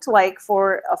that looked like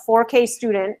for a 4K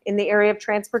student in the area of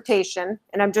transportation,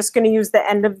 and I'm just going to use the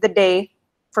end of the day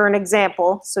for an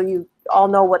example so you all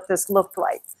know what this looked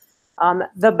like.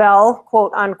 The bell,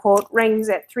 quote unquote, rings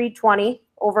at 3:20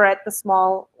 over at the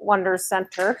Small Wonders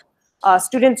Center.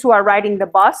 Students who are riding the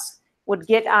bus would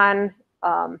get on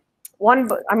I'm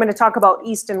going to talk about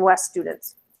East and West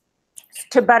students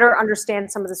to better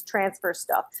understand some of this transfer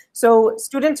stuff. So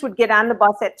students would get on the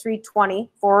bus at 3:20,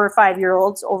 4 or 5 year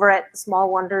olds over at the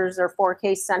Small Wonders or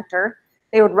 4K Center.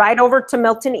 They would ride over to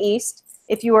Milton East.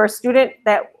 If you were a student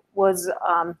that was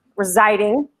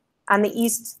residing on the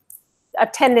East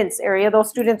attendance area, those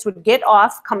students would get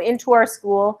off, come into our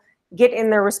school, get in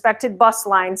their respected bus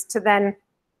lines to then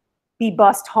be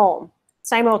bused home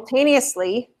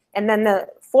simultaneously. And then the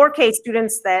 4K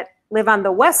students that live on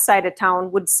the west side of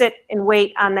town would sit and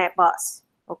wait on that bus,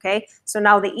 okay? So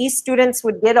now the East students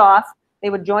would get off, they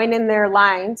would join in their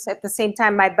lines. At the same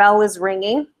time, my bell is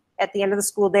ringing at the end of the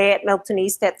school day at Milton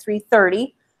East at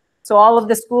 3:30. So all of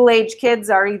the school age kids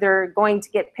are either going to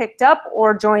get picked up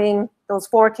or joining those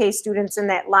 4K students in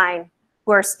that line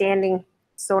who are standing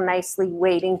so nicely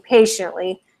waiting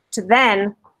patiently to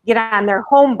then get on their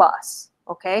home bus,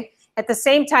 okay? At the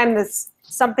same time,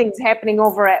 something's happening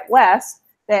over at West,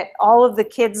 that all of the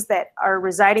kids that are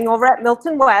residing over at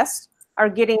Milton West are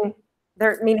getting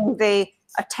meaning they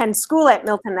attend school at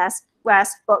Milton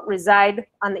West but reside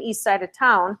on the east side of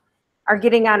town, are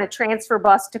getting on a transfer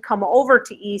bus to come over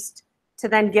to East to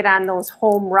then get on those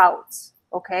home routes,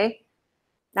 okay?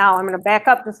 Now I'm gonna back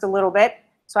up just a little bit.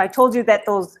 So I told you that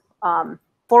those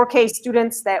 4K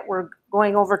students that were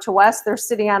going over to West, they're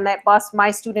sitting on that bus,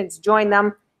 my students join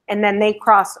them, and then they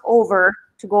cross over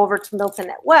to go over to Milton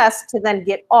at West to then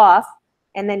get off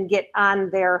and then get on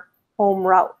their home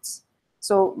routes.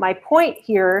 So my point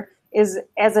here is,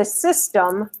 as a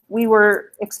system, we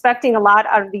were expecting a lot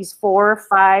out of these 4,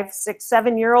 5, 6,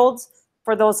 7-year-olds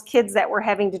for those kids that were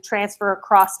having to transfer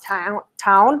across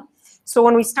town. So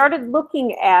when we started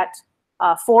looking at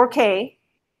 4K,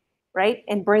 right,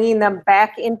 and bringing them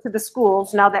back into the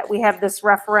schools, now that we have this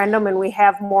referendum and we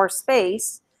have more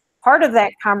space, part of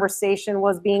that conversation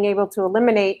was being able to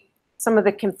eliminate some of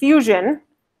the confusion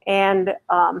and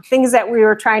things that we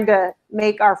were trying to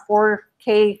make our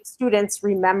 4K students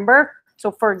remember.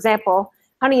 So for example,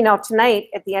 honey, now tonight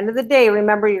at the end of the day,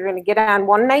 remember you're going to get on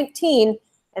 119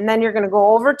 and then you're going to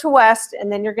go over to West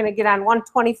and then you're going to get on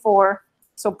 124.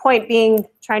 So point being,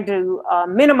 trying to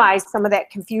minimize some of that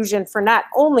confusion for not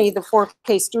only the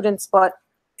 4K students, but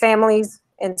families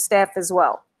and staff as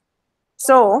well.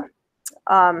 So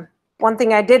one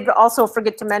thing I did also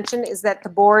forget to mention is that the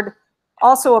board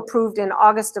also approved in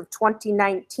August of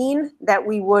 2019 that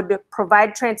we would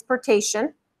provide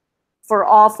transportation for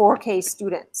all 4K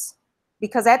students.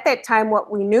 Because at that time,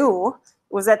 what we knew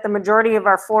was that the majority of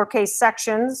our 4K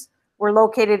sections were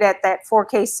located at that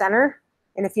 4K center.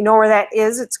 And if you know where that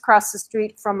is, it's across the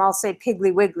street from, I'll say,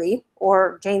 Piggly Wiggly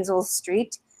or Janesville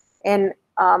Street. And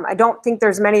I don't think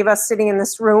there's many of us sitting in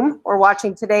this room or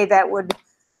watching today that would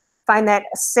find that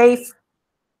safe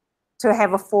to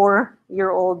have a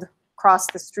 4-year-old cross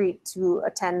the street to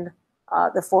attend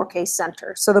the 4K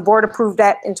center. So the board approved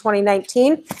that in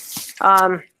 2019.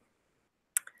 And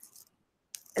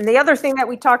the other thing that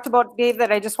we talked about, Dave,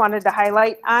 that I just wanted to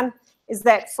highlight on is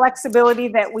that flexibility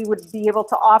that we would be able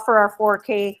to offer our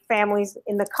 4K families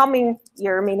in the coming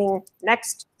year, meaning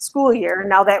next school year,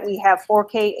 now that we have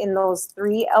 4K in those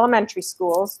 3 elementary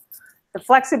schools, the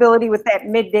flexibility with that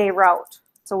midday route.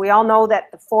 So we all know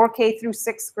that the 4K through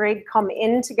 6th grade come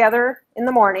in together in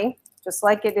the morning, just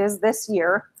like it is this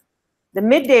year. The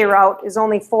midday route is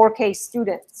only 4K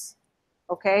students,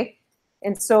 okay?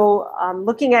 And so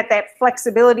looking at that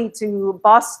flexibility to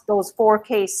bus those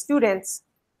 4K students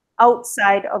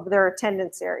outside of their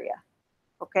attendance area,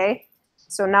 okay?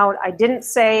 So now I didn't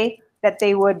say that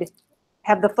they would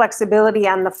have the flexibility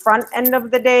on the front end of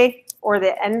the day or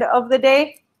the end of the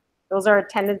day. Those are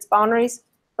attendance boundaries,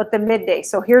 but the midday.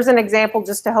 So here's an example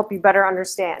just to help you better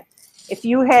understand. If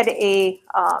you had a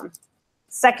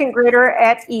 2nd grader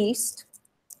at East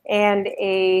and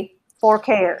a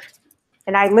 4K'er,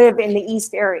 and I live in the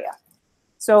East area.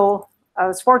 So I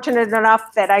was fortunate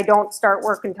enough that I don't start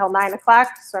work until 9 o'clock.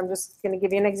 So I'm just going to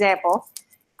give you an example.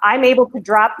 I'm able to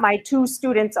drop my 2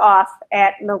 students off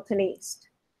at Milton East.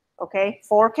 Okay,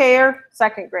 4K'er,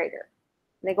 2nd grader.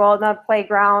 And they go out on the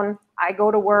playground. I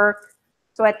go to work.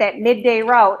 So at that midday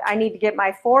route, I need to get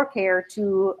my 4K'er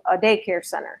to a daycare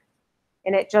center.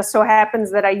 And it just so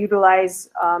happens that I utilize,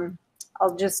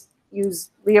 I'll just use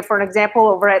Leah for an example,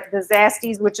 over at the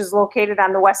Zasties, which is located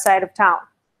on the west side of town.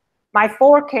 My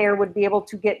 4K'er would be able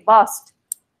to get bused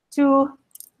to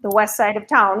the west side of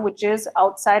town, which is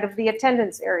outside of the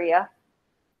attendance area.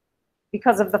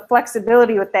 Because of the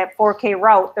flexibility with that 4K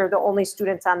route, they're the only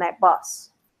students on that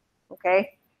bus,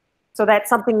 okay? So that's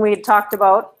something we had talked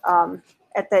about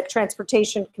at that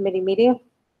transportation committee meeting.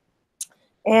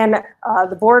 And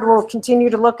the board will continue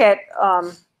to look at,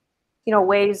 you know,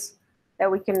 ways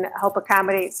that we can help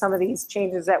accommodate some of these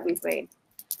changes that we've made.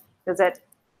 Does that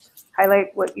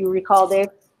highlight what you recall, Dave?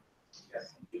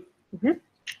 Yes. Mm-hmm.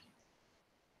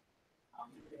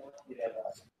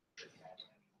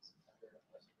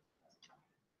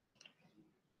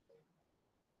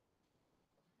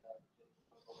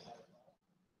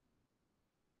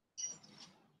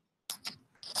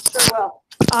 Sure will.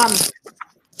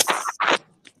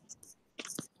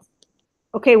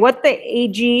 Okay, what the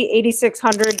AG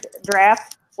 8600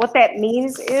 draft, what that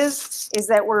means is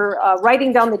that we're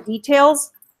writing down the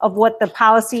details of what the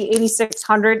policy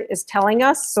 8600 is telling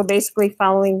us. So basically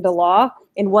following the law.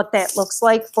 and what that looks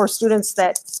like for students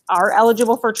that are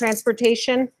eligible for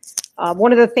transportation.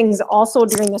 One of the things also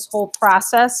during this whole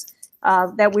process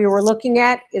that we were looking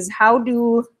at is how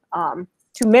to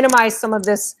minimize some of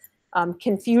this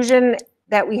confusion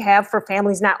that we have for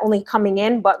families not only coming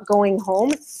in but going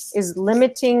home, is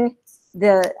limiting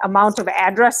the amount of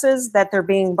addresses that they're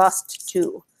being bused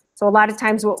to. So a lot of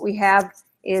times what we have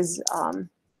is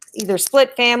either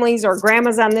split families or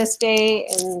grandma's on this day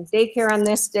and daycare on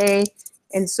this day.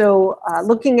 And so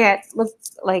looking at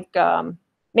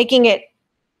making it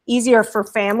easier for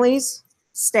families,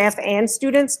 staff, and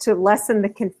students to lessen the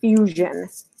confusion.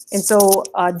 And so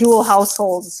dual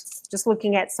households, just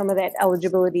looking at some of that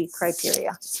eligibility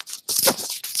criteria.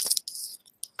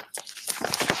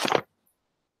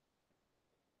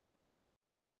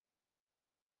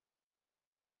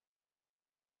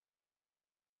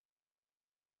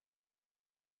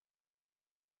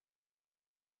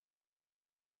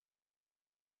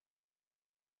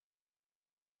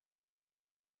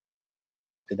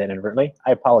 Did that inadvertently?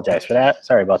 I apologize for that.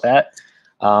 Sorry about that.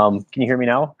 Can you hear me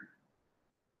now?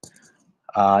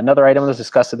 Another item that was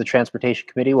discussed at the Transportation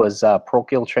Committee was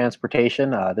parochial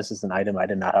transportation. This is an item I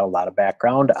did not have a lot of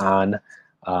background on,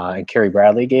 and Carrie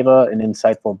Bradley gave an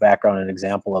insightful background and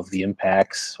example of the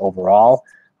impacts overall.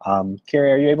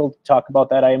 Carrie, are you able to talk about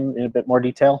that item in a bit more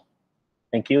detail?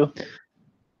 Thank you.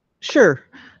 Sure.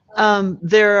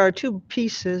 There are two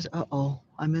pieces. Uh-oh,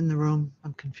 I'm in the room.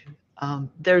 I'm confused.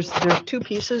 There's two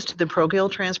pieces to the parochial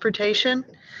transportation.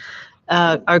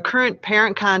 Our current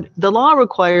the law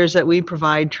requires that we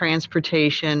provide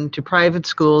transportation to private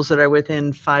schools that are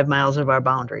within 5 miles of our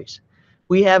boundaries.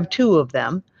 We have two of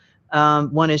them.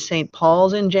 One is St.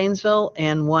 Paul's in Janesville,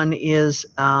 and one is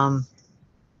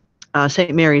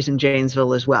St. Mary's in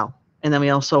Janesville as well. And then we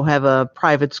also have a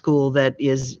private school that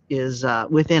is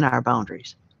within our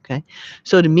boundaries. Okay,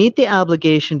 so to meet the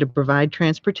obligation to provide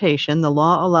transportation, the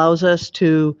law allows us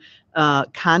to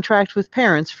contract with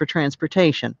parents for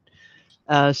transportation.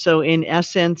 So in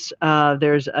essence,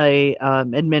 there's a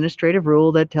administrative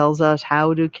rule that tells us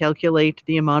how to calculate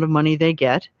the amount of money they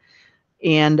get,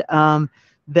 and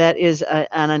that is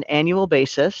on an annual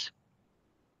basis.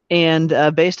 And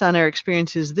based on our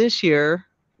experiences this year,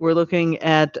 we're looking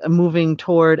at moving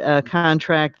toward a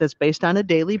contract that's based on a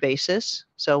daily basis.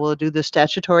 So we'll do the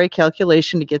statutory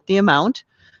calculation to get the amount.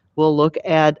 We'll look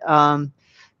at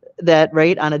that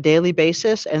rate on a daily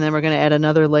basis, and then we're going to add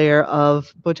another layer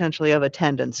of potentially of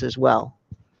attendance as well.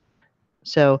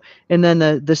 So, and then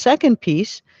the second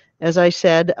piece, as I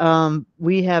said,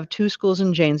 we have two schools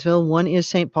in Janesville. One is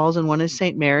St. Paul's and one is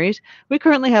St. Mary's. We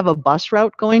currently have a bus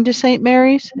route going to St.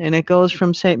 Mary's, and it goes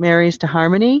from St. Mary's to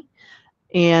Harmony.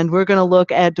 And we're going to look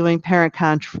at doing parent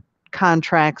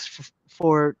contracts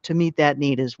to meet that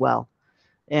need as well.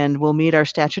 And we'll meet our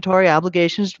statutory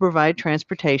obligations to provide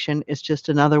transportation. It's just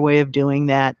another way of doing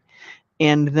that.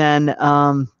 And then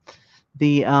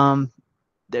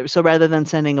so rather than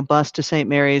sending a bus to St.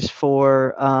 Mary's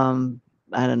for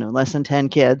I don't know, less than 10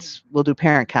 kids, we'll do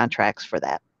parent contracts for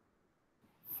that.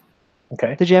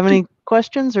 Okay. Did you have any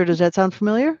questions, or does that sound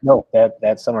familiar? No,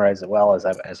 that summarized it well as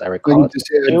I recall.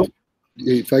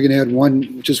 If I can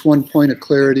add just one point of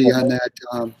clarity on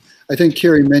that. I think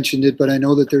Carrie mentioned it, but I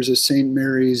know that there's a St.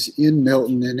 Mary's in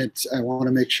Milton, and I want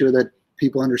to make sure that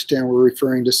people understand we're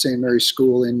referring to St. Mary's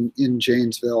School in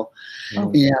Janesville.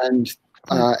 Oh. And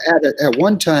at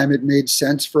one time, it made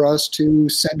sense for us to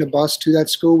send a bus to that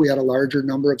school. We had a larger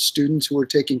number of students who were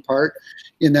taking part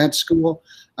in that school.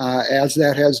 As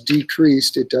that has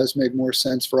decreased, it does make more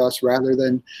sense for us, rather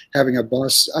than having a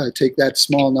bus take that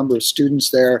small number of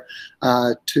students there,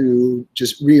 to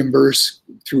just reimburse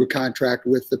through a contract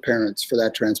with the parents for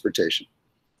that transportation.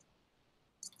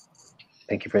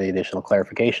 Thank you for the additional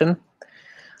clarification.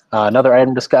 Another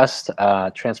item discussed,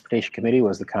 Transportation Committee,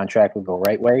 was the contract with Go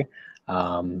Right Way.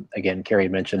 Again, Carrie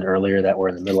mentioned earlier that we're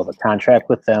in the middle of a contract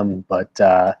with them,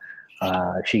 but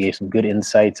she gave some good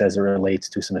insights as it relates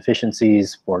to some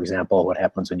efficiencies. For example, what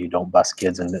happens when you don't bus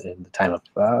kids in the time of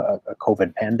a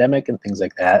COVID pandemic and things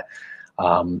like that.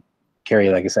 Carrie,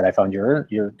 like I said, I found your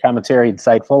commentary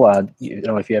insightful. I don't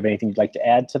know if you have anything you'd like to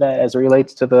add to that as it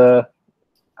relates to the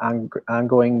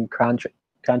ongoing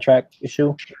contract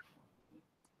issue.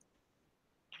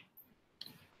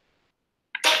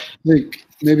 I think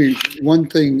maybe one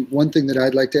thing that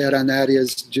I'd like to add on that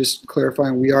is just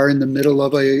clarifying we are in the middle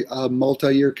of a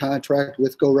multi-year contract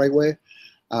with Go Right Way.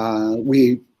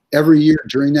 Every year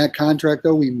during that contract,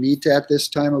 though, we meet at this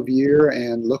time of year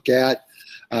and look at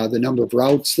the number of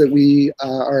routes that we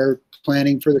are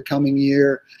planning for the coming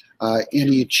year,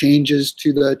 any changes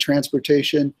to the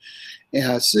transportation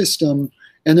system,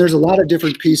 And there's a lot of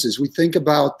different pieces. We think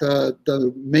about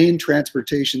the main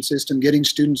transportation system, getting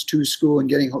students to school and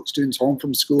getting students home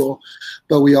from school,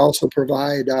 but we also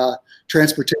provide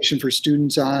transportation for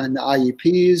students on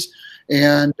IEPs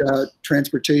and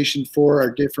transportation for our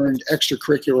different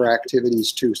extracurricular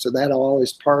activities too. So that all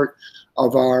is part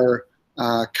of our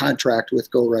contract with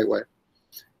Go Right Way.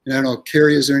 And I don't know,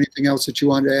 Carrie, is there anything else that you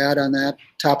wanted to add on that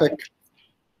topic?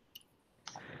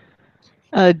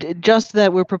 Just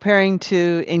that we're preparing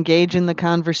to engage in the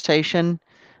conversation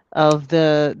of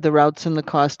the routes and the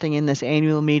costing in this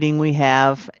annual meeting we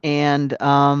have, and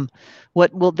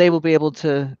what they will be able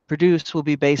to produce will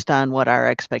be based on what our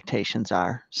expectations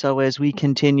are. So as we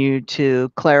continue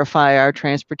to clarify our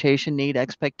transportation need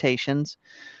expectations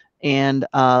and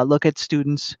look at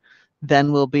students,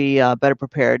 then we'll be better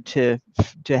prepared to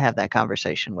have that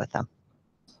conversation with them.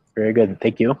 Very good.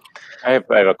 Thank you. I have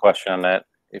a question on that,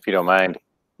 if you don't mind.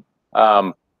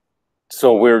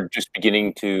 So we're just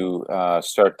beginning to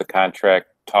start the contract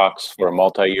talks for a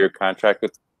multi-year contract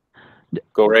with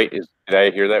Go Right. Did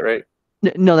I hear that right?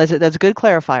 No, that's a good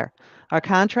clarifier. Our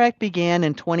contract began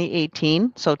in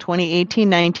 2018. So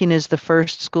 2018-19 is the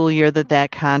first school year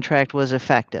that contract was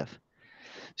effective.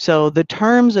 So the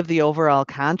terms of the overall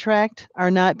contract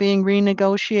are not being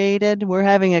renegotiated. We're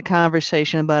having a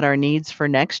conversation about our needs for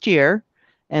next year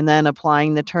and then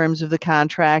applying the terms of the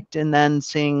contract and then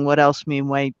seeing what else we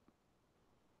might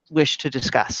wish to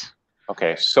discuss.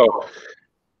 Okay, so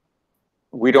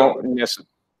we don't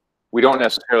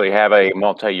necessarily have a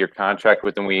multi-year contract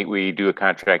with them. We do a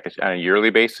contract on a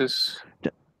yearly basis.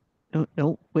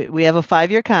 No, we have a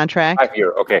 5-year contract.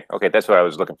 5-year. Okay, that's what I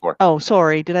was looking for. Oh,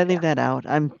 sorry, did I leave that out?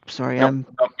 I'm sorry. Nope,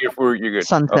 you're good.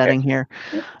 Sunsetting okay. here.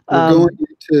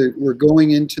 We're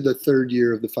going into the 3rd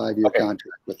year of the 5-year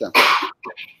contract with them.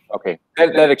 Okay,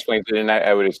 that explains it. And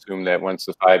I would assume that once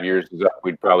the 5 years is up,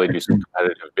 we'd probably do some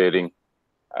competitive bidding.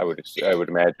 I would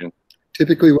imagine.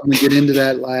 Typically, when we get into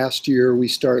that last year, we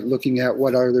start looking at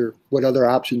what other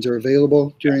options are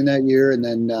available during that year, and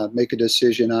then make a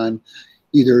decision on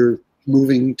either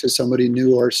moving to somebody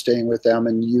new or staying with them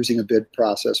and using a bid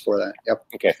process for that. Yep.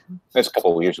 Okay, that's a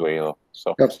couple of years away though.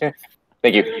 So yep. Okay.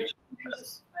 Thank you.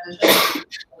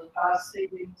 Cost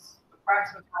savings,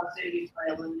 approximate cost savings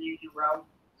by eliminating a route.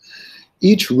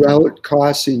 Each route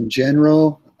costs in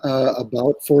general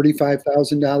about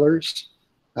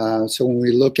 $45,000. So when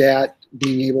we look at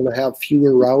being able to have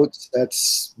fewer routes,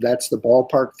 that's the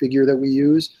ballpark figure that we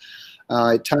use.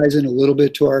 It ties in a little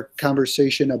bit to our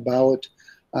conversation about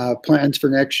plans for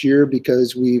next year,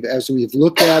 because as we've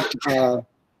looked at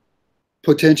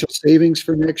potential savings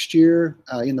for next year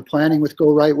in the planning with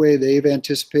Go Right Way, they've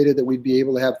anticipated that we'd be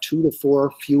able to have 2 to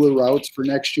 4 fewer routes for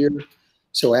next year.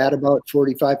 So at about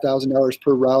 $45,000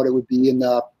 per route, it would be in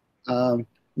the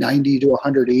 $90,000 to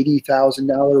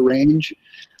 $180,000 range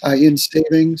in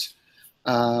savings.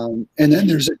 And then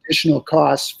there's additional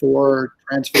costs for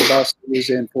transfer buses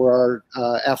and for our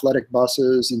athletic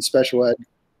buses and special ed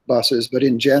buses. But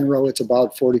in general, it's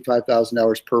about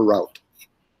 $45,000 per route.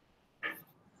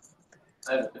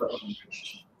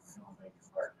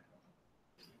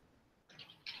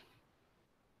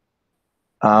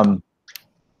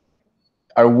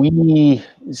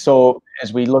 So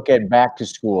as we look at back to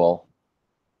school,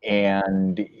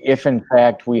 and if in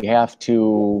fact we have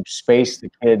to space the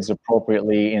kids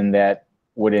appropriately, in that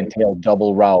would entail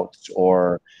double routes,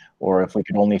 or if we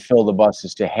could only fill the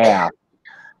buses to half,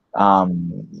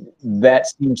 that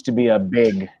seems to be a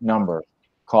big number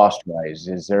cost-wise.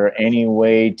 Is there any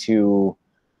way to?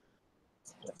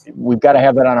 We've got to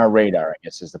have that on our radar, I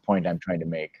guess, is the point I'm trying to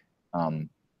make.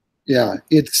 Yeah,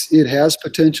 it has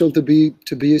potential to be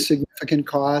a significant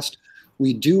cost.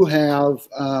 We do have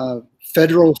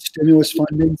federal stimulus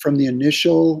funding from the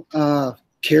initial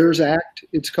CARES Act,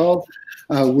 it's called.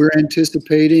 We're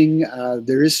anticipating,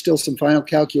 there is still some final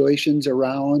calculations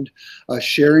around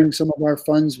sharing some of our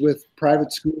funds with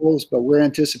private schools, but we're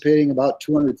anticipating about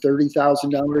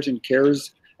 $230,000 in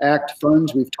CARES Act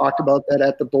funds. We've talked about that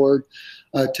at the board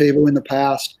table in the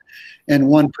past. And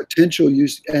one potential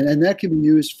use, and that can be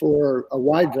used for a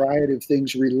wide variety of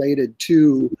things related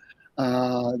to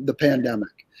the pandemic,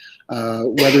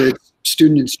 whether it's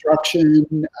student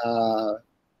instruction,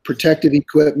 protective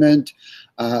equipment,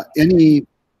 any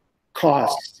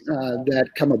costs that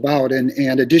come about,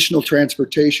 and additional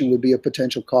transportation would be a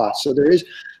potential cost. So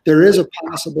there is a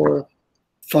possible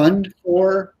fund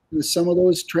for some of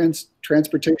those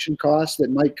transportation costs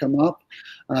that might come up,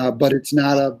 but it's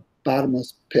not a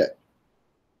bottomless pit.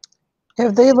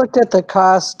 Have they looked at the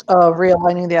cost of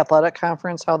realigning the athletic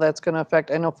conference, how that's going to affect?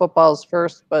 I know football's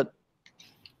first, but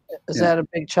Is Yeah. that a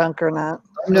big chunk or not?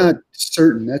 I'm not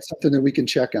certain. That's something that we can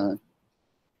check on.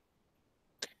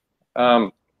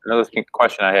 Another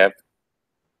question I have.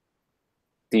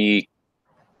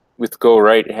 With Go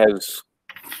Right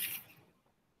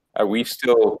are we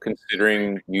still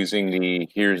considering using the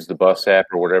Here's the Bus app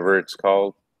or whatever it's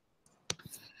called?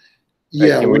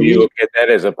 Yeah. Can we look at that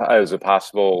as a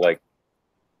possible, like,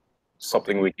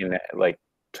 something we can, like,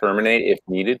 terminate if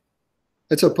needed?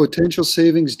 It's a potential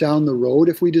savings down the road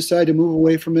if we decide to move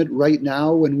away from it. Right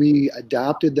now, when we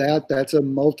adopted that, that's a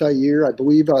multi-year, I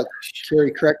believe,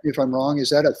 Sherry, correct me if I'm wrong,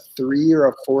 is that a 3 or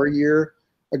a 4-year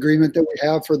agreement that we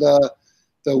have for the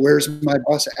Where's My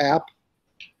Bus app?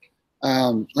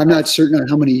 I'm not certain on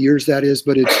how many years that is,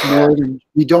 but it's more than,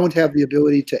 we don't have the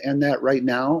ability to end that right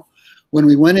now. When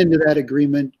we went into that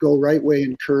agreement, Go Right Way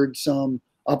incurred some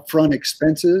upfront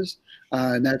expenses,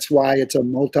 and that's why it's a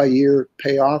multi-year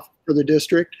payoff for the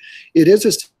district. It is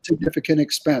a significant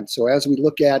expense. So as we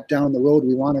look at down the road,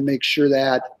 we want to make sure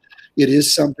that it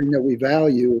is something that we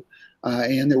value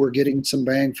and that we're getting some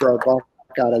bang for our buck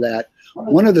out of that.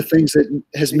 One of the things that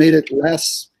has made it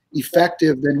less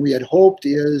effective than we had hoped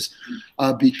is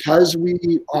because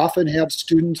we often have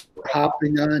students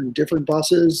hopping on different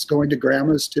buses, going to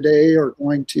grandma's today or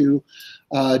going to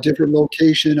a different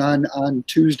location on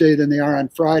Tuesday than they are on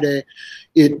Friday,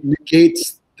 it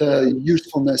negates the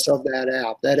usefulness of that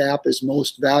app. That app is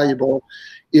most valuable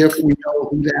if we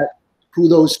know who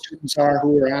those students are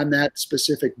who are on that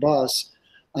specific bus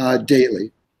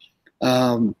daily.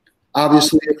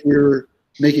 Obviously, if we're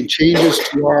making changes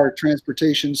to our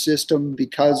transportation system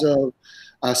because of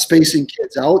spacing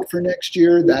kids out for next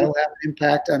year, that'll have an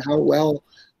impact on how well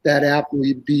that app will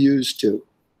be used to.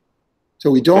 So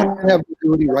we don't have the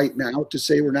ability right now to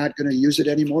say we're not going to use it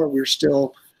anymore. We're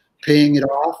still paying it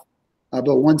off.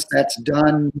 But once that's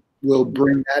done, we'll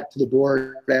bring that to the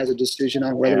board as a decision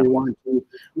on whether we want to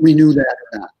renew that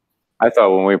or not. I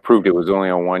thought when we approved it was only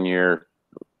a 1-year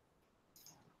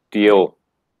deal.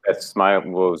 That's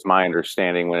was my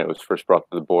understanding when it was first brought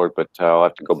to the board, but I'll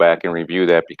have to go back and review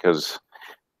that, because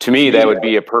to me that would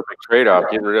be a perfect trade-off.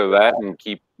 Get rid of that and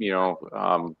keep, address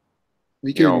some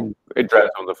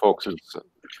of the folks'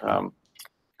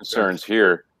 concerns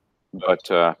here. But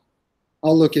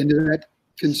I'll look into that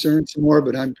concern some more,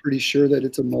 but I'm pretty sure that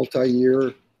it's a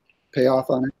multi-year payoff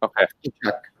on it. Okay.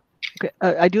 Okay,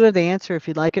 I do have the answer if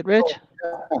you'd like it, Rich.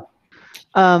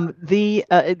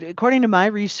 According to my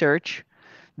research,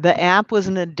 the app was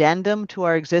an addendum to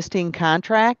our existing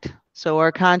contract. So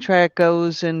our contract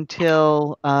goes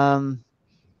until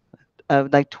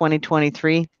like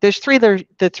 2023. There's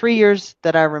the 3 years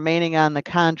that are remaining on the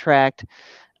contract.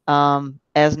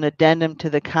 As an addendum to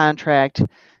the contract,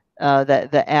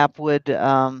 that the app would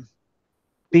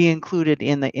be included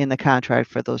in the contract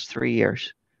for those 3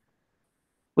 years,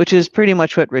 which is pretty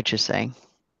much what Rich is saying.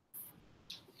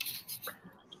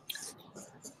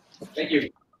 Thank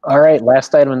you. All right,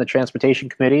 last item in the Transportation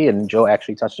Committee, and Joe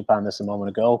actually touched upon this a moment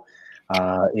ago,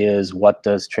 is what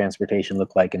does transportation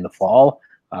look like in the fall?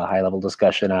 High-level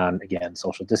discussion on, again,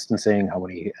 social distancing, how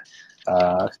many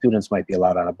students might be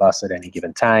allowed on a bus at any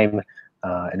given time,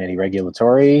 and any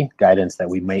regulatory guidance that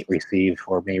we might receive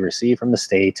or may receive from the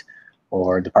state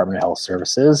or Department of Health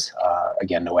Services.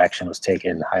 Again, no action was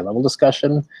taken. High-level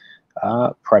discussion,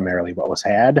 primarily what was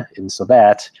had, and so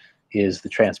that is the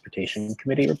Transportation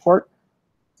Committee report.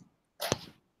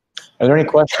 Are there any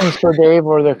questions for Dave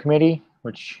or the committee,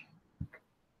 which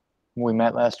we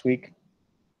met last week?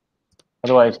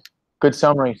 Otherwise, good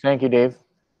summary. Thank you, Dave.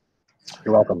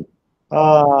 You're welcome.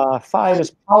 5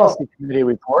 is Policy Committee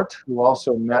report, who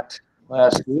also met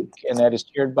last week, and that is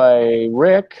chaired by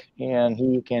Rick, and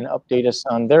he can update us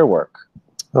on their work.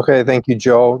 Okay, thank you,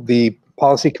 Joe. The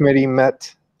Policy Committee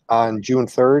met on June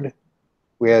 3rd.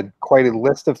 We had quite a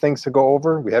list of things to go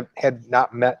over. We had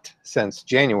not met since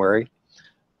January.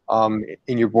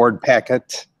 In your board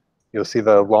packet, you'll see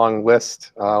the long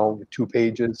list, 2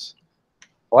 pages.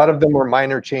 A lot of them were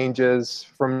minor changes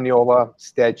from Neola,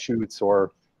 statutes,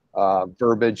 or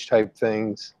verbiage type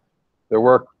things. There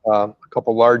were a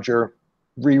couple larger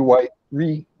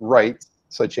rewrites,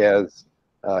 such as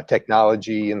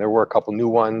technology, and there were a couple new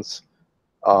ones.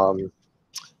 For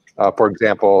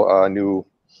example, a new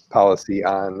policy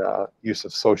on use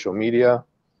of social media.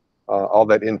 All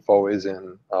that info is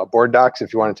in board docs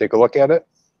if you want to take a look at it.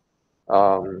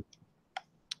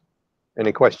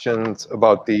 Any questions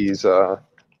about these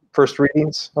first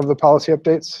readings of the policy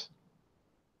updates?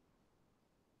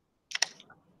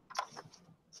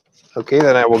 Okay,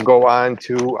 then I will go on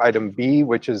to item B,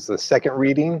 which is the second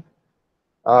reading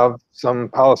of some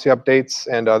policy updates.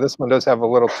 And this one does have a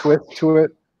little twist to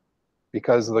it.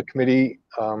 because the committee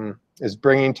is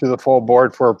bringing to the full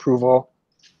board for approval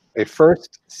a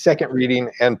first, second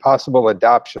reading, and possible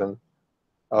adoption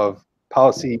of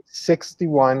policy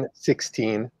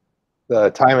 6116, the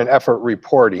time and effort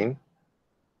reporting.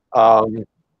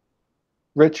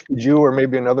 Rich, could you or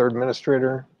maybe another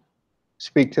administrator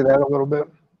speak to that a little bit?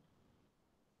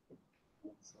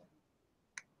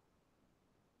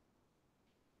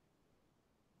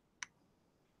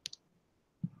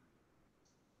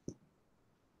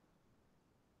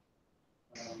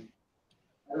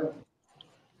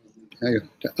 I got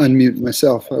to unmute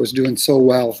myself. I was doing so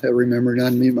well. I remembered to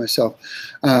unmute myself.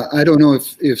 I don't know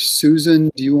if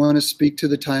Susan, do you want to speak to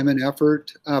the time and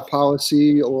effort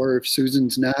policy, or if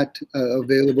Susan's not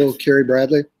available, Carrie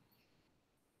Bradley?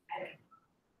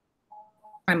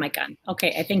 My mic on.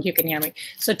 Okay, I think you can hear me.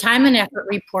 So time and effort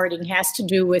reporting has to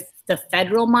do with the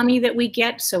federal money that we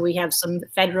get. So we have some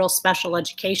federal special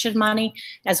education money,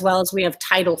 as well as we have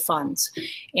title funds.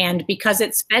 And because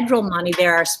it's federal money,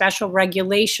 there are special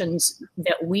regulations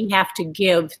that we have to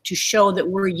give to show that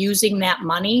we're using that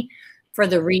money for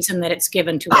the reason that it's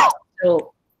given to us.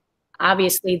 So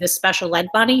obviously the special ed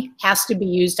money has to be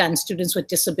used on students with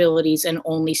disabilities and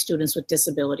only students with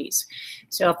disabilities.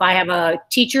 So if I have a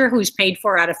teacher who's paid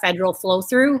for out of federal flow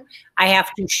through, I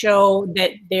have to show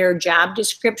that their job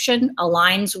description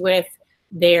aligns with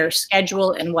their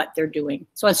schedule and what they're doing.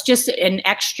 So it's just an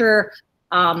extra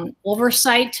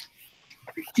oversight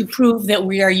to prove that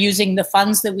we are using the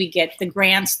funds that we get, the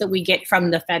grants that we get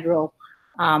from the federal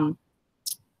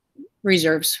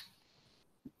reserves.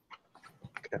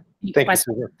 Thank you,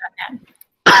 Susan.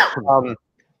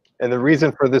 And the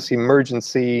reason for this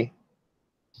emergency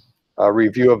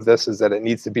review of this is that it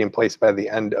needs to be in place by the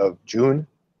end of June.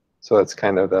 So that's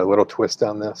kind of a little twist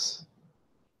on this.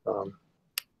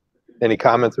 Any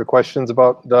comments or questions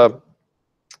about the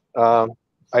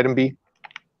item B?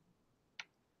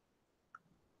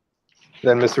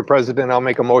 Then, Mr. President, I'll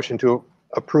make a motion to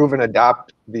approve and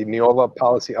adopt the Neola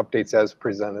policy updates as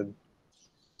presented.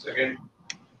 Second.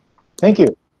 Thank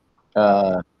you.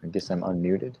 I guess I'm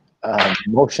unmuted.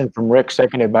 Motion from Rick,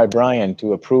 seconded by Brian,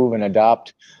 to approve and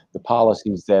adopt the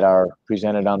policies that are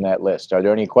presented on that list. Are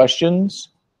there any questions?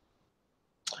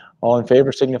 All in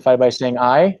favor signify by saying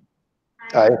aye.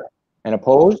 Aye. And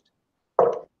opposed?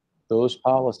 Those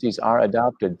policies are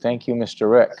adopted. Thank you,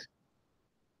 Mr. Rick.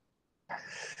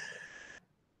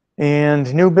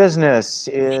 And new business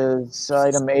is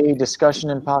item A, discussion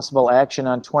and possible action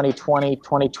on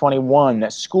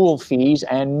 2020-2021 school fees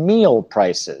and meal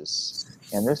prices.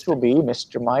 And this will be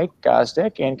Mr. Mike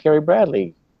Gosdick and Carrie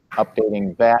Bradley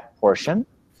updating that portion.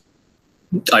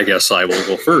 I guess I will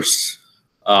go first.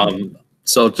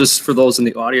 So just for those in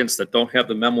the audience that don't have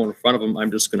the memo in front of them,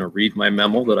 I'm just going to read my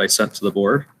memo that I sent to the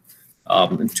board.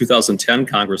 In 2010,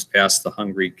 Congress passed the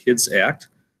Hungry Kids Act.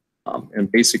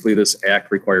 And basically this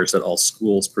act requires that all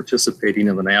schools participating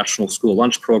in the National School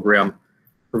Lunch Program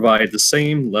provide the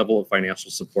same level of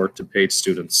financial support to paid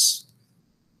students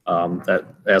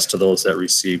as to those that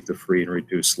receive the free and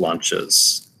reduced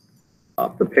lunches.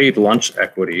 The paid lunch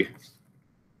equity,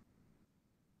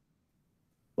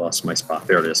 lost my spot,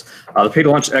 there it is. The paid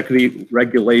lunch equity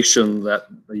regulation that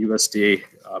the USDA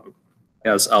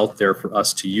has out there for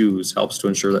us to use helps to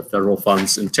ensure that federal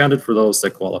funds intended for those that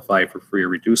qualify for free or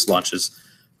reduced lunches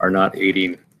are not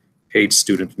aiding paid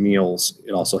student meals.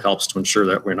 It also helps to ensure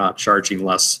that we're not charging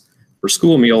less for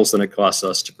school meals than it costs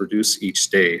us to produce each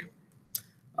day.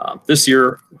 This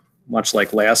year, much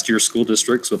like last year, school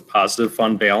districts with positive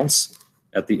fund balance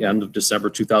at the end of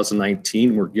December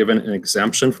 2019 were given an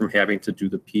exemption from having to do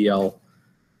the PLE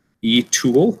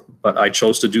tool, but I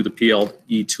chose to do the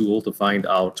PLE tool to find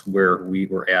out where we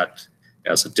were at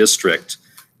as a district.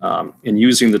 In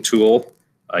using the tool,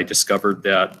 I discovered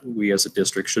that we as a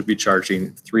district should be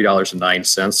charging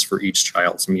 $3.09 for each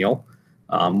child's meal.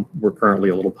 We're currently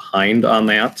a little behind on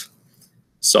that.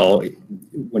 So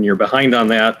when you're behind on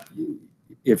that,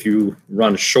 if you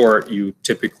run short, you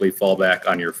typically fall back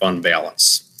on your fund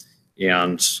balance.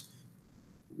 And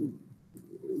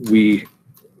we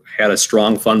had a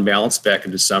strong fund balance back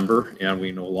in December, and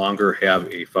we no longer have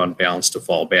a fund balance to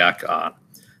fall back on.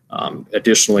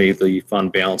 Additionally, the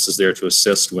fund balance is there to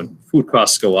assist when food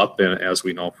costs go up, and as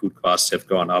we know, food costs have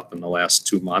gone up in the last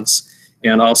 2 months,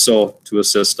 and also to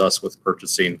assist us with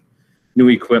purchasing new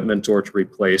equipment or to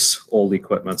replace old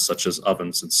equipment such as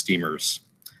ovens and steamers.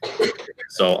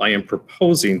 So I am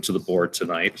proposing to the board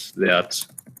tonight that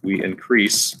we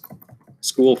increase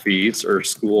school fees or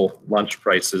school lunch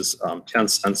prices 10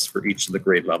 cents for each of the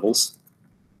grade levels.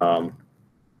 And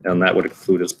that would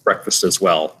include as breakfast as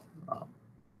well.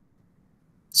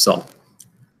 So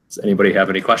Does anybody have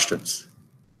any questions?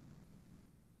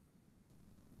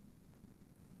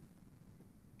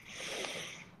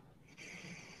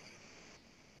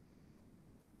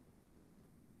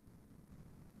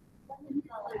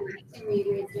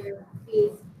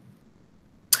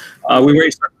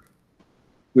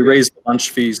 We raised the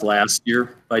lunch fees last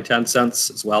year by 10 cents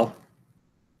as well.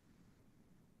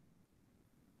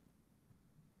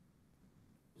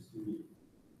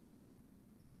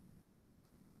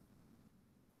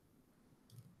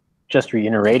 Just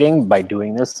reiterating, by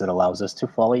doing this, it allows us to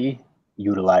fully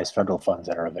utilize federal funds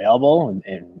that are available,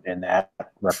 and that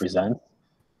represents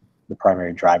the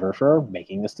primary driver for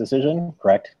making this decision,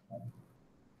 correct?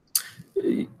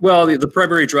 Well, the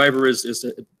primary driver is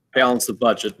to balance the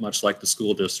budget, much like the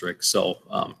school district. So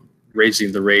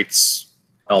raising the rates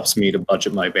helps me to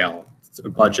budget my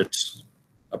budget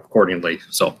accordingly.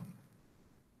 So.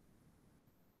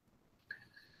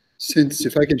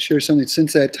 If I can share something,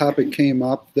 since that topic came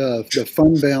up, the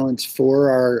fund balance for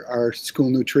our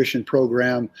school nutrition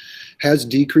program has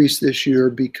decreased this year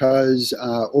because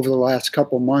over the last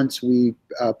couple months, we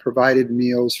provided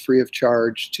meals free of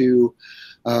charge to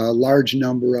a large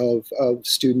number of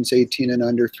students 18 and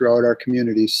under throughout our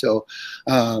community. So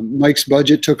Mike's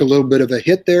budget took a little bit of a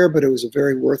hit there, but it was a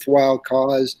very worthwhile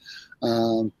cause.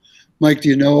 Mike, do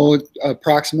you know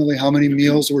approximately how many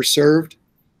meals were served?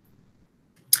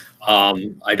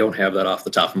 I don't have that off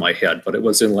the top of my head, but it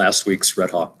was in last week's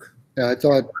Red Hawk. Yeah,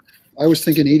 I was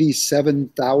thinking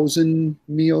 87,000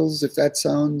 meals, if that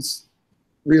sounds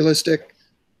realistic.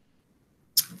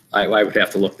 I would have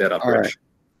to look that up. All right.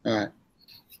 All right.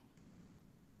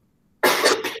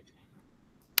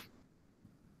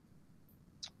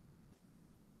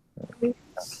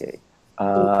 Okay.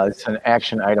 It's an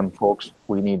action item, folks.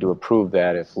 We need to approve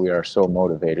that if we are so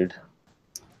motivated.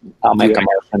 I'll make a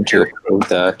motion to approve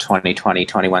the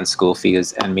 2020-21 school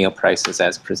fees and meal prices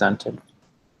as presented.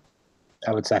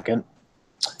 I would second.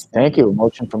 Thank you.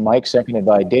 Motion from Mike, seconded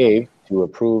by Dave, to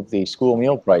approve the school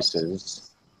meal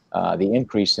prices, the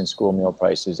increase in school meal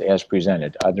prices as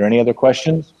presented. Are there any other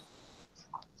questions?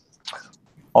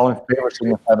 All in favor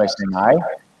signify by saying aye.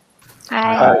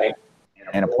 Aye.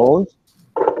 And opposed?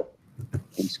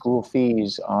 The school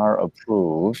fees are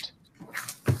approved,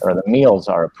 or the meals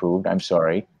are approved, I'm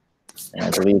sorry. And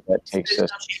I believe that takes us.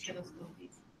 No change in the school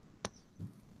fees.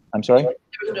 I'm sorry? There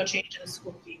was no change in the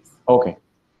school fees. Okay.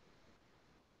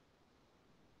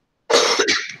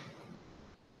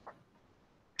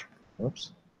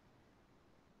 Oops.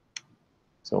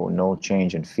 So no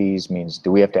change in fees means,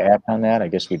 do we have to act on that? I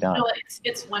guess we don't. No,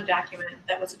 it's one document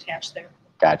that was attached there.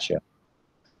 Gotcha.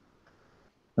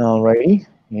 All righty.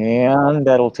 And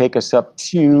that'll take us up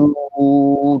to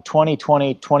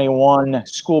 2020-21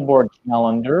 school board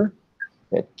calendar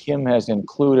that Kim has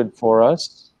included for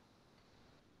us.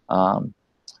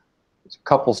 There's a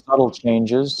couple subtle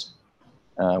changes.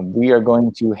 We are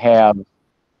going to have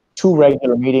 2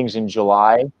 regular meetings in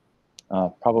July,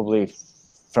 probably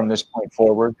from this point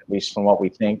forward, at least from what we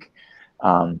think.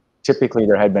 Typically,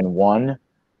 there had been 1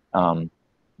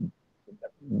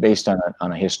 based on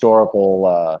a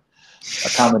historical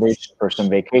accommodation for some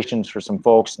vacations for some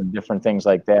folks and different things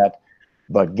like that.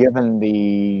 But given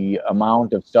the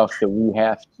amount of stuff that we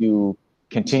have to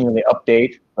continually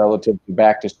update relative to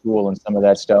back to school and some of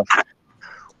that stuff,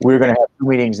 we're going to have 2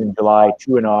 meetings in July,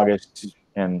 2 in August,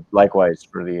 and likewise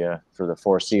for the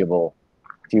foreseeable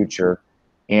future.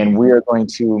 And we are going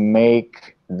to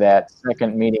make that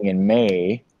second meeting in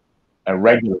May a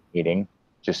regular meeting,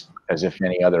 just as if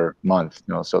any other month.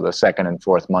 So the 2nd and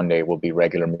 4th Monday will be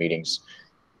regular meetings,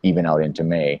 even out into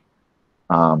May.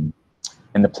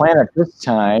 And the plan at this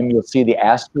time, you'll see the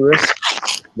asterisk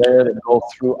there that go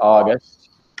through August.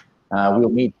 We'll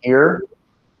meet here,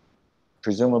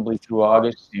 presumably through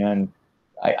August, and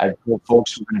I told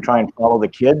folks we're going to try and follow the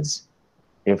kids.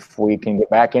 If we can get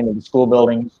back into the school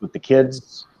buildings with the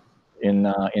kids in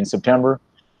September,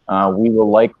 we will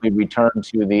likely return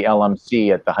to the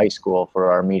LMC at the high school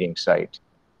for our meeting site.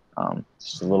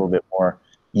 Just a little bit more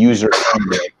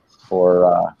user-friendly for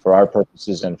our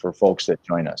purposes and for folks that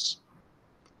join us.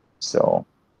 So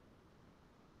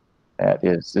that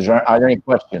is, are there any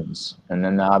questions? And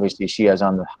then obviously she has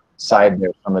on the side there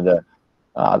some of the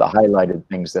highlighted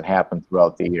things that happen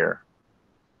throughout the year.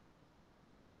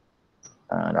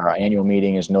 And our annual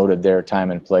meeting is noted there, time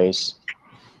and place.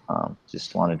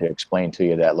 Just wanted to explain to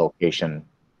you that location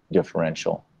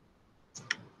differential.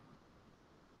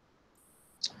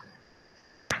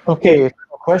 Okay, if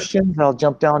no questions, I'll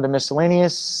jump down to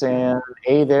miscellaneous, and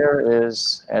A there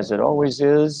is, as it always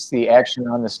is, the action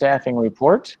on the staffing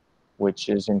report, which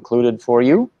is included for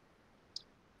you.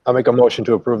 I'll make a motion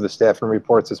to approve the staffing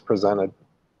reports as presented.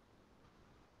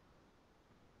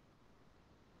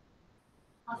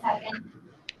 I'll second.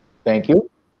 Thank you.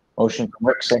 Motion from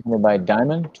Rick, seconded by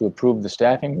Diamond, to approve the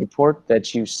staffing report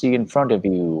that you see in front of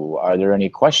you. Are there any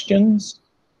questions?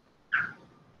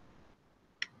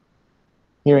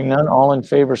 Hearing none, all in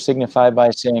favor signify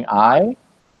by saying aye.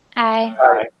 Aye.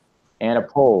 Aye. And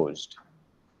opposed.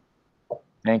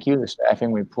 Thank you. The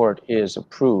staffing report is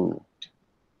approved.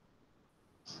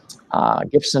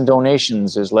 Gifts and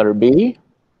donations is letter B.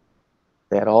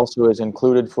 That also is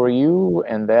included for you,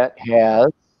 and that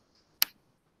has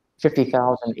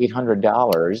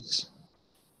 $50,800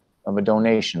 of a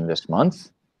donation this month.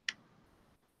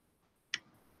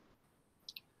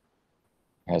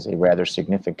 Has a rather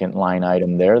significant line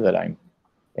item there that I'm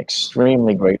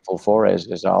extremely grateful for, as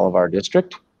is all of our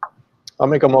district. I'll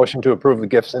make a motion to approve the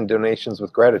gifts and donations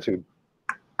with gratitude.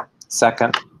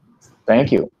 Second.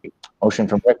 Thank you. Motion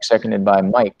from Rick, seconded by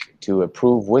Mike, to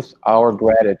approve with our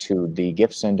gratitude the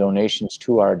gifts and donations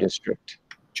to our district.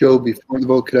 Joe, before the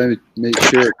vote, could I make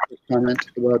sure a quick comment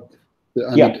about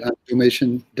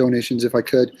the donations, if I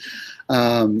could?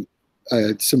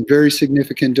 Some very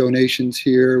significant donations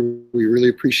here. We really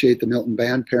appreciate the Milton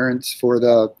band parents for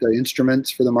the instruments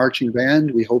for the marching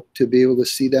band. We hope to be able to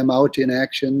see them out in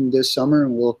action this summer,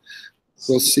 and we'll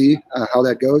see how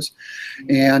that goes.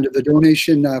 And the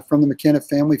donation from the McKenna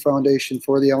Family Foundation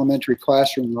for the elementary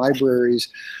classroom libraries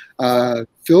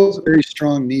fills a very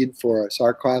strong need for us.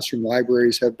 Our classroom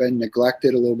libraries have been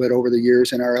neglected a little bit over the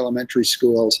years in our elementary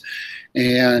schools,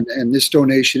 and this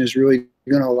donation is really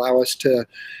going to allow us to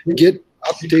get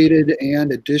updated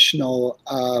and additional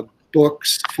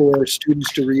books for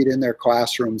students to read in their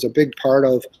classrooms. A big part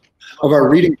of our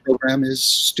reading program is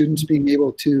students being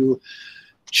able to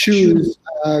choose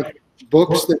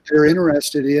books that they're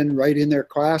interested in right in their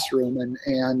classroom,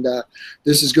 and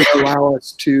this is going to allow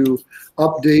us to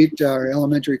update our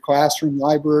elementary classroom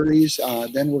libraries.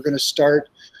 Then we're going to start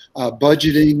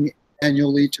budgeting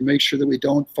annually to make sure that we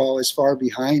don't fall as far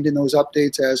behind in those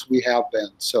updates as we have been.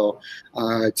 So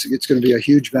it's going to be a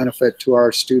huge benefit to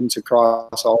our students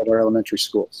across all of our elementary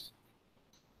schools.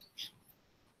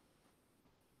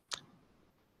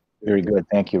 Very good.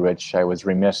 Thank you, Rich. I was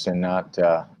remiss in not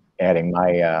adding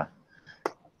my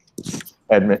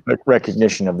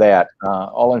recognition of that.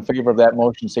 All in favor of that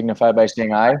motion signify by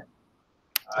saying aye.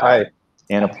 Aye.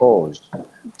 And opposed.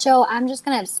 Joe, I'm just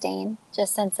going to abstain,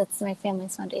 just since it's my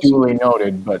family's foundation. Duly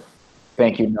noted, but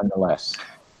thank you nonetheless.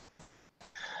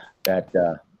 That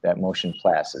motion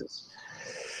passes.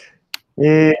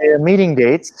 Meeting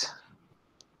dates.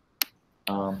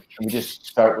 Let me just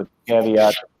start with the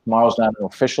caveat. Tomorrow's not an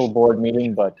official board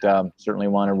meeting, but certainly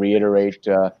want to reiterate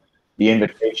the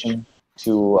invitation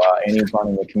to anyone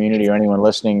in the community or anyone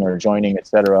listening or joining,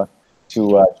 etc.,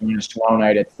 to join us tomorrow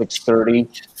night at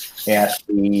 6:30 at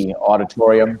the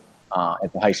auditorium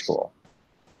at the high school.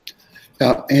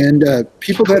 And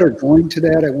people that are going to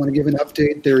that, I want to give an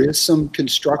update. There is some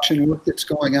construction work that's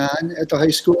going on at the high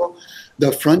school.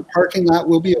 The front parking lot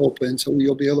will be open, so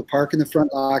you'll be able to park in the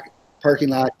front parking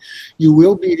lot. You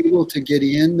will be able to get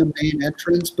in the main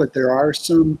entrance, but there are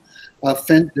some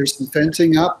there's some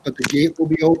fencing up, but the gate will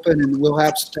be open, and we'll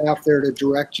have staff there to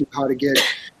direct you how to get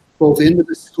both into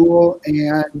the school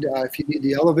and if you need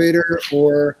the elevator,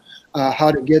 or how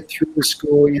to get through the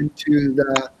school into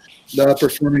the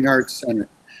Performing Arts Center.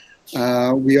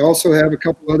 We also have a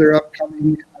couple other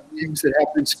upcoming meetings that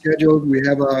have been scheduled. We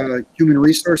have a Human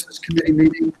Resources Committee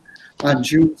meeting on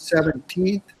June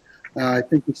 17th. I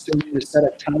think we still need to set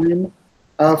a time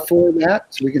for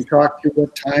that, so we can talk through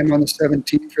what time on the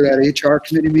 17th for that HR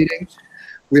committee meeting.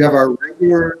 We have our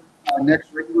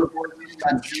next regular board meeting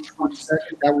on June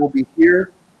 22nd. That will be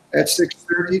here at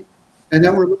 6:30. And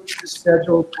then we're looking to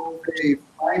schedule both a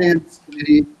finance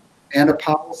committee and a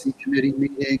policy committee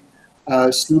meeting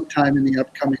sometime in the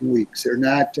upcoming weeks. They're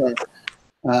not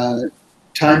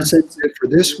time sensitive for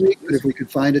this week, but if we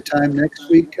could find a time next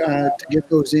week to get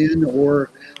those in, or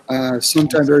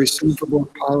sometime very soon for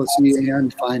both policy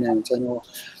and finance. I know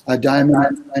Diamond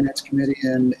on the finance committee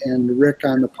and Rick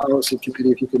on the policy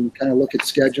committee, if you can kind of look at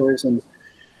schedules and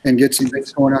get some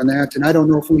things going on that. And I don't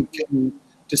know if we can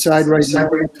decide right now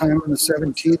what time on the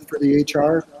 17th for the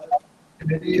HR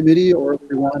committee, or if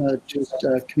we want to just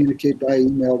communicate by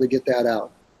email to get that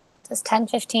out. Does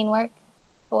 10:15 work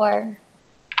for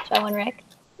Joe and Rick?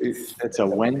 It's a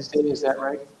Wednesday, is that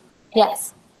right?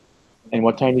 Yes. And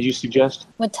what time did you suggest?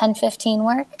 Would 10:15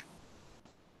 work?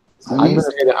 I'm going to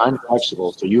say that I'm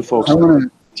flexible, so you folks I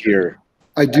here.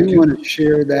 do want to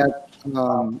share that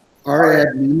Our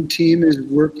admin team is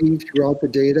working throughout the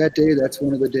day that day. That's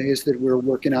one of the days that we're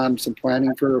working on some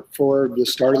planning for the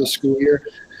start of the school year.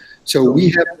 So we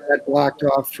have that blocked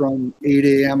off from 8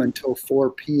 a.m. until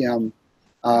 4 p.m.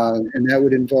 And that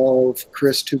would involve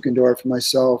Chris Tukendorf,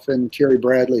 myself, and Carrie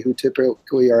Bradley, who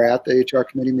typically are at the HR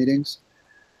committee meetings.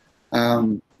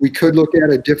 We could look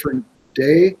at a different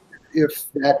day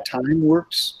if that time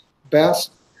works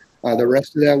best. The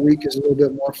rest of that week is a little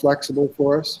bit more flexible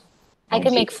for us. I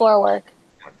could make 4 work.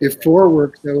 If 4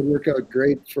 works, that would work out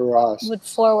great for us. Would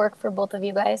 4 work for both of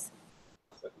you guys?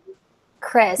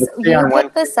 Chris, Let's see you on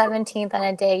pick the 17th on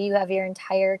a day you have your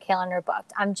entire calendar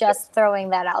booked. I'm just throwing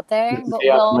that out there, but see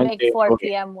on we'll make Wednesday. 4 Okay.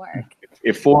 p.m. work.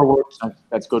 If 4 works,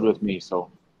 that's good with me.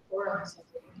 So,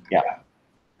 yeah.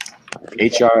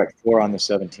 HR at 4 on the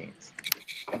 17th.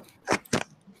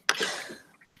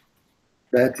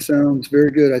 That sounds very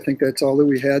good. I think that's all that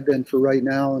we had then for right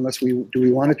now, unless do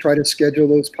we want to try to schedule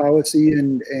those policy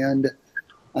and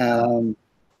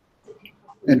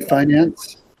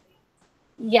finance?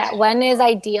 Yeah, when is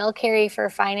ideal, Carrie, for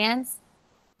finance?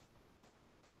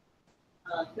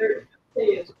 Thursday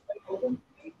is open.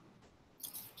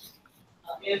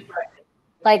 And Friday.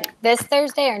 Like this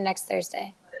Thursday or next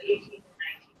Thursday? 18th and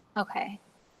Okay.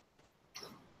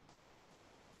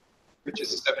 Which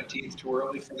is the 17th too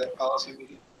early for that policy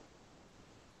meeting?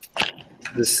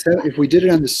 If we did it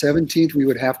on the 17th, we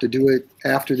would have to do it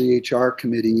after the HR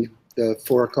committee, the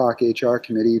 4 o'clock HR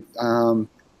committee.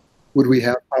 Would we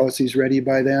have policies ready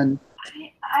by then?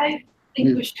 I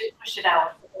think we should push it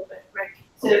out a little bit, right?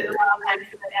 So allow time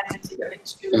for the admin to get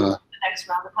into the next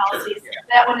round of policies.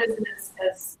 That one isn't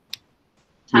as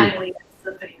timely as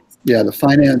the finance. Yeah, the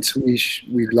finance,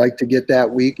 we'd like to get that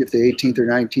week. If the 18th or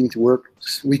 19th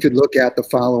works, we could look at the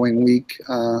following week,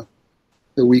 the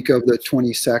week of the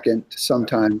 22nd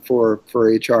sometime for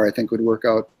HR, I think would work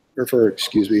out, or for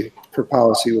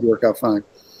policy would work out fine.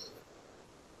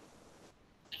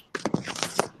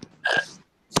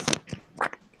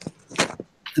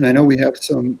 And I know we have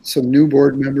some new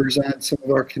board members on some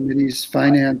of our committees.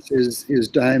 Finance is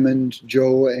Diamond,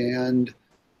 Joe, and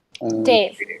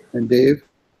Dave. And Dave.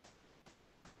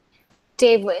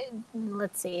 Dave,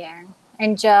 let's see here.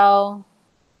 And Joe,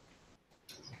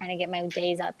 trying to get my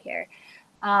days up here.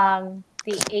 The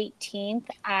 18th,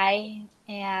 I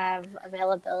have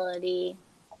availability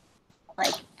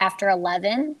like after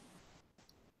 11.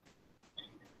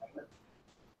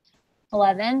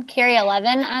 11. Carrie,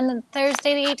 11 on the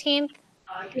Thursday the 18th.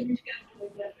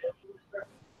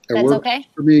 That's works okay?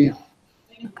 for me.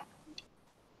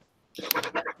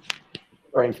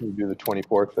 Brian, can you do the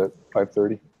 24th at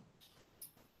 5:30?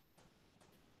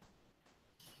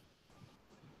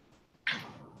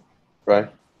 Right?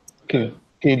 Can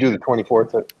you do the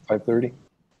 24th at 5:30?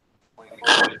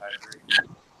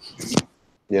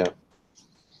 Yeah.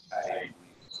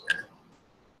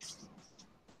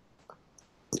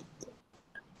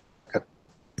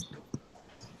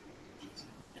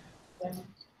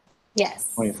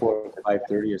 Yes. 24th at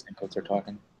 5:30, I think what they're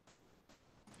talking.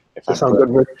 If That sounds good,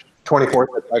 Rich.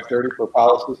 24th at 5:30 for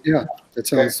policies? Yeah, that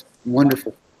sounds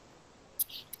wonderful.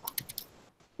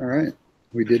 All right,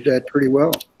 we did that pretty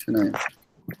well tonight.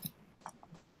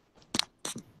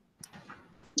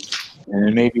 And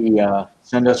then maybe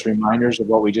send us reminders of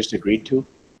what we just agreed to.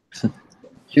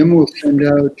 Kim will send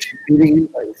out meeting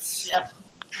invites. Yep.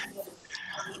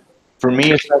 For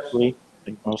me especially, I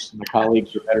think most of my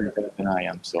colleagues are better at that than I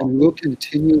am. So And we'll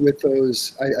continue with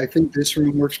those. I think this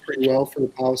room works pretty well for the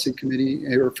policy committee,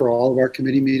 or for all of our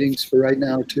committee meetings for right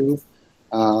now too.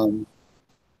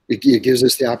 It gives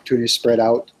us the opportunity to spread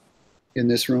out in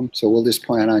this room, so we'll just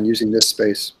plan on using this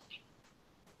space.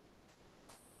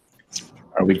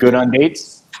 are we good on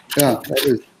dates? Yeah, that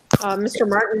is. Mr.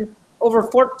 Martin, over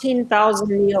 14,000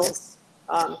 meals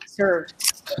served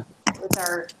with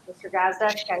our Mr.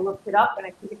 Gazdak. I looked it up and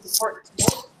I think it's important to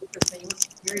note because they work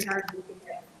very hard to get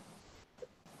that.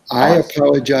 I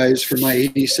apologize for my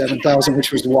 87,000,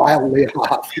 which was wildly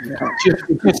off.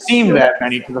 It just seemed that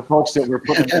many to the folks that were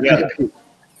putting together.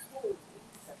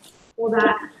 Hold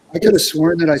on. I could have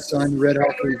sworn that I saw in the Red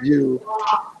Hawk Review.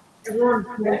 Everyone,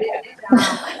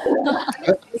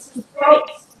 this is great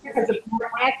because it's a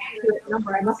more accurate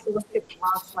number. I must have looked at the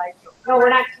wrong slide. No, we're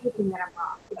not keeping that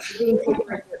wrong. It's being taken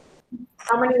right here.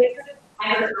 How many is it?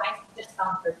 I just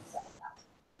found 37,000.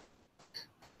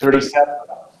 37.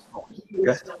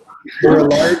 There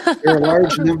are a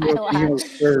large number of meals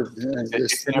served.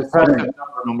 It's an impressive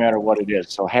number, no matter what it is.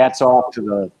 So hats off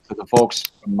to the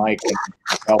folks from Mike and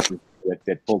myself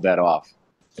that pulled that off.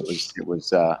 It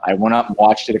was. I went up and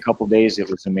watched it a couple days. It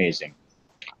was amazing.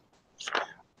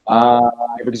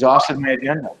 I've exhausted my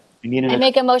agenda. We need I an,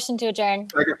 make a motion to adjourn.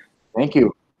 thank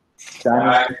you.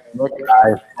 Simon, Nick,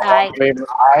 Aye. Aye. all in favor,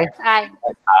 aye. Aye.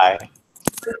 Aye.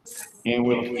 And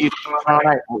we'll see you tomorrow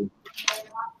night.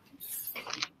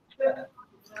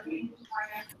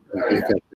 Okay.